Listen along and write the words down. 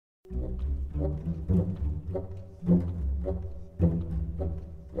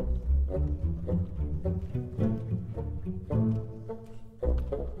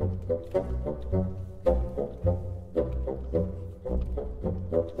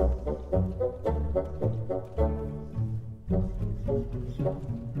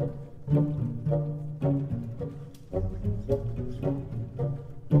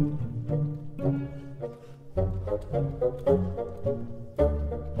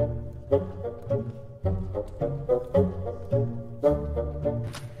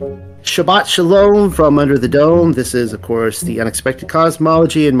Shabbat Shalom from Under the Dome. This is, of course, the Unexpected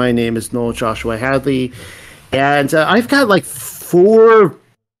Cosmology, and my name is Noel Joshua Hadley. And I've got like 4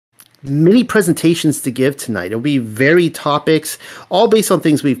 mini presentations to give tonight. It'll be varied topics, all based on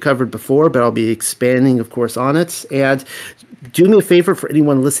things we've covered before, but I'll be expanding, of course, on it. And do me a favor for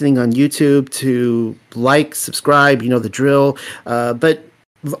anyone listening on YouTube to like, subscribe, you know the drill. But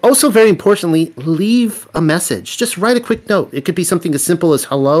also, very importantly, leave a message. Just write a quick note. It could be something as simple as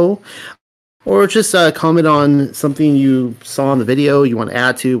hello, or just comment on something you saw in the video you want to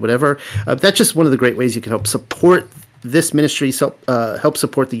add to, whatever. That's just one of the great ways you can help support this ministry, help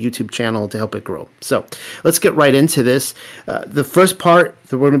support the YouTube channel to help it grow. So let's get right into this. The first part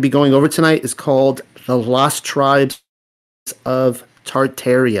that we're going to be going over tonight is called The Lost Tribes of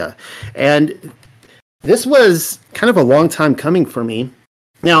Tartaria. And this was kind of a long time coming for me.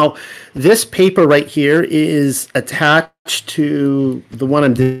 Now, this paper right here is attached to the one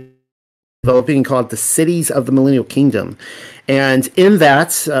I'm developing called The Cities of the Millennial Kingdom. And in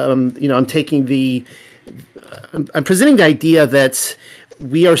that, I'm presenting the idea that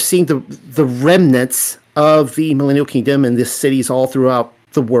we are seeing the remnants of the Millennial Kingdom and the cities all throughout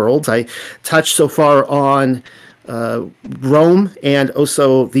the world. I touched so far on Rome and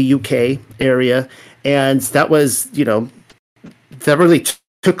also the UK area. And that was, that really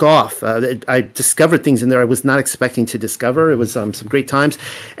took off. I discovered things in there I was not expecting to discover. It was some great times.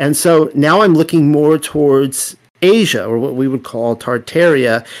 And so now I'm looking more towards Asia, or what we would call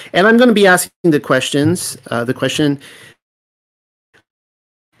Tartaria. And I'm going to be asking the questions. The question,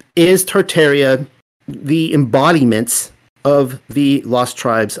 is Tartaria the embodiments of the lost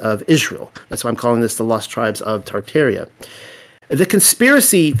tribes of Israel? That's why I'm calling this the lost tribes of Tartaria. The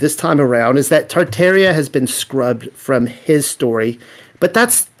conspiracy this time around is that Tartaria has been scrubbed from his story, but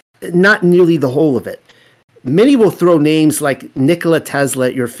that's not nearly the whole of it. Many will throw names like Nikola Tesla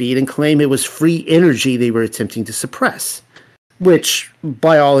at your feet and claim it was free energy they were attempting to suppress, which,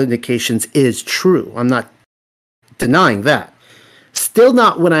 by all indications, is true. I'm not denying that. Still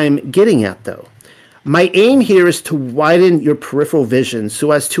not what I'm getting at, though. My aim here is to widen your peripheral vision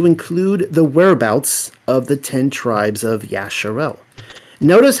so as to include the whereabouts of the 10 tribes of Yasharel.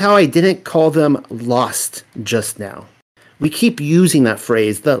 Notice how I didn't call them lost just now. We keep using that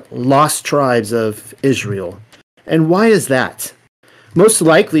phrase, the lost tribes of Israel. And why is that? Most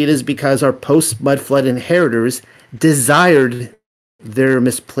likely it is because our post-mudflood inheritors desired their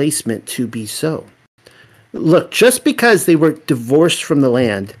misplacement to be so. Look, just because they were divorced from the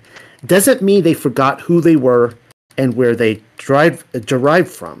land doesn't mean they forgot who they were and where they derived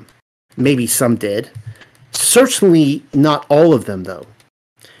from. Maybe some did. Certainly not all of them, though.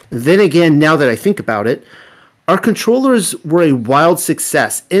 Then again, now that I think about it, our controllers were a wild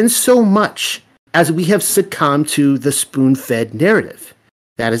success in so much as we have succumbed to the spoon-fed narrative.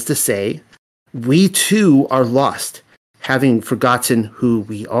 That is to say, we too are lost, having forgotten who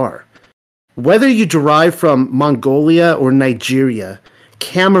we are. Whether you derive from Mongolia or Nigeria,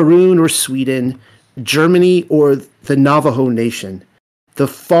 Cameroon or Sweden, Germany or the Navajo Nation, the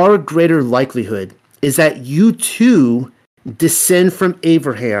far greater likelihood is that you too descend from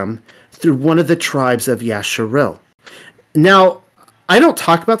Abraham through one of the tribes of Yasharel. Now, I don't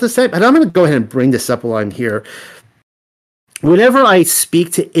talk about this type, but I'm going to go ahead and bring this up while I'm here. Whenever I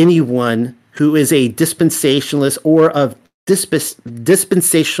speak to anyone who is a dispensationalist or of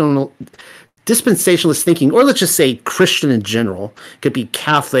dispensationalist thinking, or let's just say Christian in general, it could be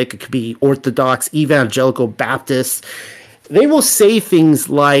Catholic, it could be Orthodox, Evangelical, Baptist, they will say things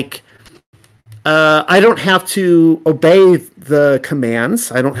like, I don't have to obey the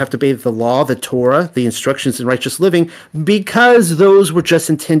commands. I don't have to obey the law, the Torah, the instructions in righteous living, because those were just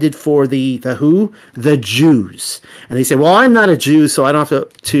intended for the who? The Jews. And they say, well, I'm not a Jew, so I don't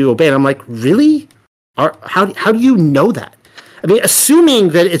have to obey it. I'm like, really? How do you know that? I mean, assuming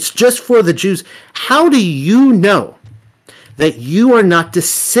that it's just for the Jews, how do you know that you are not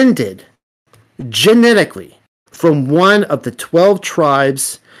descended genetically from one of the 12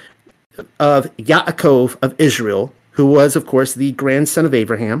 tribes of Yaakov of Israel, who was, of course, the grandson of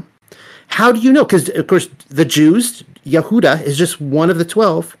Abraham? How do you know? Because, of course, the Jews, Yehuda, is just one of the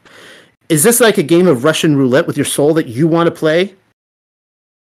 12. Is this like a game of Russian roulette with your soul that you want to play?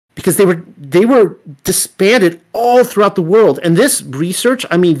 Because they were disbanded all throughout the world. And this research,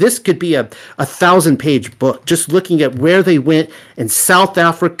 I mean, this could be a 1,000-page book, just looking at where they went in South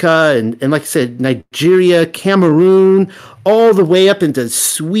Africa and like I said, Nigeria, Cameroon, all the way up into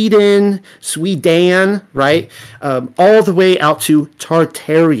Sweden, right? All the way out to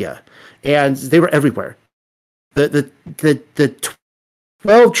Tartaria. And they were everywhere. The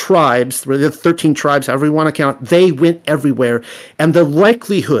 12 tribes, or the 13 tribes, however you want to count, they went everywhere. And the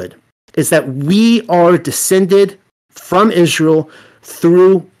likelihood is that we are descended from Israel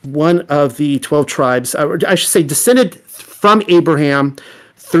through one of the 12 tribes. Or I should say descended from Abraham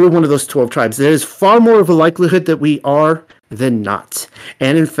through one of those 12 tribes. There is far more of a likelihood that we are than not.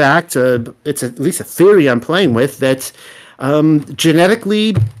 And in fact, it's at least a theory I'm playing with that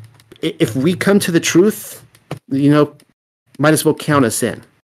genetically, if we come to the truth, might as well count us in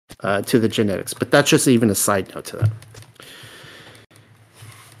to the genetics. But that's just even a side note to that.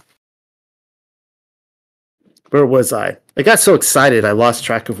 Where was I? I got so excited I lost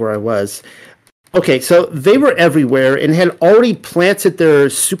track of where I was. Okay, so they were everywhere and had already planted their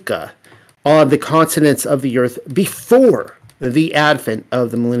sukkah on the continents of the earth before the advent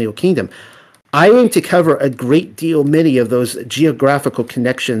of the millennial kingdom. I aim to cover a great deal, many of those geographical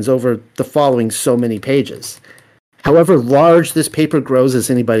connections over the following so many pages. However large this paper grows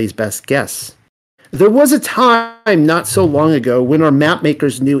is anybody's best guess. There was a time not so long ago when our map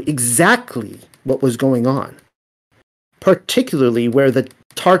makers knew exactly what was going on, particularly where the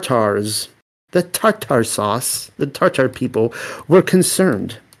Tartars, the Tartar sauce, the Tartar people were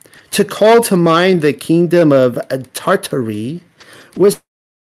concerned. To call to mind the kingdom of Tartari was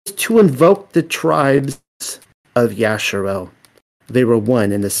to invoke the tribes of Yasharel. They were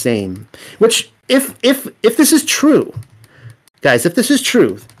one and the same. Which, if this is true, guys, if this is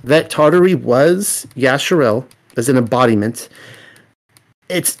true, that Tartary was Yasharel as an embodiment,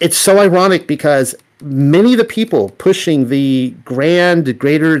 it's so ironic because many of the people pushing the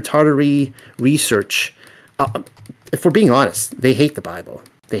greater Tartary research, if we're being honest, they hate the Bible.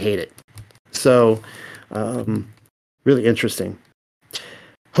 They hate it. So, really interesting.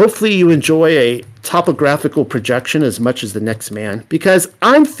 Hopefully you enjoy a topographical projection as much as the next man, because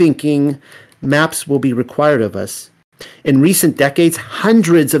I'm thinking maps will be required of us. In recent decades,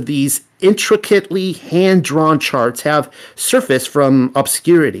 hundreds of these intricately hand-drawn charts have surfaced from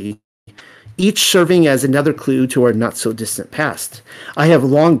obscurity, each serving as another clue to our not-so-distant past. I have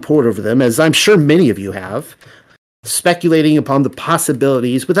long pored over them, as I'm sure many of you have, speculating upon the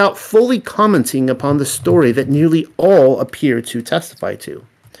possibilities without fully commenting upon the story that nearly all appear to testify to.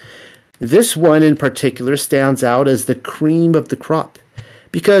 This one in particular stands out as the cream of the crop,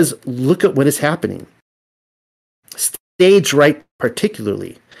 because look at what is happening. Stage right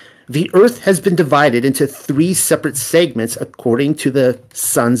particularly. The earth has been divided into 3 separate segments according to the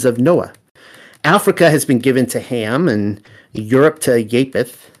sons of Noah. Africa has been given to Ham and Europe to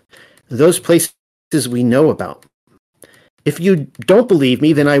Japheth. Those places we know about. If you don't believe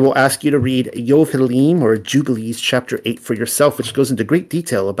me, then I will ask you to read Yovelim or Jubilees chapter 8 for yourself, which goes into great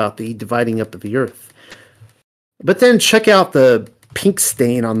detail about the dividing up of the earth. But then check out the pink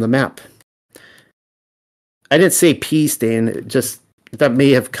stain on the map. I didn't say pea stain, just that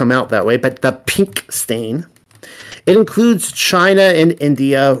may have come out that way, but the pink stain. It includes China and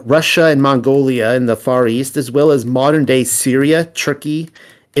India, Russia and Mongolia in the Far East, as well as modern-day Syria, Turkey,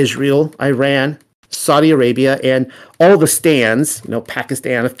 Israel, Iran, Saudi Arabia, and all the stands,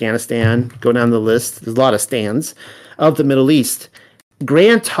 Pakistan, Afghanistan, go down the list, there's a lot of stands, of the Middle East.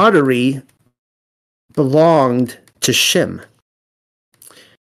 Grand Tartary belonged to Shem.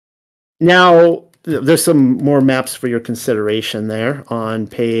 Now, there's some more maps for your consideration there on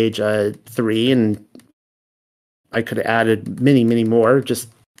page 3, and I could have added many, many more, just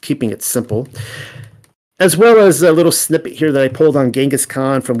keeping it simple. As well as a little snippet here that I pulled on Genghis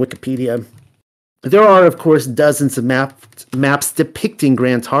Khan from Wikipedia. There are, of course, dozens of maps depicting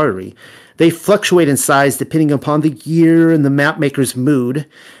Grand Tartary. They fluctuate in size depending upon the year and the map maker's mood.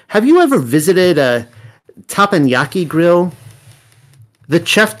 Have you ever visited a teppanyaki grill? The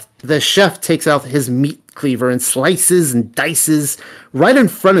chef takes out his meat cleaver and slices and dices right in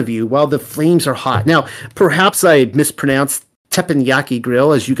front of you while the flames are hot. Now, perhaps I mispronounced teppanyaki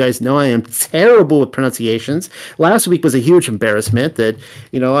grill. As you guys know, I am terrible with pronunciations. Last week was a huge embarrassment that,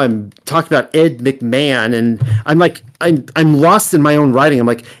 I'm talking about Ed McMahon, and I'm lost in my own writing. I'm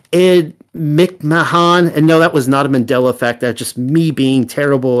like, Ed McMahon, and no, that was not a Mandela effect. That's just me being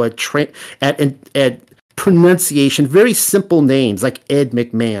terrible at pronunciation. Very simple names like Ed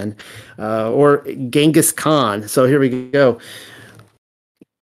McMahon or Genghis Khan. So here we go.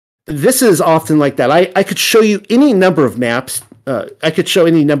 this is often like that. I could show you any number of maps. I could show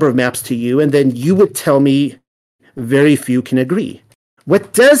any number of maps to you, and then you would tell me very few can agree.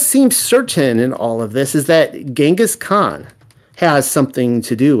 What does seem certain in all of this is that Genghis Khan has something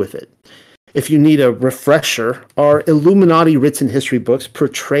to do with it. If you need a refresher, our Illuminati written history books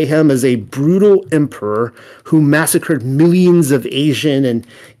portray him as a brutal emperor who massacred millions of Asian and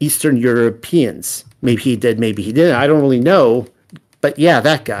Eastern Europeans. Maybe he did, maybe he didn't. I don't really know. But yeah,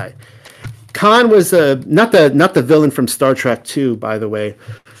 that guy. Khan was not the villain from Star Trek 2, by the way.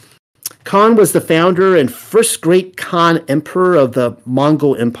 Khan was the founder and first great Khan emperor of the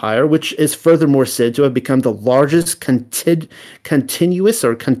Mongol Empire, which is furthermore said to have become the largest continuous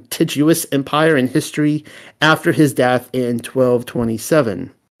empire in history after his death in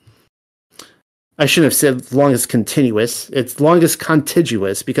 1227. I shouldn't have said longest continuous. It's longest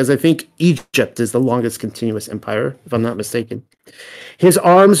contiguous, because I think Egypt is the longest continuous empire, if I'm not mistaken. His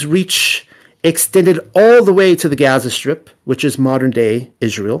arms reach extended all the way to the Gaza Strip, which is modern-day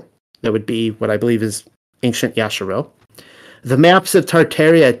Israel. That would be what I believe is ancient Yasharel. The maps of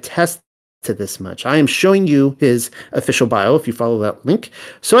Tartaria attest to this much. I am showing you his official bio, if you follow that link,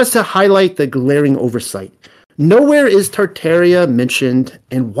 so as to highlight the glaring oversight. Nowhere is Tartaria mentioned,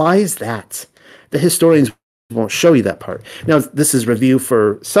 and why is that? The historians won't show you that part. Now, this is review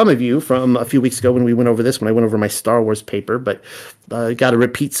for some of you from a few weeks ago when we went over this, when I went over my Star Wars paper, but I got to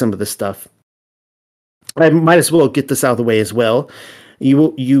repeat some of this stuff. I might as well get this out of the way as well.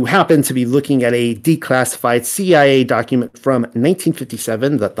 You happen to be looking at a declassified CIA document from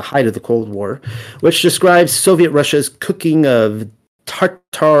 1957, the height of the Cold War, which describes Soviet Russia's cooking of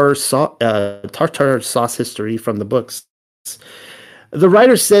tartar sauce history from the books. The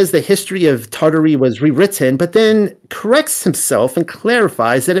writer says the history of Tartary was rewritten, but then corrects himself and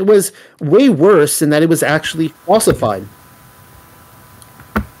clarifies that it was way worse and that it was actually falsified.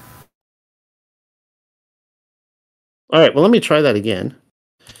 All right, well, let me try that again.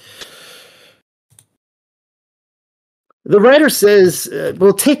 The writer says,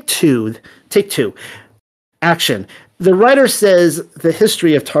 take two. Action. The writer says the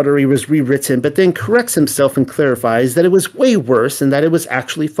history of Tartary was rewritten, but then corrects himself and clarifies that it was way worse and that it was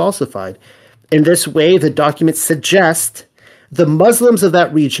actually falsified. In this way, the document suggests the Muslims of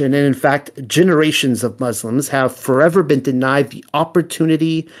that region, and in fact, generations of Muslims, have forever been denied the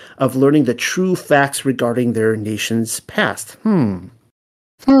opportunity of learning the true facts regarding their nation's past.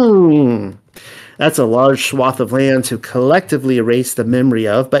 That's a large swath of land to collectively erase the memory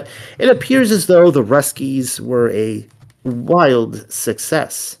of, but it appears as though the Ruskies were a wild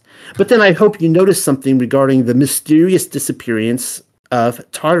success. But then I hope you notice something regarding the mysterious disappearance of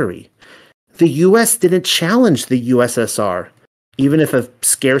Tartary. The U.S. didn't challenge the USSR, even if a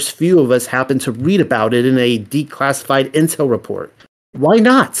scarce few of us happened to read about it in a declassified intel report. Why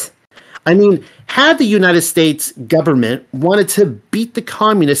not? I mean, had the United States government wanted to beat the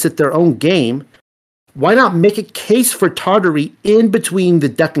communists at their own game, why not make a case for Tartary in between the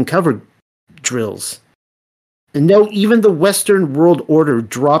duck and cover drills? And no, even the Western world order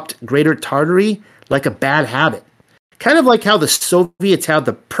dropped Greater Tartary like a bad habit. Kind of like how the Soviets had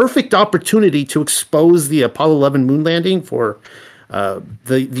the perfect opportunity to expose the Apollo 11 moon landing for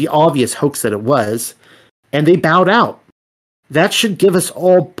the obvious hoax that it was, and they bowed out. That should give us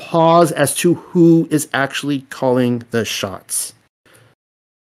all pause as to who is actually calling the shots.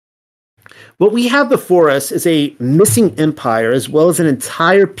 What we have before us is a missing empire as well as an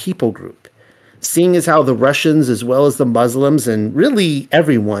entire people group, seeing as how the Russians as well as the Muslims and really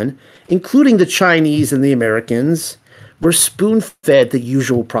everyone, including the Chinese and the Americans, were spoon-fed the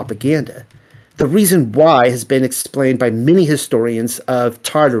usual propaganda. The reason why has been explained by many historians of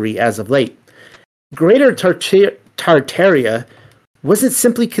Tartary as of late. Greater Tartaria wasn't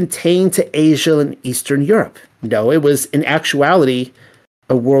simply contained to Asia and Eastern Europe. No, it was in actuality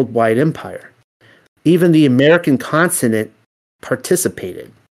a worldwide empire. Even the American continent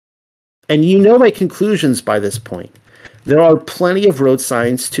participated. And you know my conclusions by this point. There are plenty of road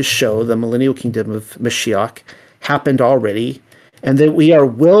signs to show the millennial kingdom of Mashiach happened already, and that we are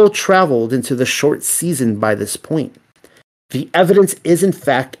well traveled into the short season by this point. The evidence is in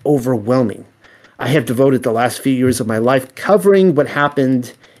fact overwhelming. I have devoted the last few years of my life covering what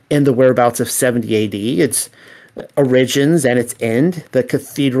happened in the whereabouts of 70 AD, its origins and its end, the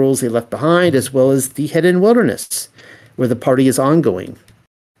cathedrals they left behind, as well as the hidden wilderness, where the party is ongoing.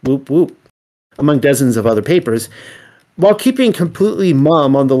 Whoop whoop. Among dozens of other papers, while keeping completely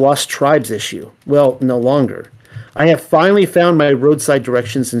mum on the lost tribes issue. Well, no longer. I have finally found my roadside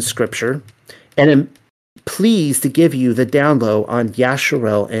directions in scripture, and am pleased to give you the down low on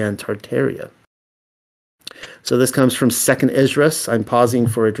Yasharel and Tartaria. So this comes from Second Esdras. I'm pausing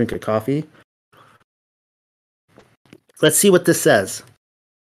for a drink of coffee. Let's see what this says.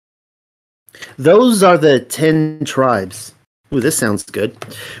 Those are the 10 tribes. Ooh, this sounds good.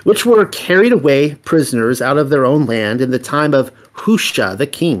 Which were carried away prisoners out of their own land in the time of Husha the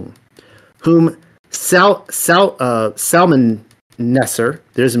king, whom Salmon-Nesser,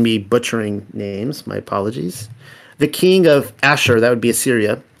 there's me butchering names, my apologies, the king of Ashur, that would be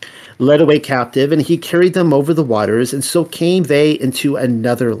Assyria, led away captive, and he carried them over the waters, and so came they into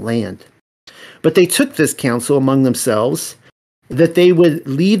another land. But they took this counsel among themselves, that they would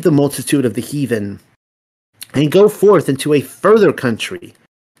leave the multitude of the heathen, and go forth into a further country,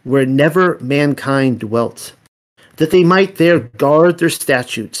 where never mankind dwelt, that they might there guard their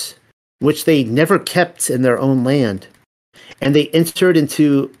statutes, which they never kept in their own land. And they entered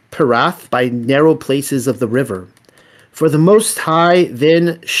into Perath by narrow places of the river. For the Most High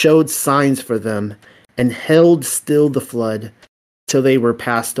then showed signs for them, and held still the flood, till they were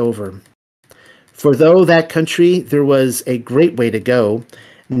passed over. For though that country there was a great way to go,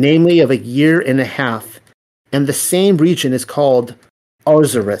 namely of 1.5 years, and the same region is called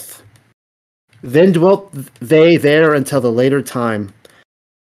Arzareth. Then dwelt they there until the later time.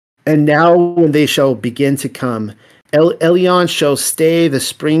 And now when they shall begin to come, Elion shall stay the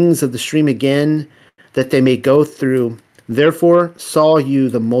springs of the stream again, that they may go through. Therefore saw you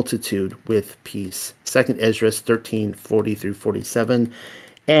the multitude with peace. 2 Esdras 13:40 through 47.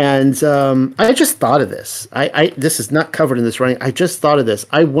 And I just thought of this. This is not covered in this writing. I just thought of this.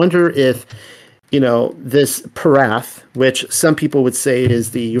 I wonder if, this Perath, which some people would say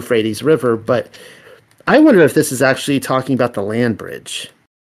is the Euphrates River, but I wonder if this is actually talking about the land bridge.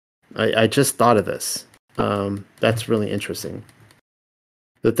 I just thought of this. That's really interesting.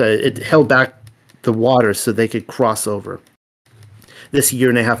 That it held back the water so they could cross over this 1.5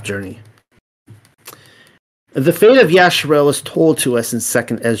 year journey. The fate of Yasharel is told to us in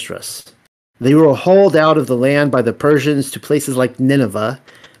 2 Esdras. They were hauled out of the land by the Persians to places like Nineveh,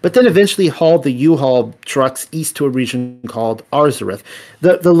 but then eventually hauled the U-Haul trucks east to a region called Arzareth.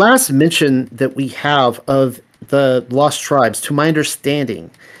 The last mention that we have of the lost tribes, to my understanding,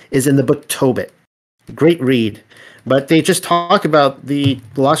 is in the book Tobit. Great read. But they just talk about the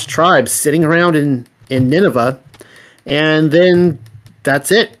lost tribes sitting around in Nineveh, and then that's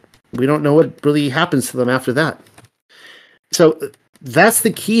it. We don't know what really happens to them after that. So that's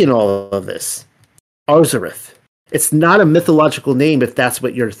the key in all of this. Arzareth. It's not a mythological name if that's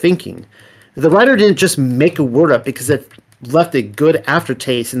what you're thinking. The writer didn't just make a word up because it left a good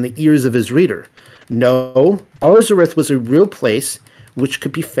aftertaste in the ears of his reader. No, Arzareth was a real place which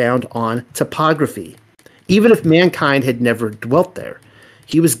could be found on topography, even if mankind had never dwelt there.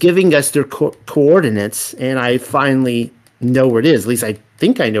 He was giving us their coordinates, and I finally know where it is. At least I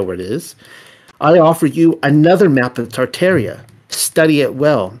think I know where it is. I offer you another map of Tartaria. Study it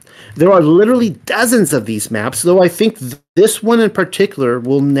well. There are literally dozens of these maps, though I think this one in particular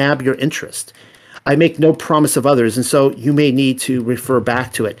will nab your interest. I make no promise of others, and so you may need to refer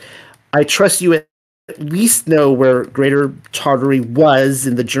back to it. I trust you at least know where Greater Tartary was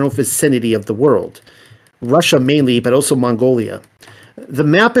in the general vicinity of the world. Russia mainly, but also Mongolia. The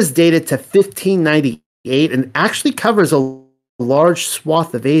map is dated to 1598 and actually covers a large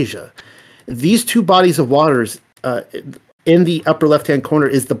swath of Asia. These two bodies of waters in the upper left-hand corner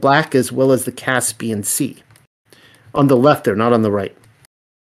is the Black as well as the Caspian Sea. On the left there, not on the right.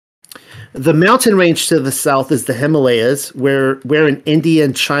 The mountain range to the south is the Himalayas, where in India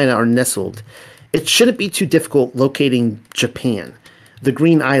and China are nestled. It shouldn't be too difficult locating Japan, the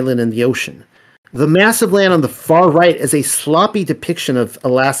green island in the ocean. The massive land on the far right is a sloppy depiction of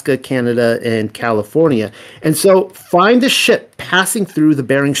Alaska, Canada, and California. And so find the ship passing through the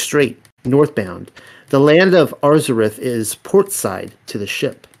Bering Strait, northbound. The land of Arzareth is portside to the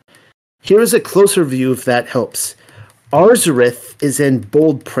ship. Here is a closer view if that helps. Arzareth is in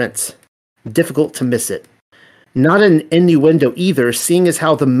bold print. Difficult to miss it. Not an innuendo either, seeing as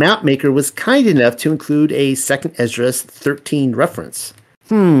how the map maker was kind enough to include a 2 Esdras 13 reference.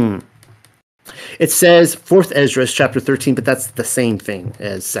 It says 4th Esdras, chapter 13, but that's the same thing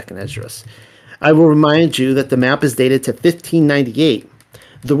as 2 Esdras. I will remind you that the map is dated to 1598.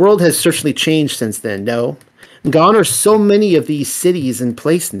 The world has certainly changed since then, no? Gone are so many of these cities and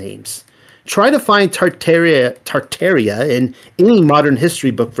place names. Try to find Tartaria in any modern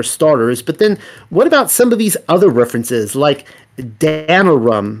history book for starters, but then what about some of these other references like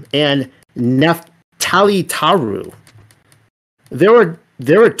Danarum and Naphtali Taru?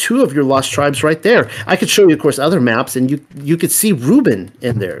 There are two of your lost tribes right there. I could show you, of course, other maps, and you could see Reuben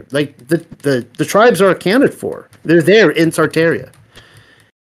in there. Like the tribes are accounted for. They're there in Tartaria.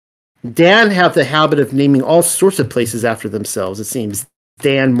 Dan have the habit of naming all sorts of places after themselves, it seems.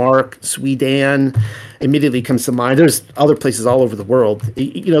 Denmark, Sweden immediately comes to mind. There's other places all over the world.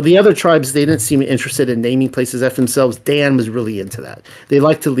 The other tribes, they didn't seem interested in naming places after themselves. Dan was really into that. They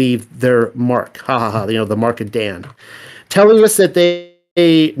like to leave their mark. Ha ha ha, the mark of Dan. Telling us that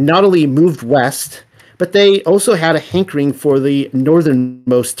they not only moved west, but they also had a hankering for the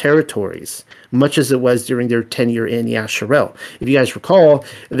northernmost territories, much as it was during their tenure in Yasharel. If you guys recall,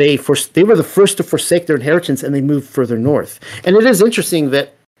 they were the first to forsake their inheritance, and they moved further north. And it is interesting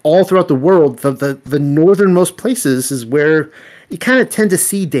that all throughout the world, the northernmost places is where you kind of tend to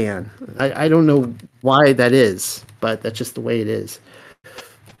see Dan. I don't know why that is, but that's just the way it is.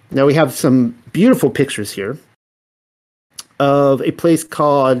 Now we have some beautiful pictures here of a place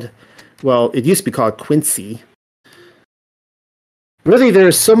called, well, it used to be called Quincy. Really,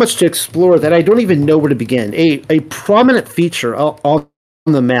 there's so much to explore that I don't even know where to begin. A prominent feature on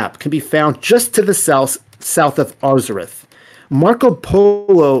the map can be found just to the south of Arzareth. Marco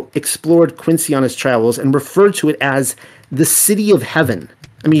Polo explored Quincy on his travels and referred to it as the City of Heaven.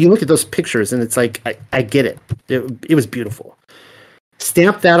 I mean, you look at those pictures and it's like, I get it. It was beautiful.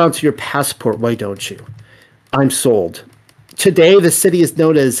 Stamp that onto your passport, why don't you? I'm sold. Today, the city is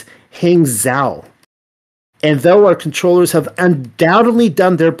known as Hangzhou. And though our controllers have undoubtedly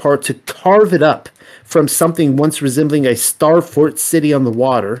done their part to carve it up from something once resembling a star fort city on the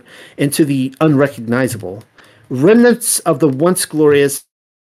water into the unrecognizable, remnants of the once glorious,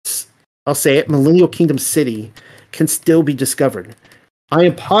 I'll say it, Millennial Kingdom city can still be discovered. I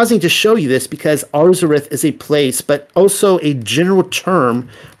am pausing to show you this because Arzareth is a place, but also a general term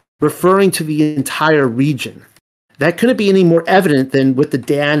referring to the entire region. That couldn't be any more evident than with the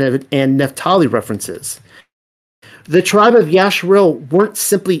Dan and Naphtali references. The tribe of Yasharel weren't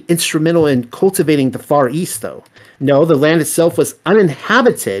simply instrumental in cultivating the Far East, though. No, the land itself was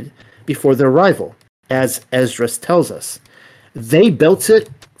uninhabited before their arrival, as Esdras tells us. They built it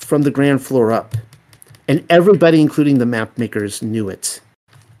from the ground floor up, and everybody, including the map makers, knew it.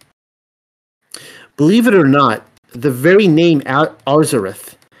 Believe it or not, the very name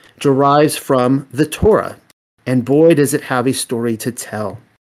Arzareth derives from the Torah, and boy, does it have a story to tell.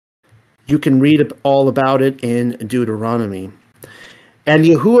 You can read all about it in Deuteronomy. And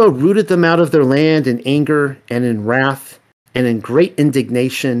Yahuwah rooted them out of their land in anger and in wrath and in great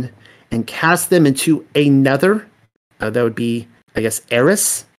indignation and cast them into another, that would be, I guess,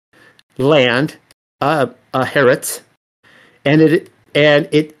 Eris, land, Heret, and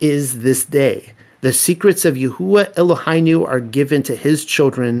it is this day. The secrets of Yahuwah Eloheinu are given to his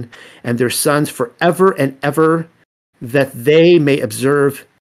children and their sons forever and ever, that they may observe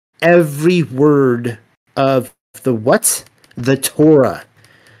every word of the what? The Torah.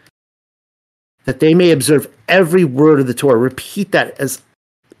 That they may observe every word of the Torah. Repeat that as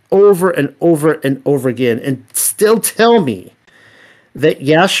over and over and over again, and still tell me that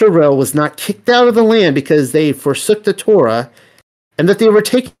Yasharel was not kicked out of the land because they forsook the Torah, and that they were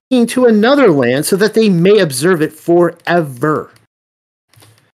taken to another land so that they may observe it forever.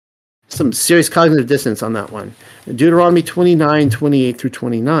 Some serious cognitive dissonance on that one. Deuteronomy 29:28 through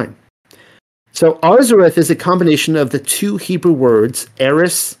 29. So Arzareth is a combination of the two Hebrew words,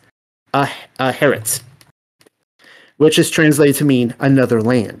 Eris, Heret, which is translated to mean another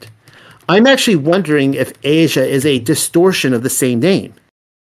land. I'm actually wondering if Asia is a distortion of the same name.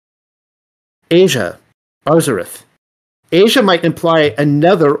 Asia, Arzareth. Asia might imply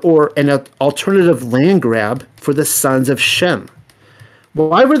another or an alternative land grab for the sons of Shem.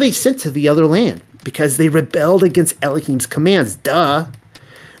 Why were they sent to the other land? Because they rebelled against Elohim's commands. Duh.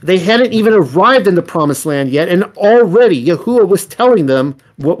 They hadn't even arrived in the promised land yet, and already Yahuwah was telling them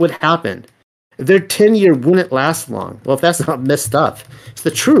what would happen. Their tenure wouldn't last long. Well, if that's not messed up, it's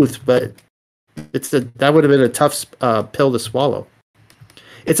the truth, but that would have been a tough pill to swallow.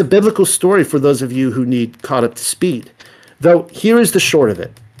 It's a biblical story for those of you who need caught up to speed. Though, here is the short of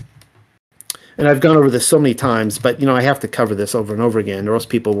it. And I've gone over this so many times, but I have to cover this over and over again, or else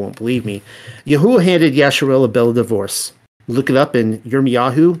people won't believe me. Yahuwah handed Yasharel a bill of divorce. Look it up in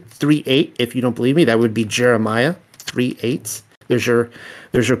Yirmiyahu 3:8. If you don't believe me, that would be Jeremiah 3:8. There's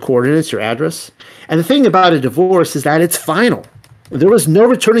your coordinates, your address. And the thing about a divorce is that it's final. There was no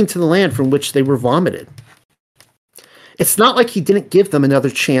returning to the land from which they were vomited. It's not like he didn't give them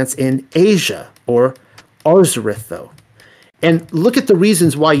another chance in Asia or Arzareth, though. And look at the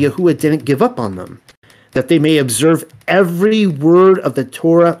reasons why Yahuwah didn't give up on them. That they may observe every word of the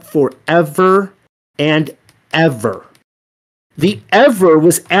Torah forever and ever. The ever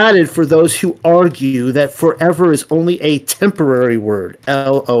was added for those who argue that forever is only a temporary word,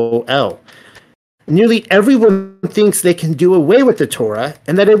 LOL. Nearly everyone thinks they can do away with the Torah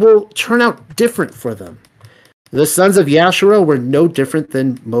and that it will turn out different for them. The sons of Yasharel were no different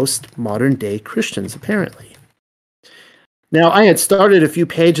than most modern-day Christians, apparently. Now, I had started a few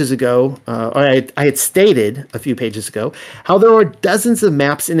pages ago, or I had stated a few pages ago, how there are dozens of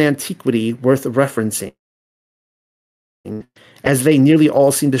maps in antiquity worth referencing, as they nearly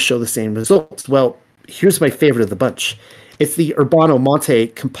all seem to show the same results. Well, here's my favorite of the bunch. It's the Urbano Monte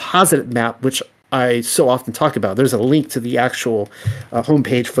composite map, which I so often talk about. There's a link to the actual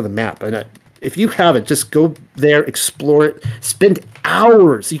homepage for the map. And if you haven't, just go there, explore it, spend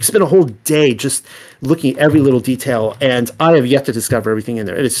hours. You can spend a whole day just looking at every little detail. And I have yet to discover everything in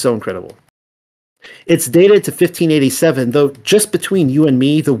there. It is so incredible. It's dated to 1587, though just between you and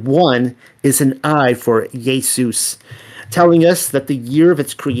me, the one is an I for Jesus, telling us that the year of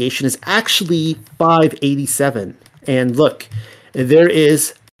its creation is actually 587. And look, there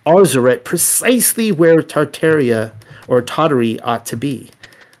is Arzaret precisely where Tartaria or Tartary ought to be.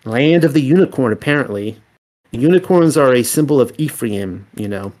 Land of the unicorn, apparently. Unicorns are a symbol of Ephraim, you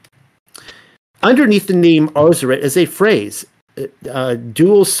know. Underneath the name Arzaret is a phrase,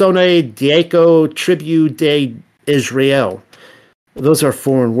 dual sone diaco tribu de Israel. Those are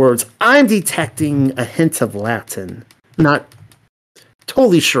foreign words. I'm detecting a hint of Latin. Not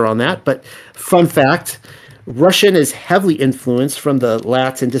totally sure on that, but fun fact, Russian is heavily influenced from the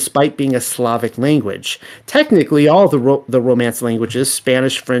Latin despite being a Slavic language. Technically, all the Romance languages,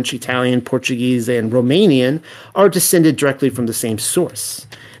 Spanish, French, Italian, Portuguese, and Romanian, are descended directly from the same source.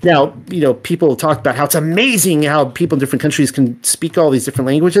 Now, you know, people talk about how it's amazing how people in different countries can speak all these different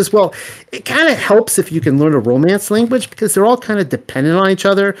languages. Well, it kind of helps if you can learn a Romance language because they're all kind of dependent on each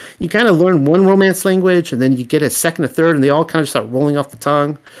other. You kind of learn one Romance language and then you get a second, a third, and they all kind of start rolling off the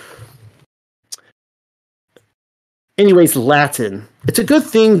tongue. Anyways, Latin. It's a good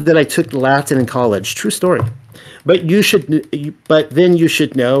thing that I took Latin in college. True story. But then you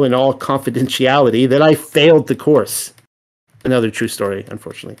should know in all confidentiality that I failed the course. Another true story,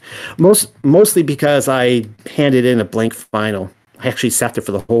 unfortunately. Mostly because I handed in a blank final. I actually sat there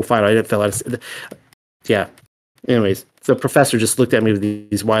for the whole final. I didn't fill out. Yeah. Anyways, the professor just looked at me with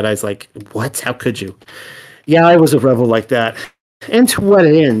these wide eyes like, what? How could you? Yeah, I was a rebel like that. And to what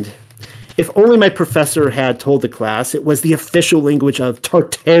end? If only my professor had told the class it was the official language of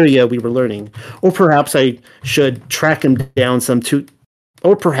Tartaria we were learning. Or perhaps I should track him down some 2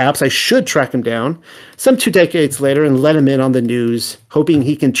 decades later and let him in on the news, hoping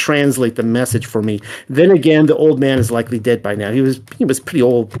he can translate the message for me. Then again, the old man is likely dead by now. He was pretty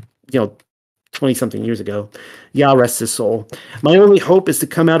old, 20-something years ago. Yah rest his soul. My only hope is to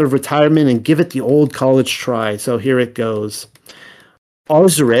come out of retirement and give it the old college try. So here it goes.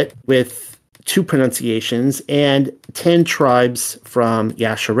 Arzaret with 2 pronunciations and 10 tribes from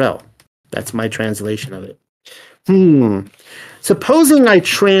Yasharel. That's my translation of it. Supposing I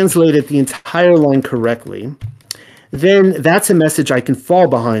translated the entire line correctly, then that's a message I can fall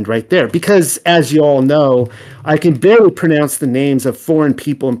behind right there. Because, as you all know, I can barely pronounce the names of foreign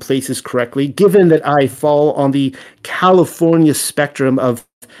people and places correctly, given that I fall on the California spectrum of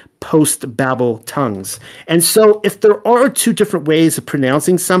post-Babel tongues. And so if there are 2 different ways of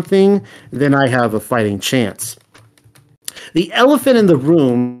pronouncing something, then I have a fighting chance. The elephant in the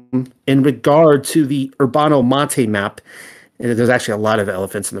room in regard to the Urbano Monte map, and there's actually a lot of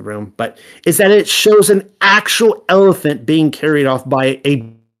elephants in the room, but is that it shows an actual elephant being carried off by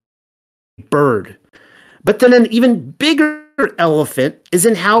a bird. But then an even bigger elephant is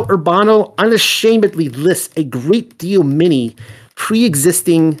in how Urbano unashamedly lists a great deal many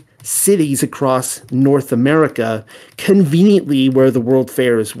pre-existing cities across North America, conveniently where the World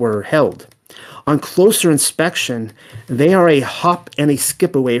Fairs were held. On closer inspection, they are a hop and a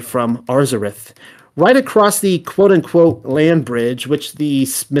skip away from Arzareth, right across the quote-unquote land bridge, which the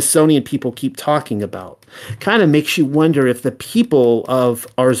Smithsonian people keep talking about. Kind of makes you wonder if the people of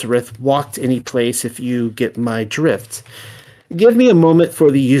Arzareth walked any place, if you get my drift. Give me a moment for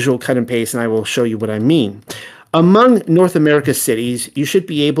the usual cut and paste, and I will show you what I mean. Among North America's cities, you should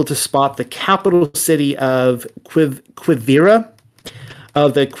be able to spot the capital city of Quivira,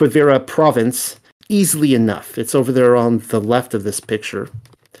 of the Quivira province, easily enough. It's over there on the left of this picture,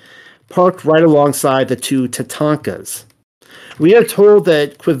 parked right alongside the 2 Tatankas. We are told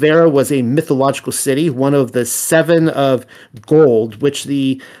that Quivira was a mythological city, one of the 7 of gold, which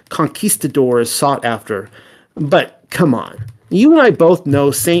the conquistadors sought after. But come on, you and I both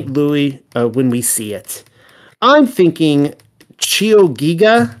know St. Louis when we see it. I'm thinking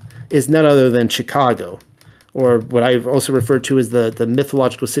Chioggia is none other than Chicago, or what I've also referred to as the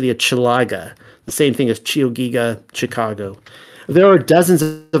mythological city of Chilaga, the same thing as Chioggia, Chicago. There are dozens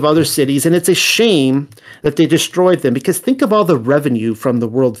of other cities, and it's a shame that they destroyed them because think of all the revenue from the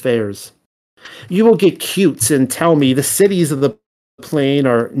world fairs. You will get cutes and tell me the cities of the plain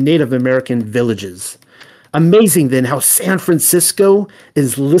are Native American villages. Amazing then how San Francisco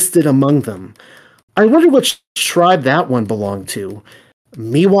is listed among them. I wonder which tribe that one belonged to.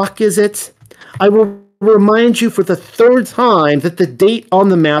 Miwok, is it? I will remind you for the third time that the date on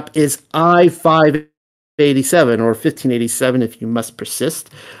the map is I-587, or 1587 if you must persist.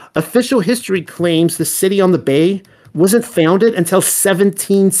 Official history claims the city on the bay wasn't founded until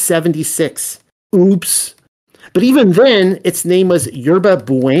 1776. Oops. But even then, its name was Yerba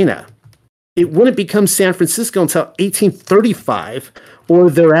Buena. It wouldn't become San Francisco until 1835 or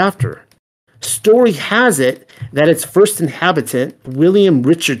thereafter. Story has it that its first inhabitant, William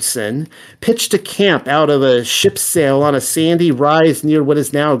Richardson, pitched a camp out of a ship's sail on a sandy rise near what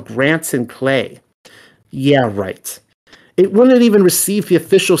is now Grants and Clay. Yeah, right. It wouldn't even receive the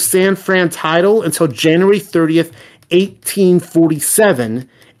official San Fran title until January 30th, 1847,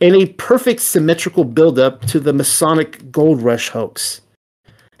 in a perfect symmetrical buildup to the Masonic gold rush hoax.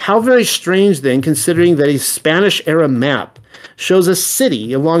 How very strange, then, considering that a Spanish-era map shows a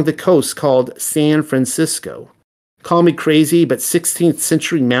city along the coast called San Francisco. Call me crazy, but 16th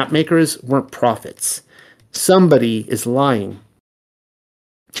century mapmakers weren't prophets. Somebody is lying.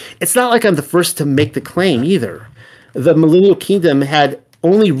 It's not like I'm the first to make the claim, either. The Millennial Kingdom had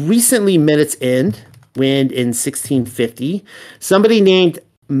only recently met its end when, in 1650, somebody named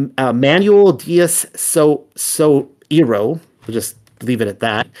Manuel Diaz Soiro, we'll just leave it at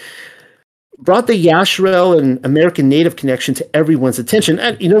that, brought the Yasharel and American Native connection to everyone's attention.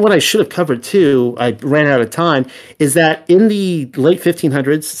 And you know what I should have covered too, I ran out of time, is that in the late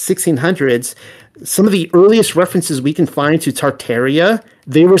 1500s, 1600s, some of the earliest references we can find to Tartaria,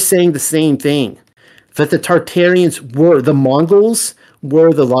 they were saying the same thing, that the Tartarians were, the Mongols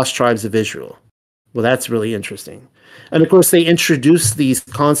were the lost tribes of Israel. Well, that's really interesting. And of course, they introduced these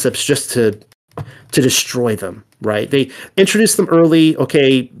concepts just to destroy them, right? They introduced them early.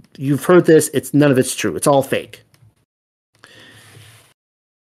 Okay, you've heard this. None of it's true. It's all fake.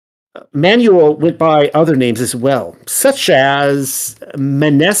 Manuel went by other names as well, such as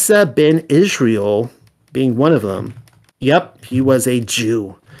Manasseh ben Israel being one of them. Yep, he was a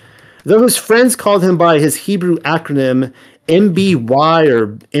Jew. Though his friends called him by his Hebrew acronym MBY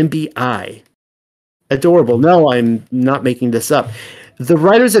or MBI. Adorable. No, I'm not making this up. The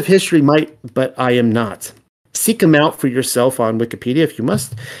writers of history might, but I am not. Seek him out for yourself on Wikipedia if you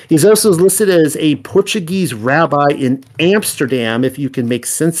must. He's also listed as a Portuguese rabbi in Amsterdam, if you can make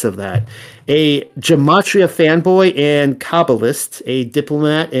sense of that. A Gematria fanboy and Kabbalist, a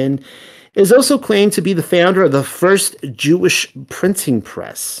diplomat, and is also claimed to be the founder of the first Jewish printing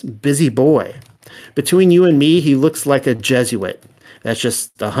press. Busy boy. Between you and me, he looks like a Jesuit. That's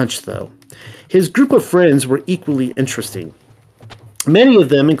just a hunch, though. His group of friends were equally interesting. Many of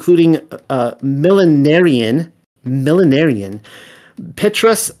them, including millenarian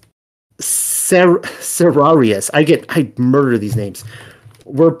Petrus Serrarius, I murder these names,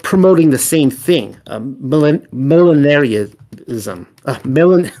 were promoting the same thing, millenarianism.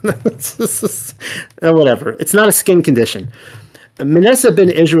 Whatever. It's not a skin condition. Manasseh ben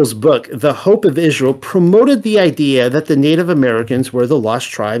Israel's book, The Hope of Israel, promoted the idea that the Native Americans were the lost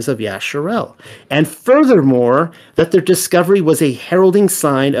tribes of Yasharel, and furthermore, that their discovery was a heralding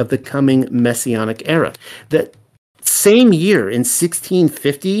sign of the coming Messianic era. That same year, in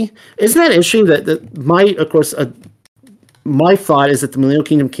 1650, isn't that interesting that my thought is that the Millennial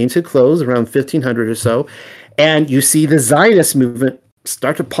Kingdom came to a close around 1500 or so, and you see the Zionist movement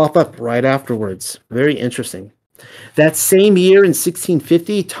start to pop up right afterwards. Very interesting. That same year in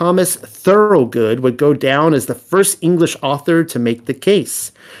 1650, Thomas Thorogood would go down as the first English author to make the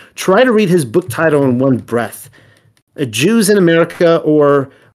case. Try to read his book title in one breath. Jews in America, or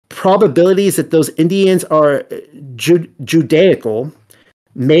Probabilities that those Indians are Judaical,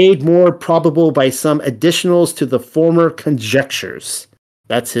 made more probable by some additionals to the former conjectures.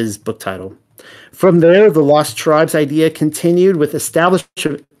 That's his book title. From there, the Lost Tribes idea continued with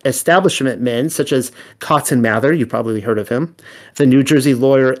establishment men such as Cotton Mather, you probably heard of him, the New Jersey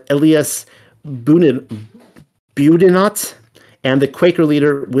lawyer Elias Boudinot, and the Quaker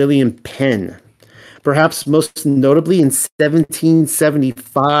leader William Penn. Perhaps most notably in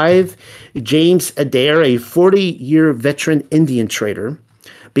 1775, James Adair, a 40-year veteran Indian trader,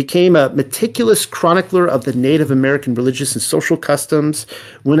 became a meticulous chronicler of the Native American religious and social customs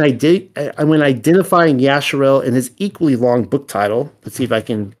when identifying Yasharel in his equally long book title. Let's see if I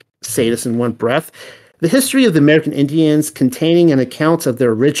can say this in one breath. The History of the American Indians, containing an account of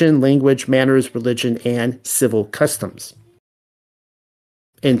their origin, language, manners, religion, and civil customs.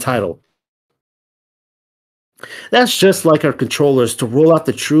 entitled. That's just like our controllers to roll out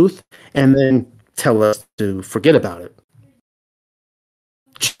the truth and then tell us to forget about it.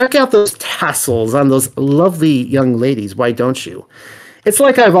 Check out those tassels on those lovely young ladies, why don't you? It's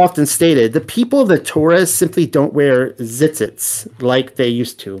like I've often stated, the people of the Torah simply don't wear tzitzits like they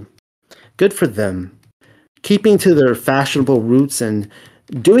used to. Good for them. Keeping to their fashionable roots and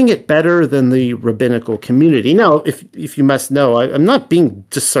doing it better than the rabbinical community. Now, if you must know, I'm not being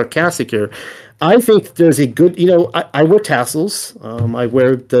just sarcastic here. I think there's a good, I wear tassels. I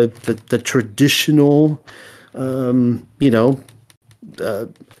wear the traditional,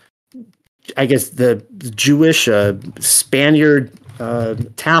 I guess the Jewish Spaniard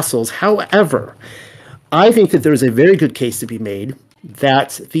tassels. However, I think that there's a very good case to be made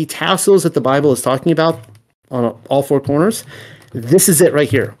that the tassels that the Bible is talking about on all four corners, this is it right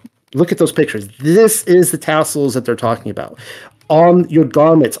here. Look at those pictures. This is the tassels that they're talking about. On your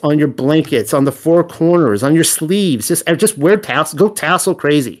garments, on your blankets, on the four corners, on your sleeves. Just wear tassels. Go tassel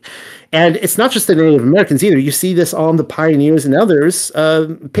crazy. And it's not just the Native Americans either. You see this on the pioneers and others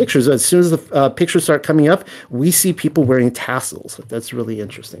pictures. As soon as the pictures start coming up, we see people wearing tassels. That's really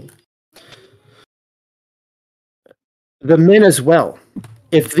interesting. The men as well.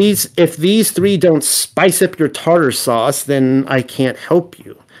 If these three don't spice up your tartar sauce, then I can't help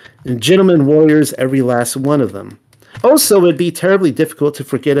you. And gentlemen warriors, every last one of them. Also, it'd be terribly difficult to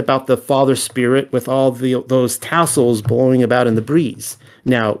forget about the father spirit with all those tassels blowing about in the breeze.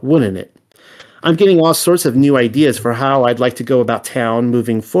 Now, wouldn't it? I'm getting all sorts of new ideas for how I'd like to go about town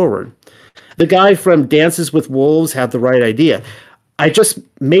moving forward. The guy from Dances with Wolves had the right idea. I just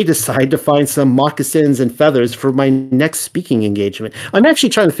may decide to find some moccasins and feathers for my next speaking engagement. I'm actually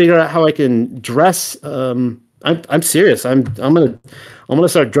trying to figure out how I can dress. I'm serious. I'm gonna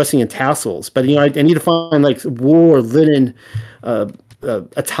start dressing in tassels. But I need to find like wool or linen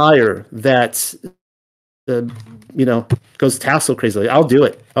attire that goes tassel crazily. I'll do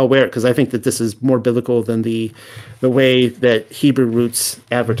it. I'll wear it because I think that this is more biblical than the way that Hebrew Roots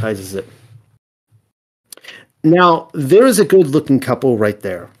advertises it. Now, there is a good-looking couple right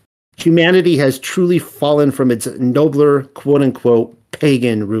there. Humanity has truly fallen from its nobler, quote-unquote,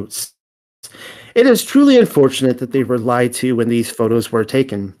 pagan roots. It is truly unfortunate that they were lied to when these photos were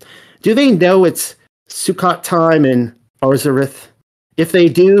taken. Do they know it's Sukkot time in Arzareth? If they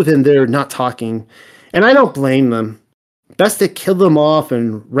do, then they're not talking. And I don't blame them. Best to kill them off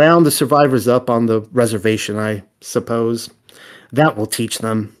and round the survivors up on the reservation, I suppose. That will teach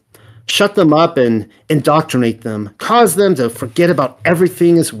them. Shut them up and indoctrinate them. Cause them to forget about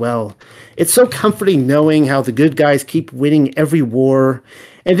everything as well. It's so comforting knowing how the good guys keep winning every war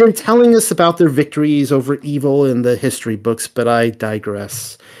and then telling us about their victories over evil in the history books, but I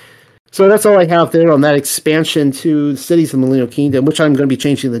digress. So that's all I have there on that expansion to Cities of the Millennial Kingdom, which I'm going to be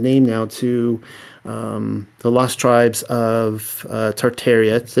changing the name now to The Lost Tribes of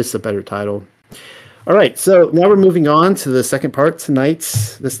Tartaria. This is a better title. All right, so now we're moving on to the second part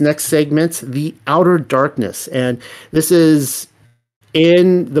tonight's, this next segment, The Outer Darkness. And this is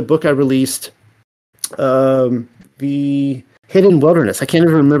in the book I released, The Hidden Wilderness. I can't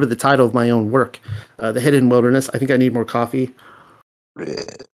even remember the title of my own work. The Hidden Wilderness. I think I need more coffee.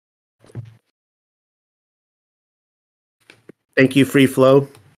 Thank you, Free Flow.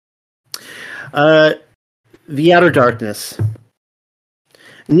 The Outer Darkness.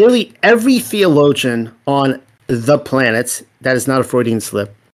 Nearly every theologian on the planet, that is not a Freudian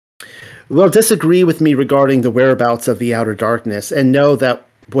slip, will disagree with me regarding the whereabouts of the outer darkness and know that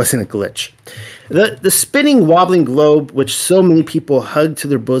wasn't a glitch. The spinning, wobbling globe, which so many people hug to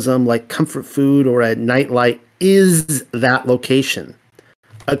their bosom like comfort food or a nightlight, is that location,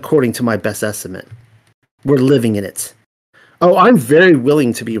 according to my best estimate. We're living in it. Oh, I'm very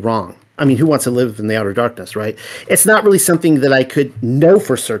willing to be wrong. I mean, who wants to live in the outer darkness, right? It's not really something that I could know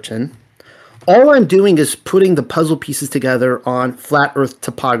for certain. All I'm doing is putting the puzzle pieces together on flat Earth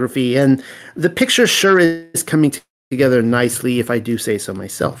topography, and the picture sure is coming together nicely if I do say so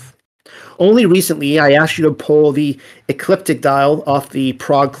myself. Only recently, I asked you to pull the ecliptic dial off the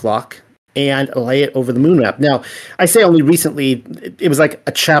Prague clock and lay it over the moon map. Now, I say only recently, it was like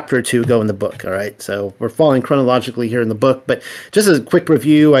a chapter or two ago in the book, all right? So we're following chronologically here in the book, but just as a quick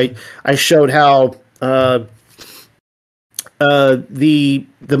review, I showed how the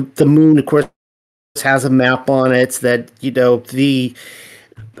moon, of course, has a map on it that,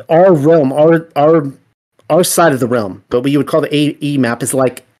 our realm, our side of the realm, but what you would call the AE map is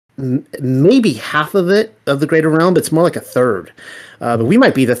like maybe half of it, of the greater realm, but it's more like a third. But we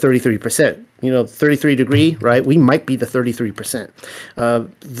might be the 33%, 33 degree, right? We might be the 33%.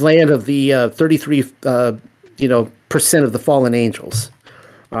 Land of the 33, percent of the fallen angels,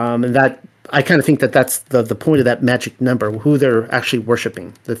 And that I kind of think that that's the point of that magic number, who they're actually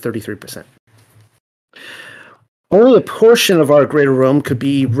worshiping, the 33%. Only a portion of our greater Rome could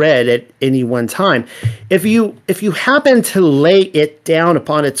be read at any one time. If you happen to lay it down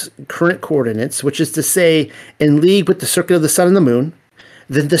upon its current coordinates, which is to say in league with the circuit of the sun and the moon,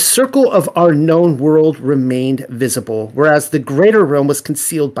 then the circle of our known world remained visible, whereas the greater Rome was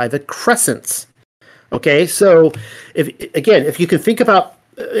concealed by the crescents. Okay, so if you can think about,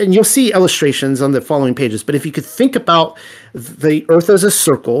 and you'll see illustrations on the following pages, but if you could think about the Earth as a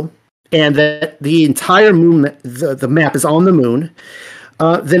circle, and that the entire moon, the map is on the moon,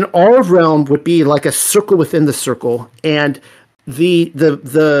 then our realm would be like a circle within the circle, and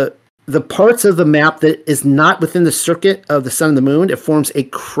the parts of the map that is not within the circuit of the sun and the moon, it forms a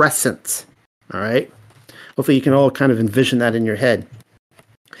crescent. All right. Hopefully you can all kind of envision that in your head.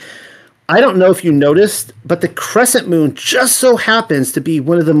 I don't know if you noticed, but the crescent moon just so happens to be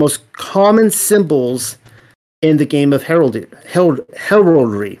one of the most common symbols in the game of heraldry.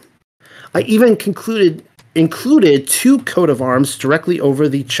 I even included 2 coat of arms directly over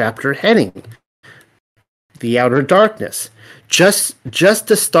the chapter heading, the outer darkness, just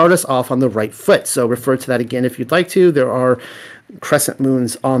to start us off on the right foot. So refer to that again if you'd like to. There are crescent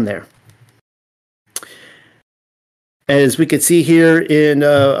moons on there. As we can see here in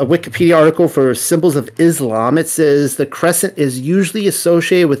a Wikipedia article for symbols of Islam, it says the crescent is usually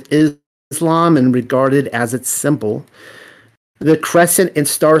associated with Islam and regarded as its symbol. The crescent and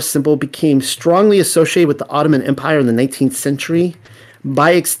star symbol became strongly associated with the Ottoman Empire in the 19th century.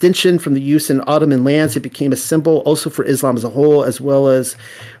 By extension, from the use in Ottoman lands, it became a symbol also for Islam as a whole, as well as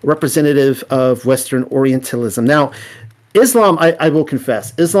representative of Western Orientalism. Now, Islam, I will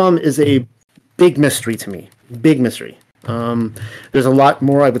confess, Islam is a big mystery to me. Big mystery. There's a lot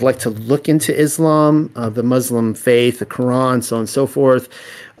more I would like to look into Islam, the Muslim faith, the Quran, so on and so forth.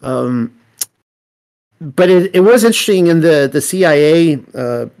 But it was interesting in the CIA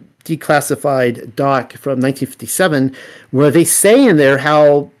declassified doc from 1957, where they say in there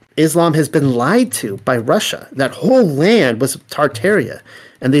how Islam has been lied to by Russia. That whole land was Tartaria,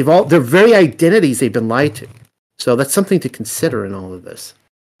 and their very identities they've been lied to. So that's something to consider in all of this.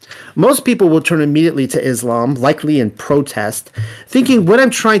 Most people will turn immediately to Islam, likely in protest, thinking what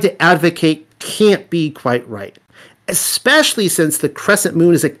I'm trying to advocate can't be quite right. Especially since the crescent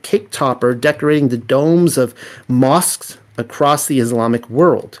moon is a cake topper decorating the domes of mosques across the Islamic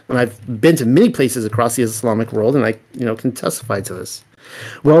world. And I've been to many places across the Islamic world, and I can testify to this.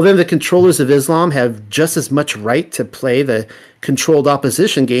 Well, then the controllers of Islam have just as much right to play the controlled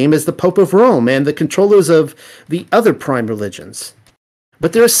opposition game as the Pope of Rome and the controllers of the other prime religions.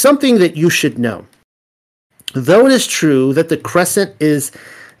 But there is something that you should know. Though it is true that the crescent is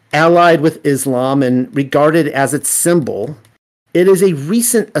allied with Islam and regarded as its symbol, it is a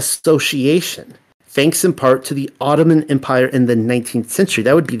recent association, thanks in part to the Ottoman Empire in the 19th century.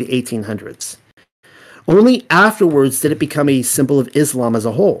 That would be the 1800s. Only afterwards did it become a symbol of Islam as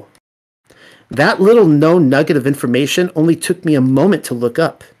a whole. That little known nugget of information only took me a moment to look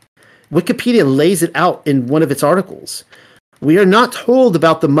up. Wikipedia lays it out in one of its articles. We are not told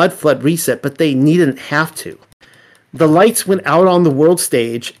about the mud flood reset, but they needn't have to. The lights went out on the world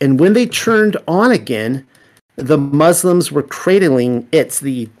stage, and when they turned on again, the Muslims were cradling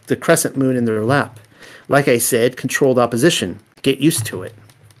the crescent moon in their lap. Like I said, controlled opposition. Get used to it.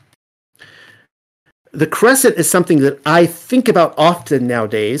 The crescent is something that I think about often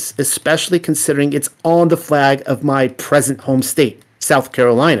nowadays, especially considering it's on the flag of my present home state, South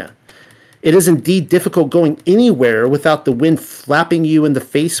Carolina. It is indeed difficult going anywhere without the wind flapping you in the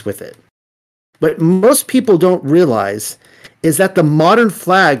face with it. What most people don't realize is that the modern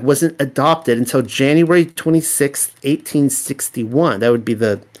flag wasn't adopted until January 26, 1861. That would be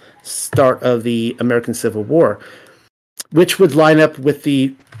the start of the American Civil War, which would line up with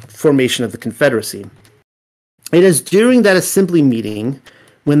the formation of the Confederacy. It is during that assembly meeting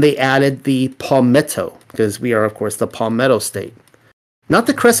when they added the palmetto, because we are, of course, the palmetto state. Not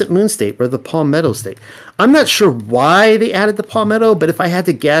the crescent moon state, but the palmetto state. I'm not sure why they added the palmetto, but if I had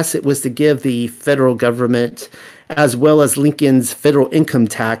to guess, it was to give the federal government, as well as Lincoln's federal income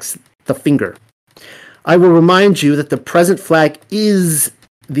tax, the finger. I will remind you that the present flag is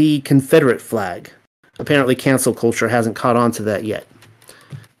the Confederate flag. Apparently, cancel culture hasn't caught on to that yet.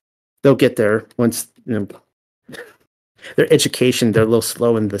 They'll get there once, their education, they're a little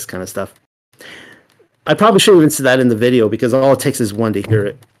slow in this kind of stuff. I probably should have mentioned that in the video because all it takes is one to hear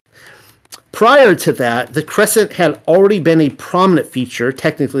it. Prior to that, the crescent had already been a prominent feature,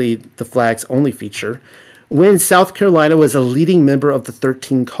 technically the flag's only feature, when South Carolina was a leading member of the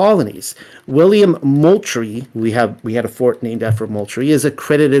 13 colonies. William Moultrie, we had a fort named after Moultrie, is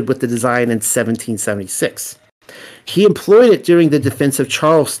accredited with the design in 1776. He employed it during the defense of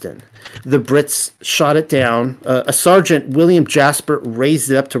Charleston. The Brits shot it down. A Sergeant William Jasper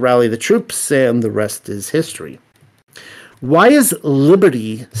raised it up to rally the troops, and the rest is history. Why is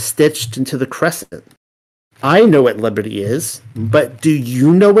Liberty stitched into the crescent? I know what Liberty is, but do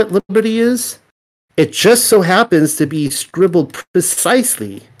you know what Liberty is? It just so happens to be scribbled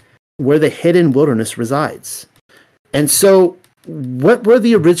precisely where the hidden wilderness resides. And so, what were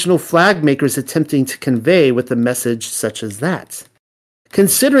the original flag makers attempting to convey with a message such as that?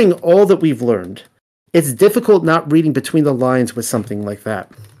 Considering all that we've learned, it's difficult not reading between the lines with something like that.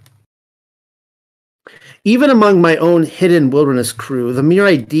 Even among my own hidden wilderness crew, the mere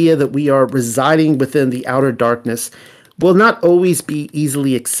idea that we are residing within the outer darkness will not always be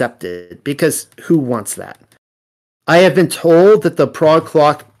easily accepted, because who wants that? I have been told that the prog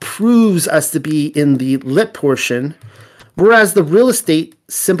clock proves us to be in the lit portion, whereas the real estate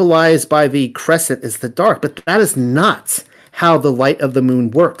symbolized by the crescent is the dark, but that is not how the light of the moon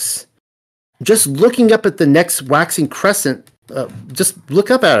works. Just looking up at the next waxing crescent, just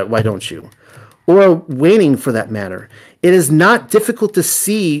look up at it, why don't you? Or waning for that matter. It is not difficult to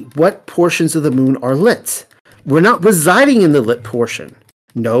see what portions of the moon are lit. We're not residing in the lit portion.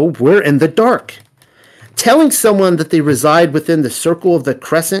 No, we're in the dark. Telling someone that they reside within the circle of the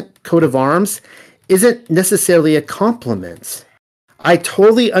crescent coat of arms isn't necessarily a compliment. I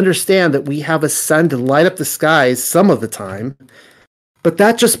totally understand that we have a sun to light up the skies some of the time, but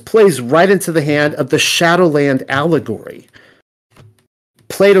that just plays right into the hand of the Shadowland allegory.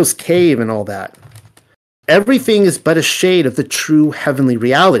 Plato's cave and all that. Everything is but a shade of the true heavenly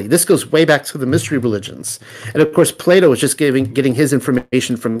reality. This goes way back to the mystery religions. And of course, Plato was just getting his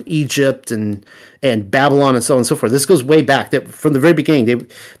information from Egypt and Babylon and so on and so forth. This goes way back. From the very beginning,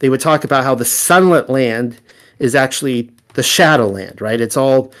 they would talk about how the sunlit land is actually the shadowland, right? It's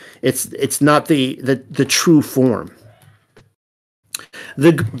not the true form.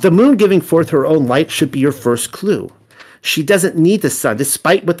 The moon giving forth her own light should be your first clue. She doesn't need the sun,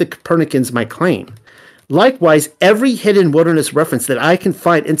 despite what the Copernicans might claim. Likewise, every hidden wilderness reference that I can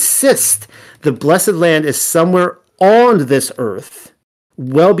find insists the blessed land is somewhere on this earth,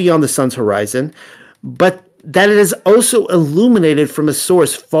 well beyond the sun's horizon, but that it is also illuminated from a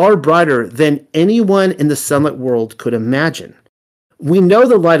source far brighter than anyone in the sunlit world could imagine. We know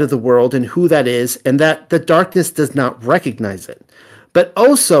the light of the world and who that is, and that the darkness does not recognize it. But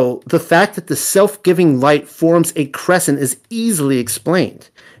also, the fact that the self-giving light forms a crescent is easily explained,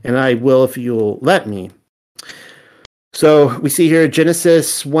 and I will if you'll let me. So we see here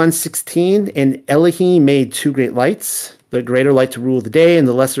Genesis 1:16, and Elohim made two great lights, the greater light to rule the day and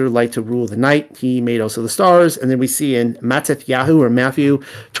the lesser light to rule the night. He made also the stars. And then we see in Matthew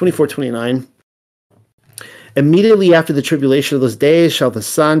 24:29, immediately after the tribulation of those days shall the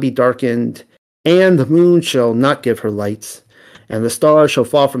sun be darkened, and the moon shall not give her light, and the stars shall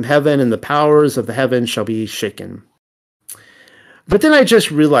fall from heaven, and the powers of the heaven shall be shaken. But then I just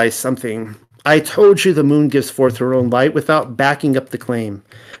realized something. I told you the moon gives forth her own light without backing up the claim.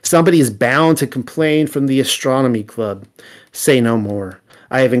 Somebody is bound to complain from the astronomy club. Say no more.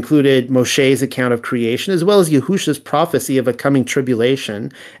 I have included Moshe's account of creation as well as Yahusha's prophecy of a coming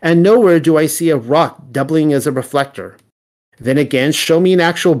tribulation, and nowhere do I see a rock doubling as a reflector. Then again, show me an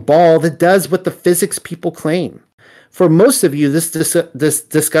actual ball that does what the physics people claim. For most of you, this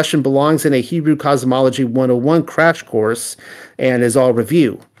discussion belongs in a Hebrew Cosmology 101 crash course and is all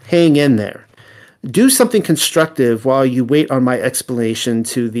review. Hang in there. Do something constructive while you wait on my explanation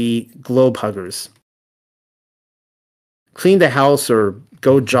to the globe huggers. Clean the house or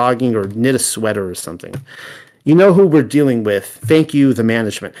go jogging or knit a sweater or something. You know who we're dealing with. Thank you, the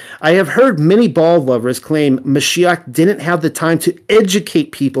management. I have heard many ball lovers claim Mashiach didn't have the time to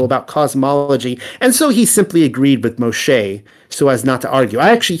educate people about cosmology, and so he simply agreed with Moshe so as not to argue.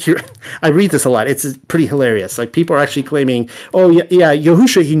 I read this a lot. It's pretty hilarious. Like, people are actually claiming, oh yeah,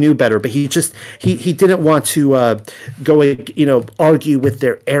 Yahusha, he knew better, but he didn't want to go argue with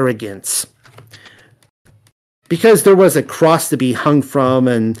their arrogance. Because there was a cross to be hung from,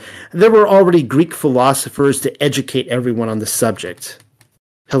 and there were already Greek philosophers to educate everyone on the subject.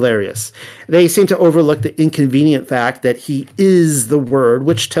 Hilarious. They seem to overlook the inconvenient fact that he is the Word,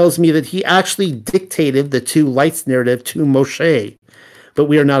 which tells me that he actually dictated the two lights narrative to Moshe. But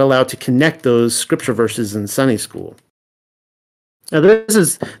we are not allowed to connect those scripture verses in Sunday school. Now, this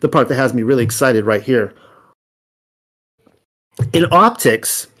is the part that has me really excited right here. In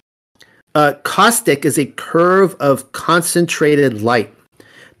optics, caustic is a curve of concentrated light.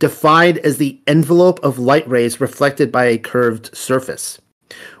 defined as the envelope of light rays reflected by a curved surface.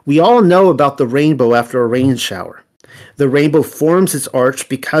 We all know about the rainbow after a rain shower. The rainbow forms its arch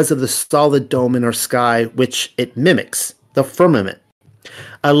because of the solid dome in our sky, which it mimics, the firmament.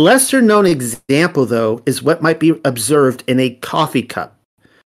 A lesser-known example, though, is what might be observed in a coffee cup.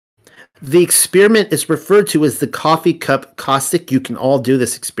 The experiment is referred to as the coffee cup caustic. You can all do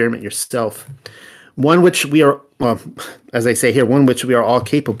this experiment yourself. One which we are, well, as I say here, one which we are all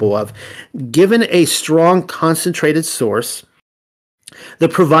capable of. Given a strong concentrated source, the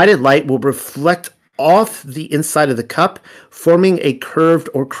provided light will reflect off the inside of the cup, forming a curved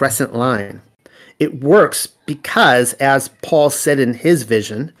or crescent line. It works because, as Paul said in his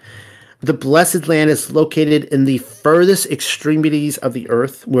vision, the blessed land is located in the furthest extremities of the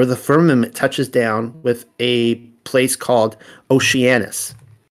earth, where the firmament touches down with a place called Oceanus.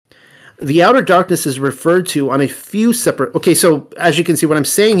 The outer darkness is referred to on a few separate... Okay, so as you can see, what I'm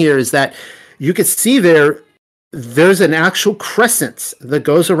saying here is that you can see there's an actual crescent that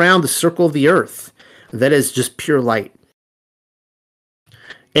goes around the circle of the earth that is just pure light.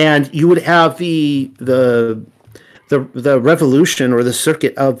 And you would have the revolution or the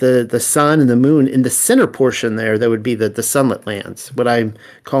circuit of the sun and the moon in the center portion there. That would be the sunlit lands. What I'm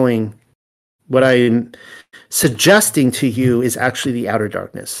suggesting to you is actually the outer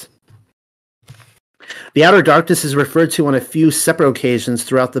darkness. The outer darkness is referred to on a few separate occasions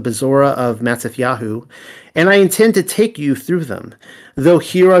throughout the Bezorah of Mattatyahu, and I intend to take you through them, though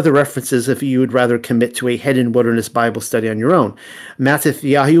here are the references if you would rather commit to a hidden wilderness Bible study on your own.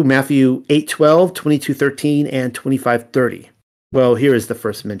 Mattatyahu, Matthew 8:12, 22:13, and 25:30. Well, here is the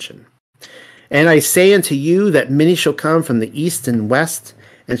first mention. And I say unto you that many shall come from the east and west,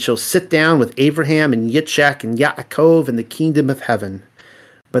 and shall sit down with Abraham and Yitzchak and Yaakov in the kingdom of heaven.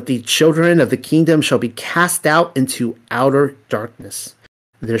 But the children of the kingdom shall be cast out into outer darkness.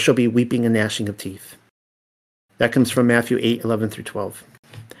 There shall be weeping and gnashing of teeth. That comes from Matthew 8:11 through 12.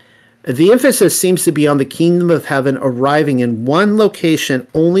 The emphasis seems to be on the kingdom of heaven arriving in one location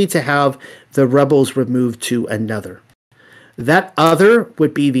only to have the rebels removed to another. That other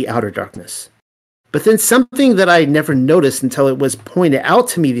would be the outer darkness. But then something that I never noticed until it was pointed out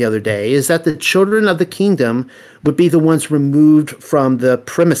to me the other day is that the children of the kingdom would be the ones removed from the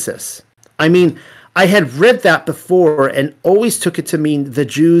premises. I mean, I had read that before and always took it to mean the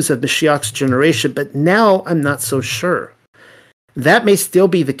Jews of Mashiach's generation, but now I'm not so sure. That may still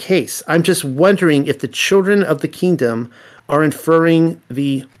be the case. I'm just wondering if the children of the kingdom are inferring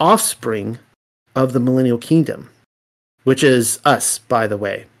the offspring of the millennial kingdom, which is us, by the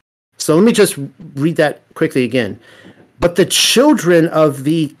way. So let me just read that quickly again. But the children of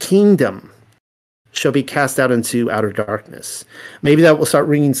the kingdom shall be cast out into outer darkness. Maybe that will start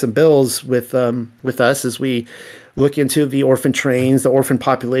ringing some bells with us as we look into the orphan trains, the orphan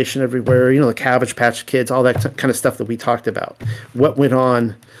population everywhere, the Cabbage Patch Kids, all that kind of stuff that we talked about. What went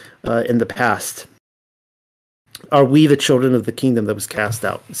on in the past? Are we the children of the kingdom that was cast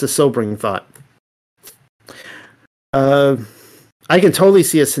out? It's a sobering thought. I can totally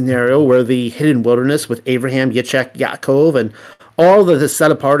see a scenario where the hidden wilderness with Abraham, Yitzchak, Yaakov, and all that is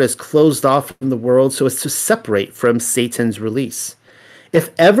set apart is closed off from the world so as to separate from Satan's release.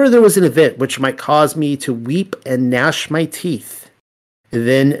 If ever there was an event which might cause me to weep and gnash my teeth,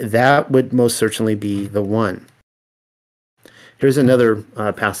 then that would most certainly be the one. Here's another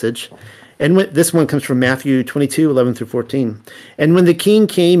passage. And this one comes from Matthew 22:11 through 14. And when the king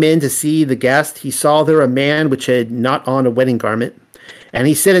came in to see the guest, he saw there a man which had not on a wedding garment. And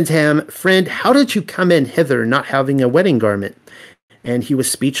he said unto him, Friend, how did you come in hither not having a wedding garment? And he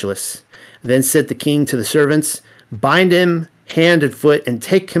was speechless. Then said the king to the servants, Bind him hand and foot, and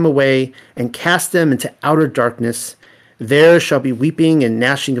take him away, and cast him into outer darkness. There shall be weeping and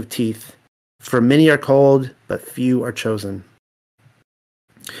gnashing of teeth. For many are called, but few are chosen.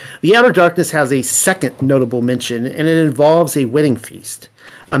 The outer darkness has a second notable mention, and it involves a wedding feast.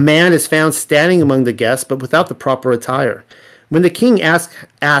 A man is found standing among the guests, but without the proper attire. When the king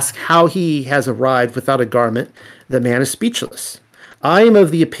asks how he has arrived without a garment, the man is speechless. I am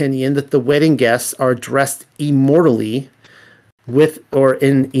of the opinion that the wedding guests are dressed immortally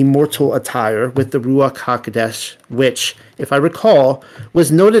in immortal attire with the Ruach HaKodesh, which, if I recall,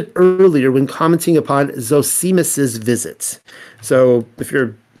 was noted earlier when commenting upon Zosimus's visits. So if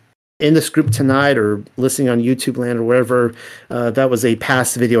you're in this group tonight or listening on YouTube land or wherever, that was a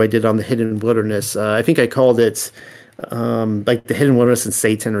past video I did on the hidden wilderness. I think I called it like the hidden wilderness and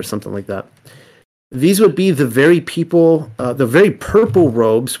Satan or something like that. These would be the very people, the very purple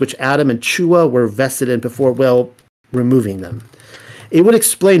robes which Adam and Chua were vested in before, removing them. It would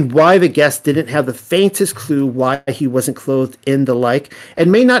explain why the guest didn't have the faintest clue why he wasn't clothed in the like,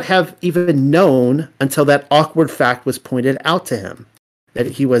 and may not have even known until that awkward fact was pointed out to him, that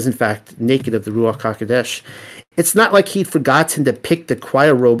he was in fact naked of the Ruach HaKodesh. It's not like he'd forgotten to pick the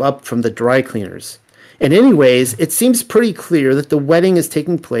choir robe up from the dry cleaners. And anyways, it seems pretty clear that the wedding is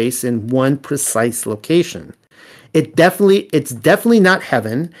taking place in one precise location. It's definitely not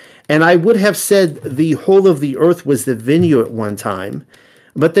heaven, and I would have said the whole of the earth was the venue at one time.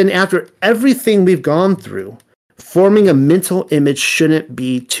 But then after everything we've gone through, forming a mental image shouldn't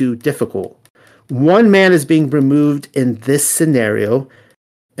be too difficult. One man is being removed in this scenario,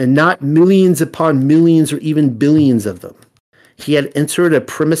 and not millions upon millions or even billions of them. He had entered a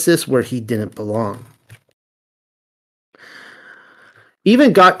premises where he didn't belong.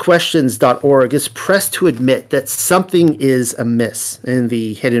 Even gotquestions.org is pressed to admit that something is amiss in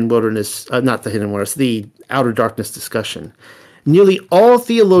the hidden wilderness, not the hidden wilderness, the outer darkness discussion. Nearly all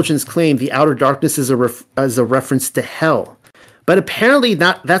theologians claim the outer darkness is a reference to hell. But apparently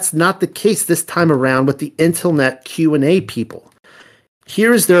that's not the case this time around with the internet Q&A people.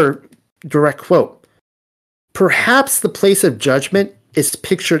 Here's their direct quote. Perhaps the place of judgment is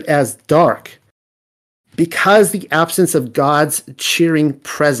pictured as dark because the absence of God's cheering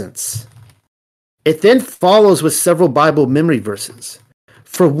presence. It then follows with several Bible memory verses.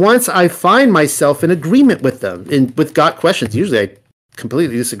 For once, I find myself in agreement with them, with God questions. Usually I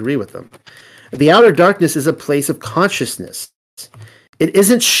completely disagree with them. The outer darkness is a place of consciousness. It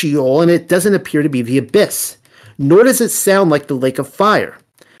isn't Sheol, and it doesn't appear to be the abyss, nor does it sound like the lake of fire.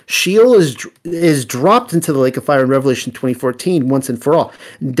 Sheol is dropped into the lake of fire in Revelation 20:14 once and for all.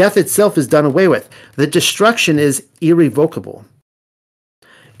 Death itself is done away with. The destruction is irrevocable.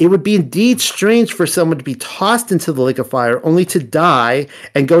 It would be indeed strange for someone to be tossed into the lake of fire only to die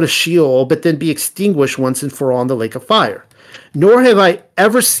and go to Sheol, but then be extinguished once and for all in the lake of fire. Nor have I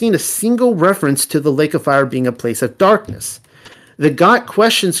ever seen a single reference to the lake of fire being a place of darkness. The Got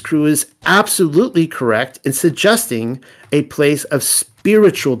Questions crew is absolutely correct in suggesting a place of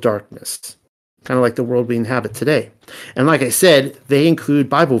spiritual darkness, kind of like the world we inhabit today. And like I said, they include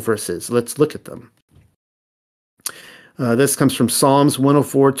Bible verses. Let's look at them. This comes from Psalms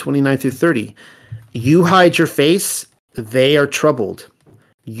 104, 29 through 30. You hide your face, they are troubled.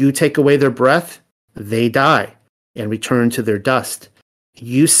 You take away their breath, they die and return to their dust.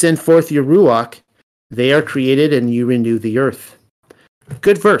 You send forth your Ruach, they are created and you renew the earth.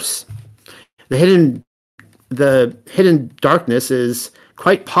 Good verse. The hidden darkness is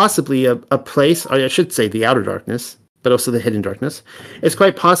quite possibly a place, or I should say the outer darkness, but also the hidden darkness, is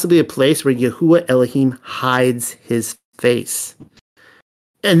quite possibly a place where Yahuwah Elohim hides his face.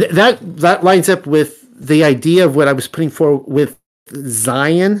 And that lines up with the idea of what I was putting forward with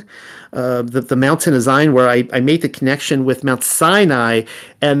Zion, the mountain of Zion, where I made the connection with Mount Sinai,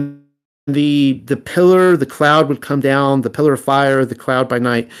 and the pillar, the cloud would come down, the pillar of fire, the cloud by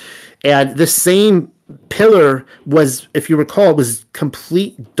night. And the same pillar was, if you recall, was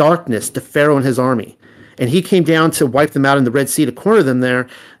complete darkness to Pharaoh and his army. And he came down to wipe them out in the Red Sea to corner them there.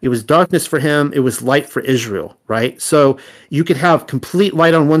 It was darkness for him. It was light for Israel, right? So you could have complete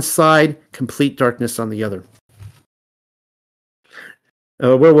light on one side, complete darkness on the other.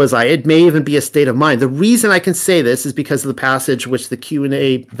 Where was I? It may even be a state of mind. The reason I can say this is because of the passage which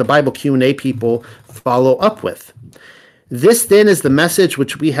the Bible Q&A people follow up with. This then is the message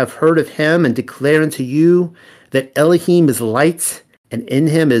which we have heard of him and declare unto you, that Elohim is light, and in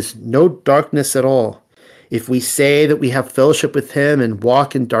him is no darkness at all. If we say that we have fellowship with him and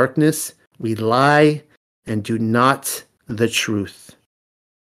walk in darkness, we lie and do not the truth.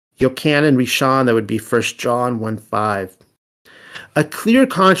 Yochanan Rishon, that would be 1 John 1:5. A clear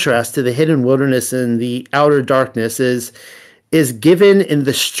contrast to the hidden wilderness and the outer darkness is given in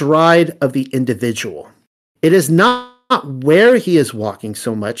the stride of the individual. It is not where he is walking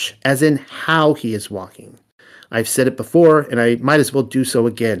so much as in how he is walking. I've said it before, and I might as well do so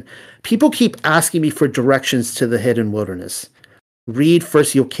again. People keep asking me for directions to the hidden wilderness. Read 1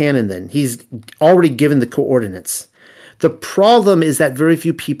 Yochanan then. He's already given the coordinates. The problem is that very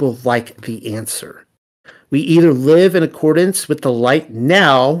few people like the answer. We either live in accordance with the light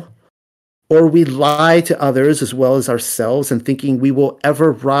now, or we lie to others as well as ourselves and thinking we will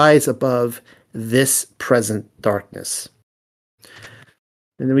ever rise above this present darkness.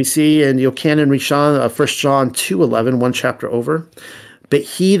 And then we see in Yochanan Rishon, 1 John 2:11, one chapter over, but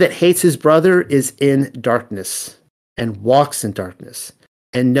he that hates his brother is in darkness and walks in darkness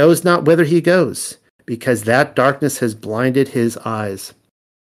and knows not whither he goes, because that darkness has blinded his eyes.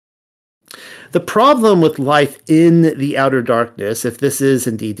 The problem with life in the outer darkness, if this is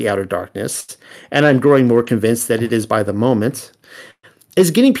indeed the outer darkness, and I'm growing more convinced that it is by the moment,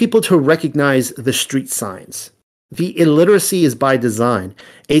 is getting people to recognize the street signs. The illiteracy is by design.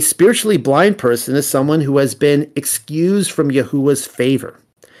 A spiritually blind person is someone who has been excused from Yahuwah's favor.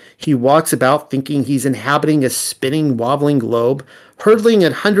 He walks about thinking he's inhabiting a spinning, wobbling globe, hurtling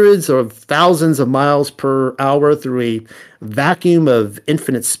at hundreds of thousands of miles per hour through a vacuum of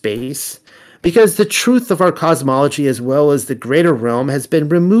infinite space, because the truth of our cosmology as well as the greater realm has been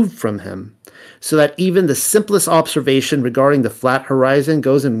removed from him, so that even the simplest observation regarding the flat horizon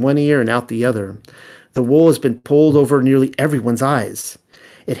goes in one ear and out the other. The wool has been pulled over nearly everyone's eyes.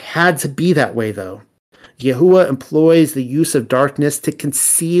 It had to be that way, though. Yahuwah employs the use of darkness to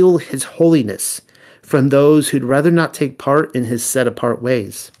conceal his holiness from those who'd rather not take part in his set-apart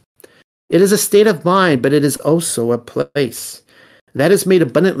ways. It is a state of mind, but it is also a place. That is made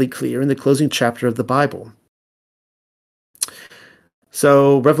abundantly clear in the closing chapter of the Bible.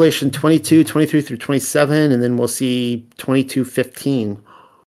 So Revelation 22, 23 through 27, and then we'll see 22:15.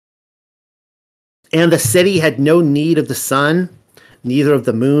 And the city had no need of the sun, neither of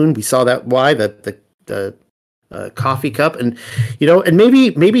the moon. We saw that why the coffee cup, and and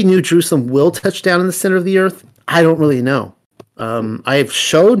maybe New Jerusalem will touch down in the center of the earth. I don't really know. I have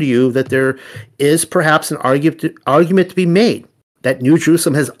showed you that there is perhaps an argument to be made that New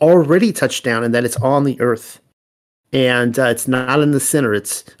Jerusalem has already touched down and that it's on the earth, and it's not in the center;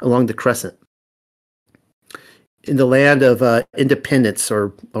 it's along the crescent, in the land of independence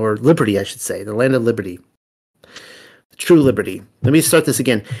or liberty, I should say, the land of liberty. True liberty. Let me start this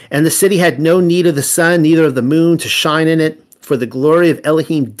again. And the city had no need of the sun, neither of the moon to shine in it, for the glory of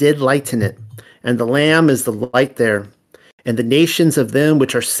Elohim did lighten it, and the Lamb is the light there. And the nations of them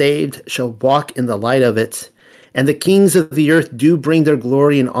which are saved shall walk in the light of it, and the kings of the earth do bring their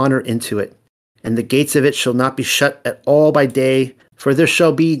glory and honor into it. And the gates of it shall not be shut at all by day, for there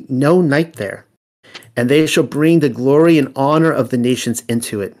shall be no night there. And they shall bring the glory and honor of the nations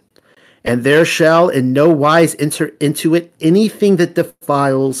into it. And there shall in no wise enter into it anything that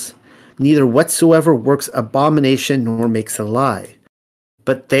defiles, neither whatsoever works abomination nor makes a lie.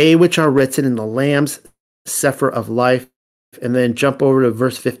 But they which are written in the Lamb's Sefer of life. And then jump over to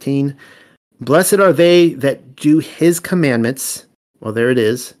verse 15. Blessed are they that do his commandments. Well, there it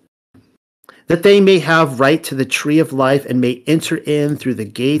is. That they may have right to the tree of life and may enter in through the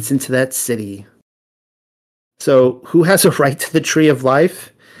gates into that city. So who has a right to the tree of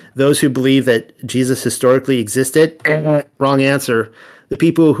life? Those who believe that Jesus historically existed? Wrong answer. The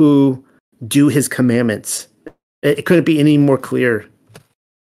people who do his commandments. It couldn't be any more clear.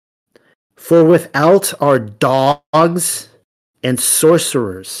 For without are dogs and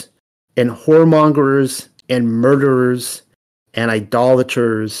sorcerers and whoremongers and murderers and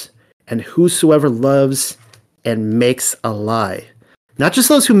idolaters and whosoever loves and makes a lie. Not just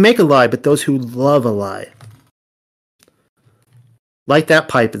those who make a lie, but those who love a lie. Light that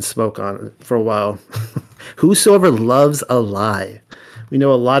pipe and smoke on it for a while. Whosoever loves a lie. We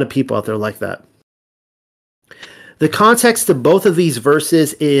know a lot of people out there like that. The context of both of these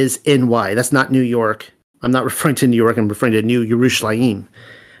verses is NY. That's not New York. I'm not referring to New York. I'm referring to New Jerusalem.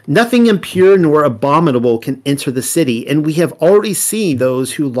 Nothing impure nor abominable can enter the city, and we have already seen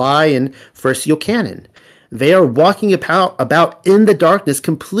those who lie in 1 Yochanan. They are walking about in the darkness,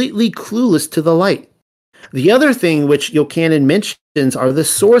 completely clueless to the light. The other thing which Yochanan mentions are the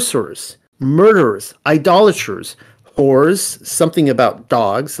sorcerers, murderers, idolaters, whores, something about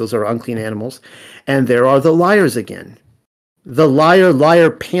dogs, those are unclean animals, and there are the liars again. The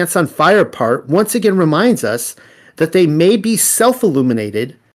liar pants on fire part once again reminds us that they may be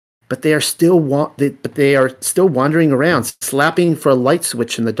self-illuminated, but they are still wandering around, slapping for a light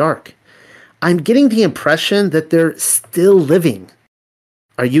switch in the dark. I'm getting the impression that they're still living.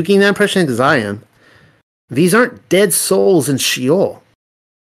 Are you getting that impression? Because I am. These aren't dead souls in Sheol.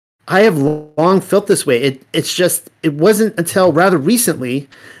 I have long felt this way. It wasn't until rather recently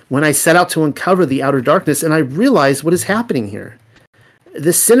when I set out to uncover the outer darkness and I realized what is happening here.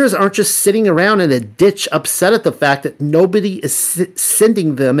 The sinners aren't just sitting around in a ditch upset at the fact that nobody is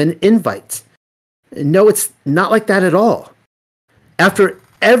sending them an invite. No, it's not like that at all. After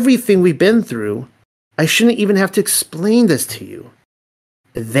everything we've been through, I shouldn't even have to explain this to you.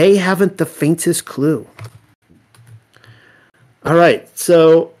 They haven't the faintest clue. All right,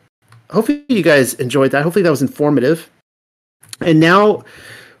 so hopefully you guys enjoyed that. Hopefully that was informative. And now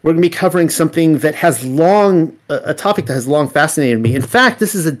we're going to be covering something that has a topic that has long fascinated me. In fact,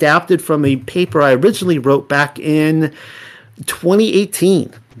 this is adapted from a paper I originally wrote back in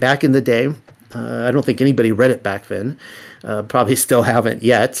 2018, back in the day. I don't think anybody read it back then. Probably still haven't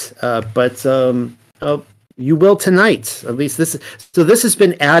yet. But You will tonight. At least this. So this has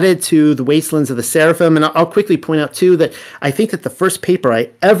been added to the Wastelands of the Seraphim, and I'll quickly point out too that I think that the first paper I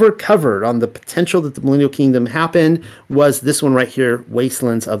ever covered on the potential that the Millennial Kingdom happened was this one right here,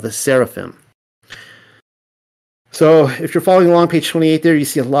 Wastelands of the Seraphim. So if you're following along, page 28 there, you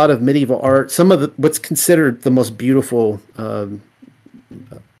see a lot of medieval art. Some of what's considered the most beautiful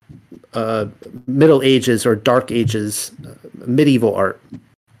Middle Ages or Dark Ages medieval art.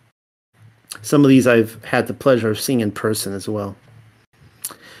 Some of these I've had the pleasure of seeing in person as well.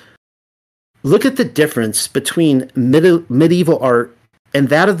 Look at the difference between medieval art and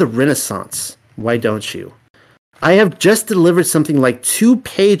that of the Renaissance. Why don't you? I have just delivered something like 2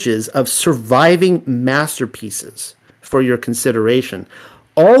 pages of surviving masterpieces for your consideration,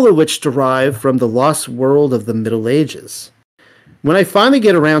 all of which derive from the lost world of the Middle Ages. When I finally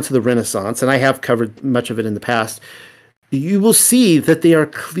get around to the Renaissance, and I have covered much of it in the past, you will see that they are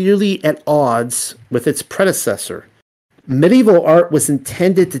clearly at odds with its predecessor. Medieval art was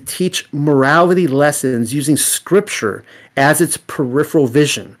intended to teach morality lessons using scripture as its peripheral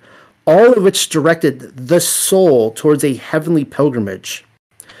vision, all of which directed the soul towards a heavenly pilgrimage,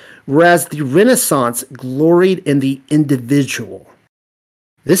 whereas the Renaissance gloried in the individual.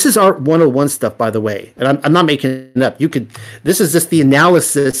 This is Art 101 stuff, by the way, and I'm not making it up. This is just the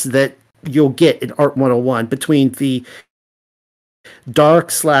analysis that you'll get in Art 101 between the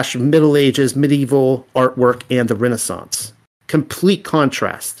Dark/Middle Ages medieval artwork and the Renaissance. Complete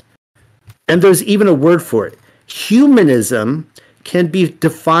contrast. And there's even a word for it. Humanism can be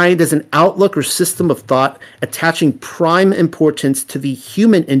defined as an outlook or system of thought attaching prime importance to the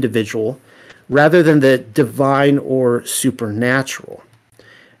human individual rather than the divine or supernatural.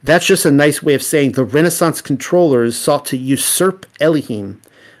 That's just a nice way of saying the Renaissance controllers sought to usurp Elohim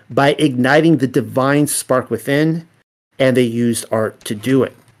by igniting the divine spark within, and they used art to do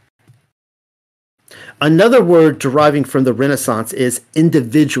it. Another word deriving from the Renaissance is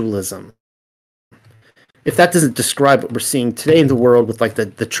individualism. If that doesn't describe what we're seeing today in the world with like the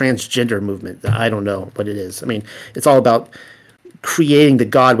transgender movement, I don't know what it is. I mean, it's all about creating the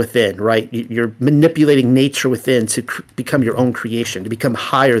God within, right? You're manipulating nature within to become your own creation, to become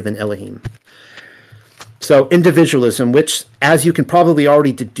higher than Elohim. So individualism, which, as you can probably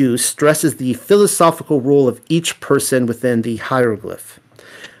already deduce, stresses the philosophical role of each person within the hieroglyph.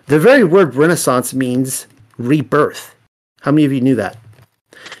 The very word Renaissance means rebirth. How many of you knew that?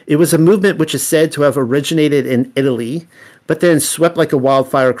 It was a movement which is said to have originated in Italy, but then swept like a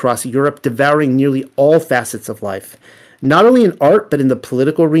wildfire across Europe, devouring nearly all facets of life, not only in art, but in the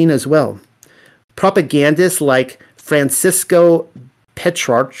political arena as well. Propagandists like Francisco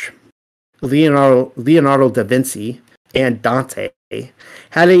Petrarch, Leonardo da Vinci, and Dante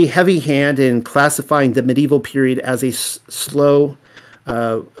had a heavy hand in classifying the medieval period as slow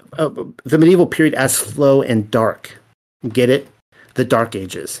and dark. Get it? The Dark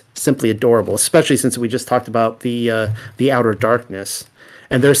Ages. Simply adorable, especially since we just talked about the outer darkness.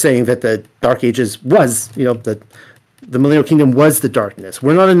 And they're saying that the Dark Ages was, the Millennial Kingdom was the darkness.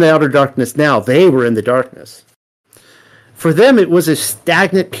 We're not in the outer darkness now. They were in the darkness. For them, it was a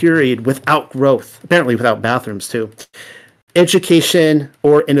stagnant period without growth, apparently without bathrooms too, education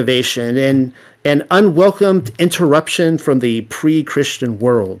or innovation, and an unwelcomed interruption from the pre-Christian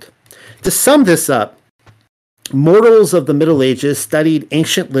world. To sum this up, mortals of the Middle Ages studied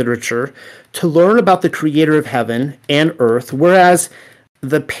ancient literature to learn about the creator of heaven and earth, whereas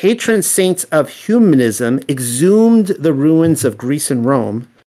the patron saints of humanism exhumed the ruins of Greece and Rome,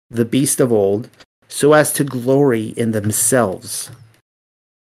 the beast of old, so as to glory in themselves.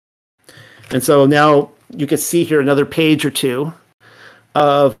 And so now you can see here another page or two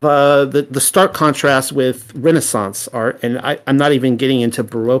of the stark contrast with Renaissance art. And I'm not even getting into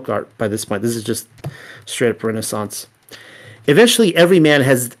Baroque art by this point. This is just straight up Renaissance. Eventually, every man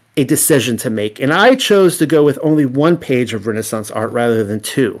has a decision to make. And I chose to go with only 1 page of Renaissance art rather than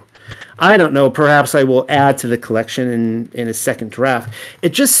 2. I don't know, perhaps I will add to the collection in a second draft. It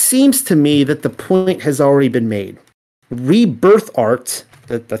just seems to me that the point has already been made. Rebirth art,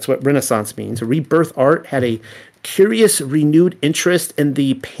 that's what Renaissance means, rebirth art had a curious renewed interest in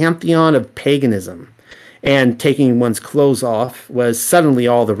the pantheon of paganism, and taking one's clothes off was suddenly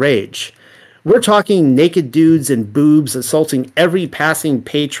all the rage. We're talking naked dudes and boobs assaulting every passing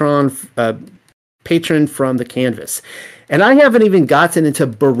patron from the canvas. And I haven't even gotten into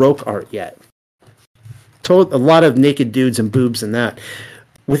Baroque art yet. Told a lot of naked dudes and boobs in that.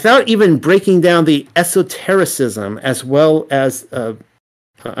 Without even breaking down the esotericism as well as, I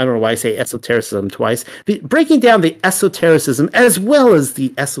don't know why I say esotericism twice, breaking down the esotericism as well as the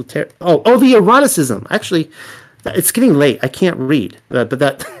the eroticism. Actually, it's getting late. I can't read, but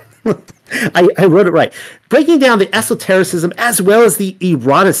that I wrote it right. Breaking down the esotericism as well as the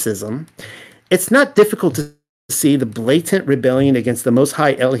eroticism, it's not difficult to see the blatant rebellion against the Most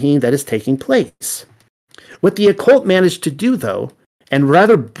High Elohim that is taking place. What the occult managed to do, though, and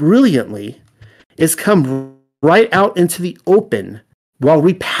rather brilliantly, is come right out into the open while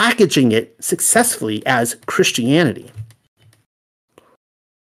repackaging it successfully as Christianity.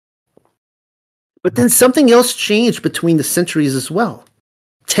 But then something else changed between the centuries as well.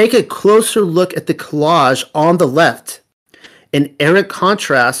 Take a closer look at the collage on the left, in errant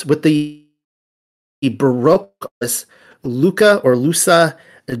contrast with the Baroque Luca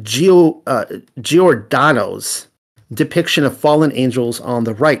Giordano's depiction of fallen angels on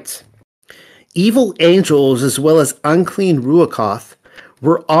the right. Evil angels, as well as unclean Ruachoth,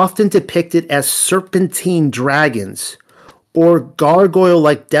 were often depicted as serpentine dragons or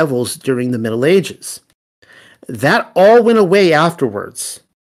gargoyle-like devils during the Middle Ages. That all went away afterwards.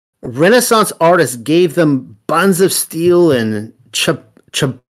 Renaissance artists gave them buns of steel and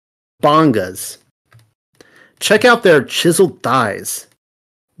chabangas. Check out their chiseled thighs.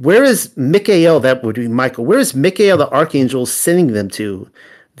 Where is Michael, that would be Michael, where is Michael the Archangel sending them to?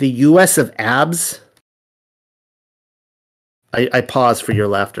 The U.S. of abs? I pause for your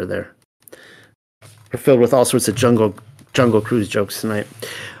laughter there. We're filled with all sorts of Jungle Cruise jokes tonight.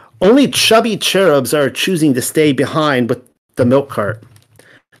 Only chubby cherubs are choosing to stay behind with the milk cart.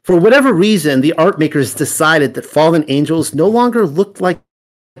 For whatever reason, the art makers decided that fallen angels no longer looked like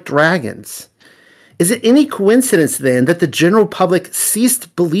dragons. Is it any coincidence then that the general public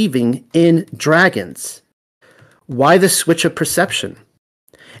ceased believing in dragons? Why the switch of perception?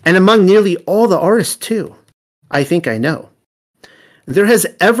 And among nearly all the artists too. I think I know. There has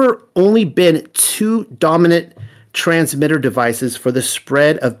ever only been two dominant transmitter devices for the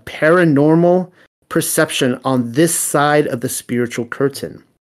spread of paranormal perception on this side of the spiritual curtain.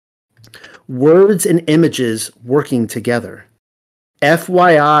 Words and images working together.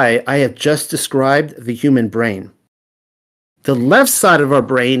 FYI, I have just described the human brain. The left side of our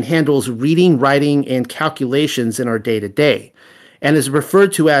brain handles reading, writing, and calculations in our day-to-day, and is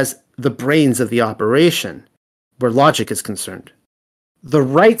referred to as the brains of the operation, where logic is concerned. The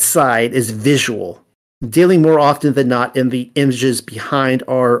right side is visual, dealing more often than not in the images behind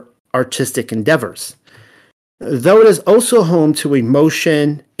our artistic endeavors. Though it is also home to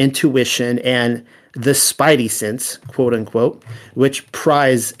emotion, intuition, and the spidey sense, quote unquote, which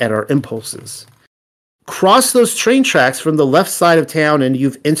pries at our impulses. Cross those train tracks from the left side of town and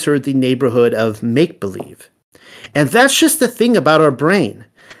you've entered the neighborhood of make-believe. And that's just the thing about our brain.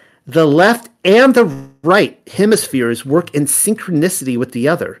 The left and the right hemispheres work in synchronicity with the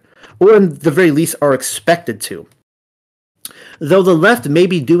other, or in the very least are expected to. Though the left may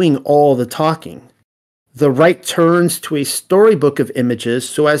be doing all the talking, the right turns to a storybook of images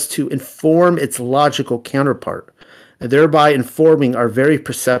so as to inform its logical counterpart, thereby informing our very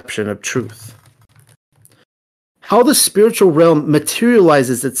perception of truth. How the spiritual realm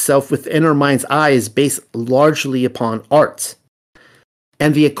materializes itself within our mind's eye is based largely upon art,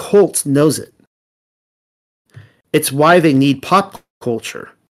 and the occult knows it. It's why they need pop culture.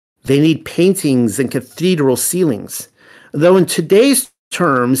 They need paintings and cathedral ceilings, though in today's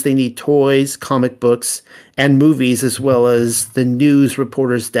terms they need toys, comic books, and movies, as well as the news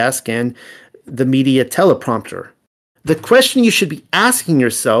reporter's desk and the media teleprompter. The question you should be asking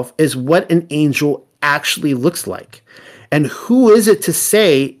yourself is what an angel actually looks like, and who is it to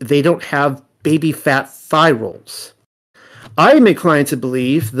say they don't have baby fat thigh rolls? I am inclined to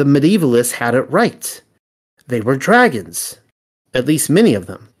believe the medievalists had it right. They were dragons, at least many of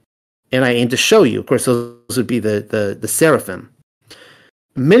them. And I aim to show you, of course, those would be the seraphim.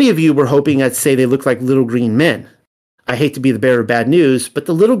 Many of you were hoping I'd say they look like little green men. I hate to be the bearer of bad news, but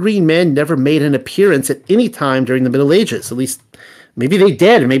the little green men never made an appearance at any time during the Middle Ages. At least, maybe they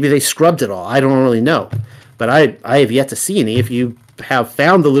did, and maybe they scrubbed it all. I don't really know. But I have yet to see any. If you have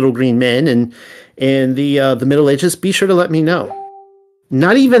found the little green men in the Middle Ages, be sure to let me know.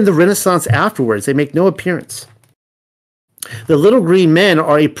 Not even the Renaissance afterwards. They make no appearance. The little green men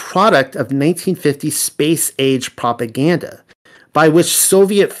are a product of 1950 space-age propaganda, by which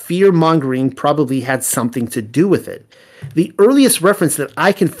Soviet fear-mongering probably had something to do with it. The earliest reference that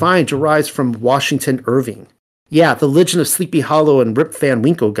I can find derives from Washington Irving. Yeah, the Legend of Sleepy Hollow and Rip Van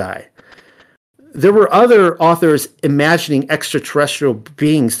Winkle guy. There were other authors imagining extraterrestrial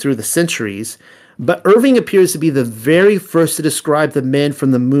beings through the centuries, but Irving appears to be the very first to describe the men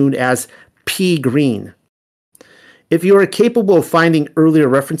from the moon as pea green. If you are capable of finding earlier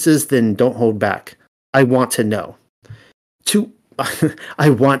references, then don't hold back. I want to know. I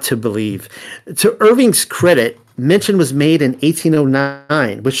want to believe. To Irving's credit, mention was made in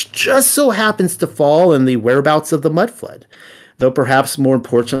 1809, which just so happens to fall in the whereabouts of the mud flood, though perhaps more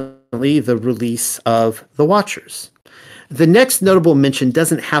importantly, the release of the Watchers. The next notable mention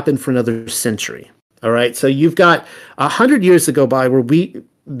doesn't happen for another century. All right, so you've got 100 years to go by where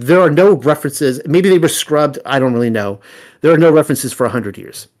there are no references. Maybe they were scrubbed. I don't really know. There are no references for 100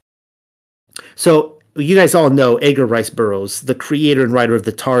 years. So you guys all know Edgar Rice Burroughs, the creator and writer of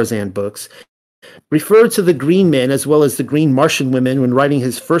the Tarzan books, referred to the Green Men as well as the Green Martian Women when writing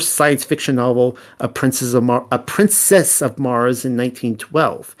his first science fiction novel, A Princess of Mars in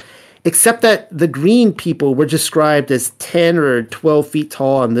 1912. Except that the green people were described as 10 or 12 feet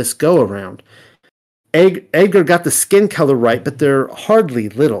tall on this go-around. Edgar got the skin color right, but they're hardly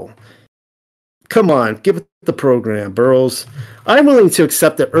little. Come on, give it the program, Burroughs. I'm willing to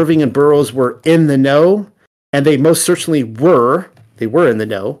accept that Irving and Burroughs were in the know, and they most certainly were. They were in the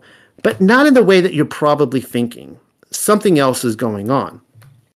know, but not in the way that you're probably thinking. Something else is going on.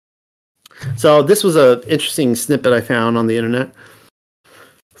 So this was an interesting snippet I found on the internet.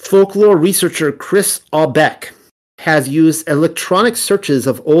 Folklore researcher Chris Aubeck has used electronic searches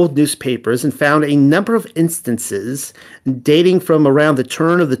of old newspapers and found a number of instances dating from around the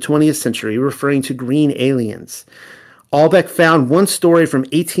turn of the 20th century referring to green aliens. Aubeck found one story from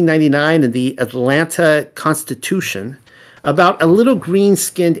 1899 in the Atlanta Constitution about a little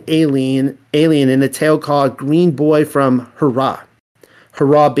green-skinned alien in a tale called Green Boy from Hurrah.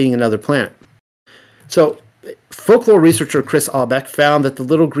 Hurrah being another planet. So folklore researcher Chris Aubeck found that the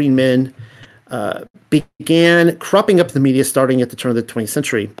little green men began cropping up in the media starting at the turn of the 20th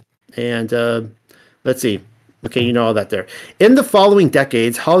century. And let's see. Okay, you know all that there. In the following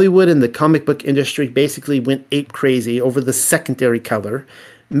decades, Hollywood and the comic book industry basically went ape crazy over the secondary color,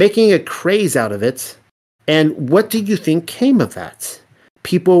 making a craze out of it. And what do you think came of that?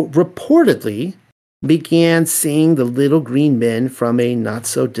 People reportedly began seeing the little green men from a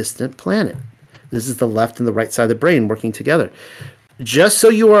not-so-distant planet. This is the left and the right side of the brain working together. Just so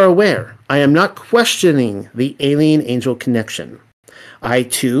you are aware, I am not questioning the alien-angel connection. I,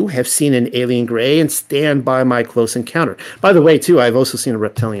 too, have seen an alien gray and stand by my close encounter. By the way, too, I've also seen a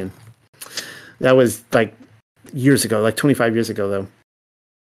reptilian. That was, like, years ago, like 25 years ago, though.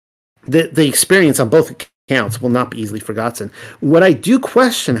 The experience on both accounts will not be easily forgotten. What I do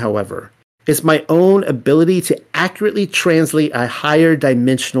question, however, is my own ability to accurately translate a higher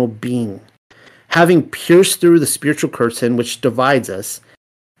dimensional being, having pierced through the spiritual curtain which divides us,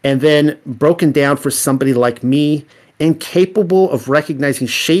 and then broken down for somebody like me, incapable of recognizing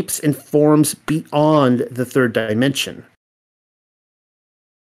shapes and forms beyond the third dimension.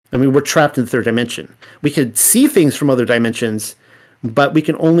 I mean, we're trapped in the third dimension. We could see things from other dimensions, but we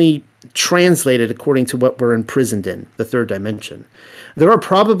can only translate it according to what we're imprisoned in, the third dimension. There are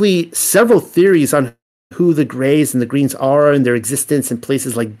probably several theories on who the grays and the greens are and their existence in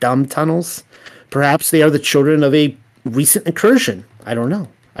places like dumb tunnels. Perhaps they are the children of a recent incursion. I don't know.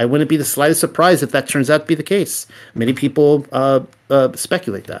 I wouldn't be the slightest surprise if that turns out to be the case. Many people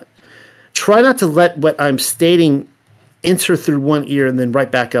speculate that. Try not to let what I'm stating enter through one ear and then right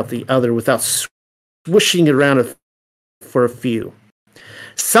back out the other without swishing it around for a few.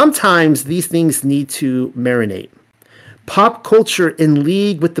 Sometimes these things need to marinate. Pop culture in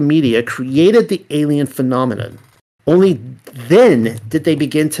league with the media created the alien phenomenon. Only then did they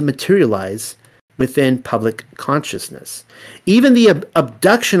begin to materialize within public consciousness. Even the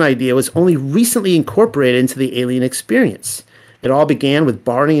abduction idea was only recently incorporated into the alien experience. It all began with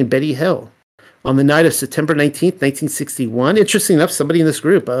Barney and Betty Hill. On the night of September 19th, 1961, interesting enough, somebody in this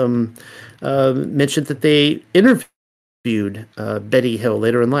group mentioned that they interviewed Betty Hill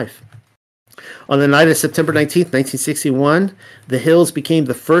later in life. On the night of September 19th, 1961, the Hills became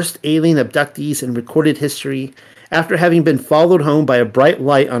the first alien abductees in recorded history after having been followed home by a bright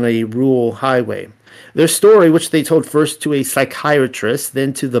light on a rural highway. Their story, which they told first to a psychiatrist,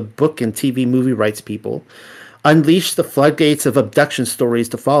 then to the book and TV movie rights people, unleashed the floodgates of abduction stories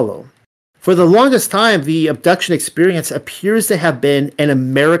to follow. For the longest time, the abduction experience appears to have been an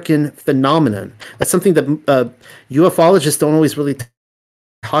American phenomenon. That's something that ufologists don't always really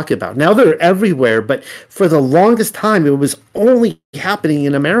talk about. Now they're everywhere, but for the longest time, it was only happening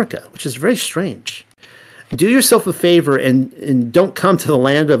in America, which is very strange. Do yourself a favor and don't come to the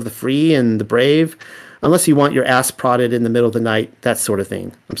land of the free and the brave unless you want your ass prodded in the middle of the night, that sort of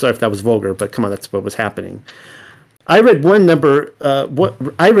thing. I'm sorry if that was vulgar, but come on, that's what was happening. I read one number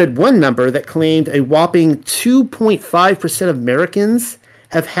that claimed a whopping 2.5% of Americans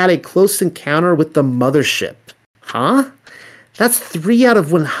have had a close encounter with the mothership. Huh? That's 3 out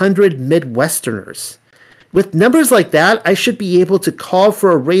of 100 Midwesterners. With numbers like that, I should be able to call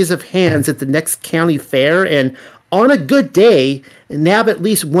for a raise of hands at the next county fair and, on a good day, nab at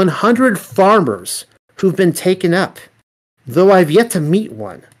least 100 farmers who've been taken up, though I've yet to meet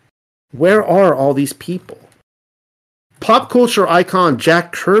one. Where are all these people? Pop culture icon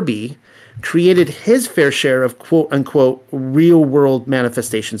Jack Kirby created his fair share of quote-unquote real-world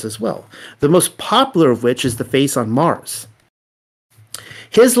manifestations as well, the most popular of which is the face on Mars.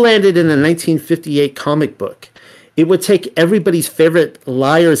 His landed in a 1958 comic book. It would take everybody's favorite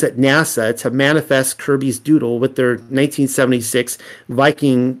liars at NASA to manifest Kirby's doodle with their 1976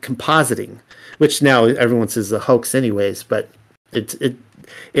 Viking compositing, which now everyone says is a hoax anyways, but I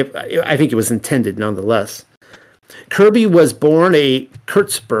think it was intended nonetheless. Kirby was born a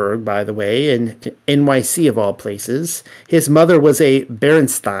Kurtzberg, by the way, in NYC of all places. His mother was a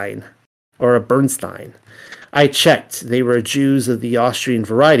Bernstein, or a Bernstein. I checked. They were Jews of the Austrian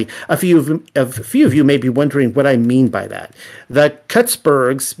variety. A few of you may be wondering what I mean by that. The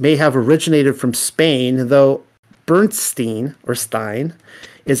Kurtzbergs may have originated from Spain, though Bernstein, or Stein,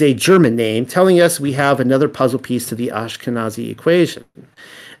 is a German name, telling us we have another puzzle piece to the Ashkenazi equation.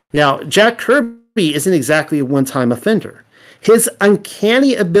 Now, Jack Kirby isn't exactly a one-time offender. His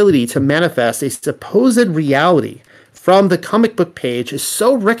uncanny ability to manifest a supposed reality from the comic book page is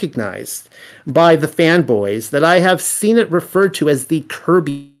so recognized by the fanboys that I have seen it referred to as the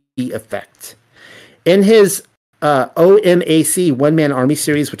Kirby effect. In his OMAC, One Man Army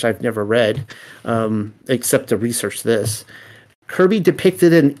series, which I've never read, except to research this, Kirby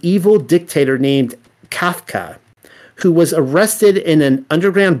depicted an evil dictator named Kafka, who was arrested in an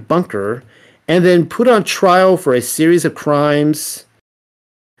underground bunker and then put on trial for a series of crimes.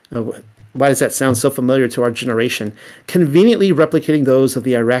 Why does that sound so familiar to our generation? Conveniently replicating those of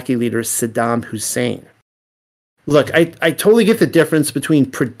the Iraqi leader Saddam Hussein. Look, I totally get the difference between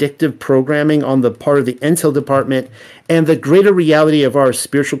predictive programming on the part of the intel department and the greater reality of our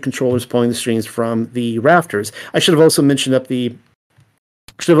spiritual controllers pulling the strings from the rafters. I should have also mentioned the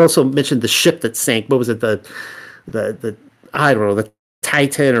ship that sank. What was it? The I don't know, the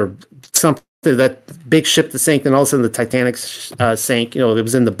Titan or something. That big ship that sank, and all of a sudden the Titanic sank. You know, it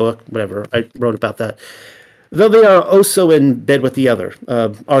was in the book, whatever. I wrote about that. Though they are also in bed with the other,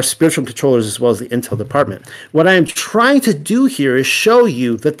 our spiritual controllers as well as the intel department. What I am trying to do here is show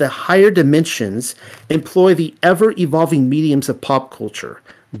you that the higher dimensions employ the ever-evolving mediums of pop culture,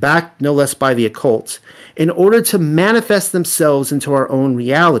 backed no less by the occult, in order to manifest themselves into our own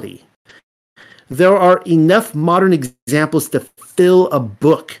reality. There are enough modern examples to fill a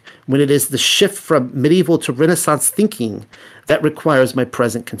book when it is the shift from medieval to Renaissance thinking that requires my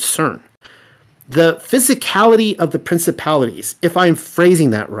present concern. The physicality of the principalities, if I'm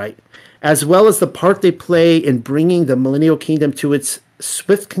phrasing that right, as well as the part they play in bringing the millennial kingdom to its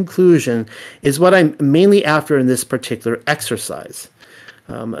swift conclusion, is what I'm mainly after in this particular exercise.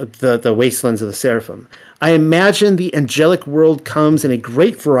 The wastelands of the seraphim. I imagine the angelic world comes in a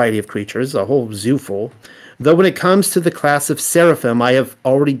great variety of creatures, a whole zoo full, though when it comes to the class of seraphim, I have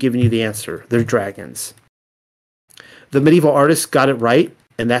already given you the answer. They're dragons. The medieval artists got it right,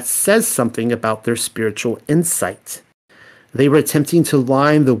 and that says something about their spiritual insight. They were attempting to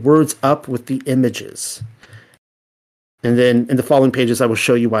line the words up with the images. And then in the following pages, I will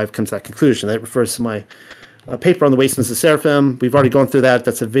show you why I've come to that conclusion. That refers to my paper on the Wastelands of Seraphim. We've already gone through that.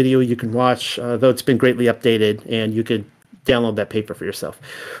 That's a video you can watch, though it's been greatly updated, and you could download that paper for yourself.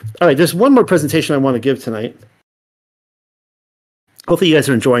 All right, there's one more presentation I want to give tonight. Hopefully you guys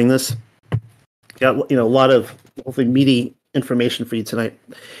are enjoying this. Got a lot of hopefully meaty information for you tonight.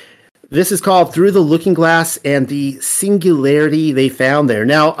 This is called Through the Looking Glass and the Singularity They Found There.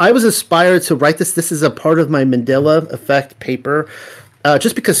 Now, I was inspired to write this. This is a part of my Mandela Effect paper,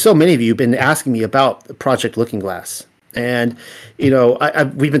 just because so many of you have been asking me about Project Looking Glass. And,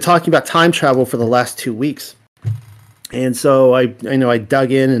 we've been talking about time travel for the last 2 weeks. And so I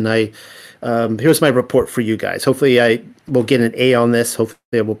dug in and here's my report for you guys. Hopefully I will get an A on this. Hopefully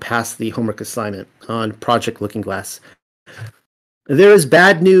I will pass the homework assignment on Project Looking Glass. There is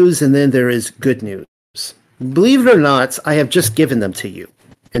bad news and then there is good news. Believe it or not, I have just given them to you,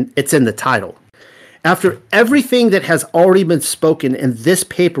 and it's in the title. After everything that has already been spoken in this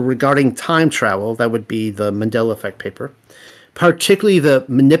paper regarding time travel, that would be the Mandela Effect paper, particularly the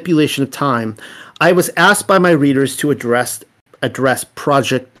manipulation of time, I was asked by my readers to address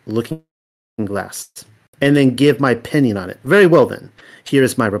Project Looking Glass and then give my opinion on it. Very well then, here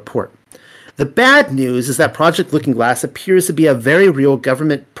is my report. The bad news is that Project Looking Glass appears to be a very real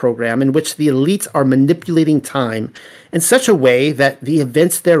government program in which the elites are manipulating time in such a way that the